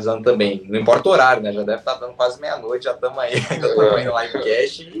visualizando também. Não importa o horário, né? Já deve estar dando quase meia-noite, já estamos aí, ainda estamos aí no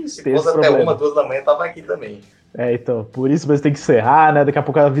Livecast, e se fosse até 1, 2 da manhã, estava aqui também. Então, por isso você tem que encerrar, né? Daqui a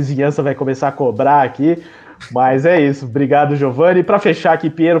pouco a vizinhança vai começar a cobrar aqui, mas é isso. Obrigado, Giovanni. E para fechar aqui,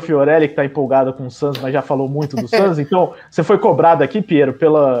 Piero Fiorelli, que está empolgado com o Suns, mas já falou muito do Suns, então você foi cobrado aqui, Piero,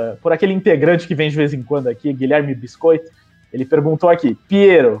 por aquele integrante que vem de vez em quando aqui, Guilherme Biscoito. Ele perguntou aqui,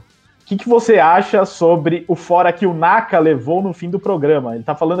 Piero, o que você acha sobre o fora que o Naka levou no fim do programa? Ele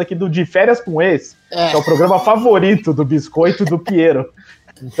tá falando aqui do De Férias com Ex, que é o programa favorito do Biscoito e do Piero.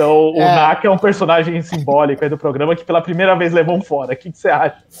 Então, o Naka é um personagem simbólico aí do programa que pela primeira vez levou um fora. O que você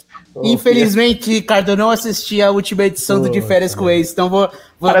acha? Infelizmente, Ricardo, eu não assisti a última edição do De Férias com Ex, então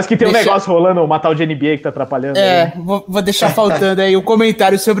Parece que tem um negócio rolando, uma tal de NBA que tá atrapalhando. Vou deixar faltando aí o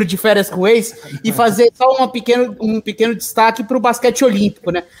comentário sobre o De Férias com Ex e fazer só um pequeno destaque para o basquete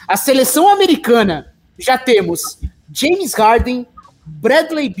olímpico, né? A seleção americana, já temos James Harden,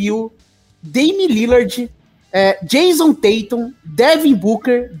 Bradley Beal, Dame Lillard, Jason Tatum, Devin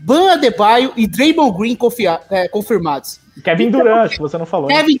Booker, Bam Adebayo e Draymond Green confirmados. Kevin Durant, que você não falou.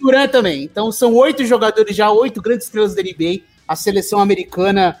 Kevin Durant também. Então são 8 jogadores já, 8 grandes estrelas da NBA. A seleção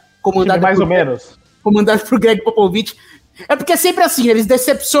americana comandada por Greg Popovich. É porque é sempre assim, eles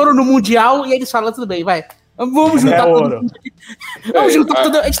decepcionam no Mundial e eles falam, tudo bem, vai. Vamos juntar tudo. Vamos juntar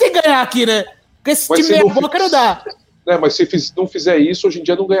tudo. A gente tem que ganhar aqui, né? Porque esse time meia boca não dá. Mas se não fizer isso, hoje em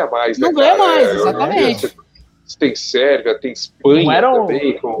dia não ganha mais. Não ganha mais, exatamente. Tem Sérvia, tem Espanha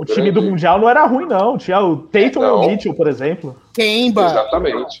também. O time do Mundial não era ruim, não. Tinha o Tatum e o Mitchell, por exemplo. Kemba.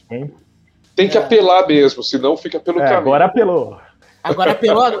 Exatamente. Tem que apelar mesmo, senão fica pelo caminho. Agora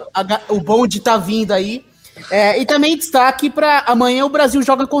apelou. O bonde tá vindo aí. E também destaque para amanhã o Brasil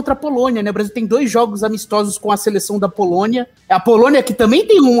joga contra a Polônia, né? O Brasil tem 2 jogos amistosos com a seleção da Polônia. A Polônia que também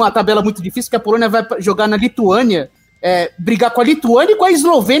tem uma tabela muito difícil, que a Polônia vai jogar na Lituânia. Brigar com a Lituânia e com a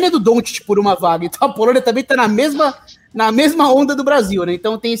Eslovênia do Doncic por uma vaga. Então a Polônia também está na mesma onda do Brasil, né?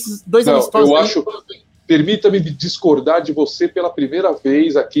 Então tem esses 2 amistosos. permita-me discordar de você pela primeira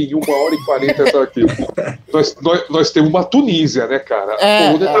vez aqui em 1h40 aqui. Nós temos uma Tunísia, né, cara?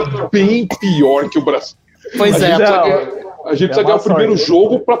 A Polônia tá bem pior que o Brasil. Pois é. A gente precisa ganhar o primeiro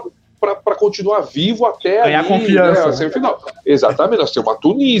jogo para continuar vivo até ganhar confiança, né, semifinal. Exatamente, nós temos uma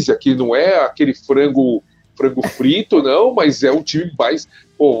Tunísia, que não é aquele frango frito, não, mas é um time mais...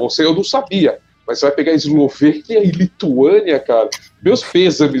 Pô, eu não sabia, mas você vai pegar Eslovênia e Lituânia, cara, meus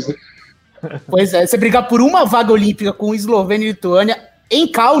pêsames, né? Pois é, você brigar por uma vaga olímpica com Eslovênia e Lituânia em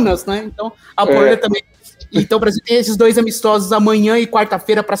Kaunas, né? Então, a Polônia também... Então, o Brasil tem esses 2 amistosos amanhã e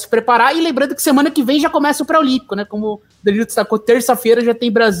quarta-feira para se preparar. E lembrando que semana que vem já começa o pré-olímpico, né? Como o Danilo destacou, terça-feira já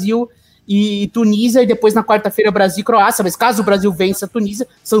tem Brasil e Tunísia, e depois na quarta-feira Brasil e Croácia. Mas caso o Brasil vença a Tunísia,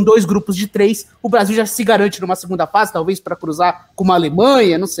 são 2 grupos de 3. O Brasil já se garante numa segunda fase, talvez para cruzar com uma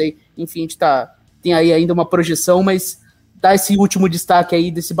Alemanha, não sei. Enfim, a gente tem aí ainda uma projeção, mas dá esse último destaque aí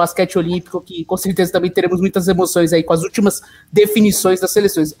desse basquete olímpico, que com certeza também teremos muitas emoções aí com as últimas definições das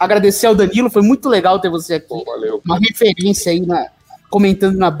seleções. Agradecer ao Danilo, foi muito legal ter você aqui. Pô, valeu. Uma referência aí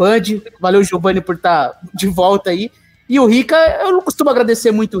comentando na Band. Valeu, Giovanni, por estar de volta aí. E o Rica, eu não costumo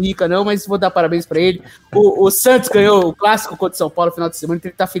agradecer muito o Rica, não, mas vou dar parabéns para ele. O Santos ganhou o clássico contra o São Paulo no final de semana, então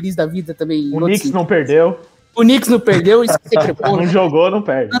ele tá feliz da vida também. O Knicks não perdeu. O Knicks não perdeu, isso sempre bom. Não jogou, não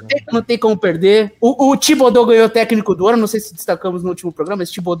perde. Não tem como perder. O Thibodeau ganhou técnico do ano, não sei se destacamos no último programa, mas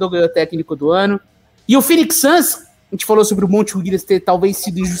Thibodeau ganhou técnico do ano. E o Phoenix Suns, a gente falou sobre o Monte Williams ter talvez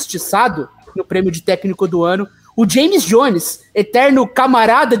sido injustiçado no prêmio de técnico do ano. O James Jones, eterno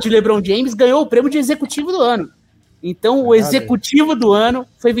camarada de LeBron James, ganhou o prêmio de executivo do ano. Então, o executivo do ano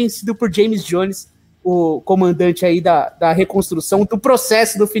foi vencido por James Jones, o comandante aí da reconstrução, do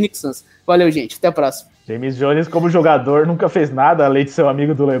processo do Phoenix Suns. Valeu, gente. Até a próxima. James Jones, como jogador, nunca fez nada, além de ser um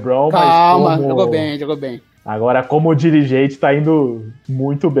amigo do LeBron. Calma, mas jogou bem. Agora, como dirigente, tá indo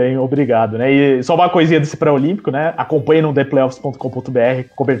muito bem, obrigado, né? E só uma coisinha desse pré-olímpico, né? Acompanhe no theplayoffs.com.br,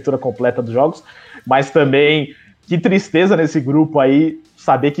 cobertura completa dos jogos, mas também, que tristeza nesse grupo aí,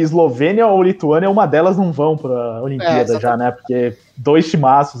 saber que Eslovênia ou Lituânia, uma delas não vão pra Olimpíada já, né? Porque 2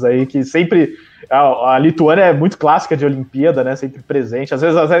 timaços aí que sempre... A Lituânia é muito clássica de Olimpíada, né? Sempre presente, às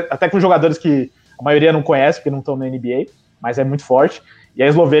vezes até com jogadores que a maioria não conhece, porque não estão na NBA, mas é muito forte. E a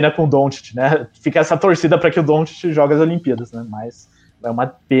Eslovênia com o Doncic, né? Fica essa torcida para que o Doncic jogue as Olimpíadas, né? Mas é uma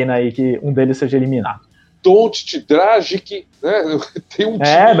pena aí que um deles seja eliminado. Doncic, Dragic, né? Tem um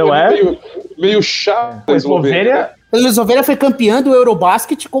time meio chato. A Eslovênia foi campeã do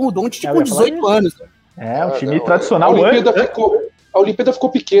Eurobasket com o Doncic com 18 anos. Um time tradicional. A Olimpíada ficou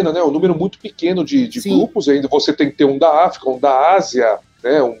pequena, né? Um número muito pequeno de grupos. Ainda você tem que ter um da África, um da Ásia,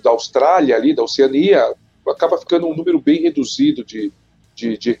 né? Um da Austrália ali, da Oceania. Acaba ficando um número bem reduzido de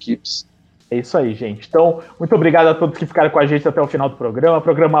equipes. É isso aí, gente. Então, muito obrigado a todos que ficaram com a gente até o final do programa.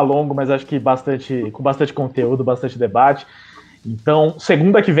 Programa longo, mas acho que com bastante conteúdo, bastante debate. Então,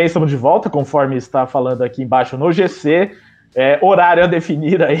 segunda que vem estamos de volta, conforme está falando aqui embaixo no GC. Horário a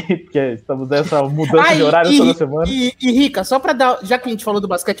definir aí, porque estamos nessa mudança de horário toda semana. E Rica, só para dar, já que a gente falou do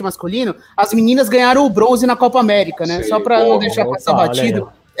basquete masculino, as meninas ganharam o bronze na Copa América, né? Sim, só para não deixar passar batido.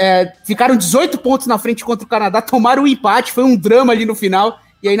 Ficaram 18 pontos na frente contra o Canadá, tomaram o empate, foi um drama ali no final,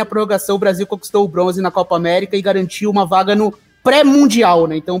 e aí na prorrogação o Brasil conquistou o bronze na Copa América e garantiu uma vaga no pré-mundial,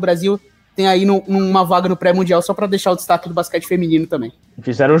 né? Então o Brasil tem aí uma vaga no pré-mundial, só para deixar o destaque do basquete feminino também.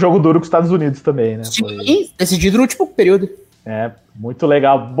 Fizeram um jogo duro com os Estados Unidos também, né? Sim, decidido no último período. Muito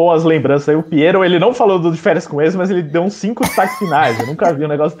legal, boas lembranças aí. O Piero, ele não falou do de férias com eles, mas ele deu uns 5 destaques finais. Eu nunca vi um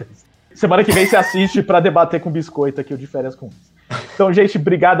negócio desse. Semana que vem você assiste para debater com biscoito aqui o de férias com eles. Então, gente,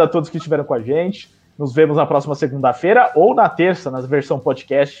 obrigado a todos que estiveram com a gente. Nos vemos na próxima segunda-feira ou na terça, na versão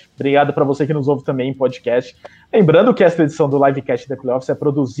podcast. Obrigado para você que nos ouve também em podcast. Lembrando que esta edição do Livecast The Playoffs é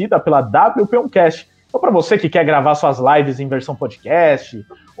produzida pela WP1Cast. Então, para você que quer gravar suas lives em versão podcast,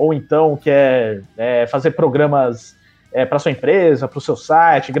 ou então quer fazer programas para sua empresa, para o seu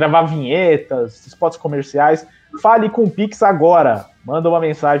site, gravar vinhetas, spots comerciais, fale com o Pix agora. Manda uma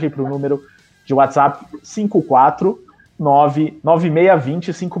mensagem para o número de WhatsApp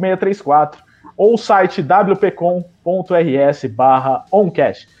 549-9620-5634 ou o site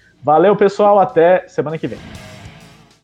wpcom.rs/oncast. Valeu, pessoal, até semana que vem.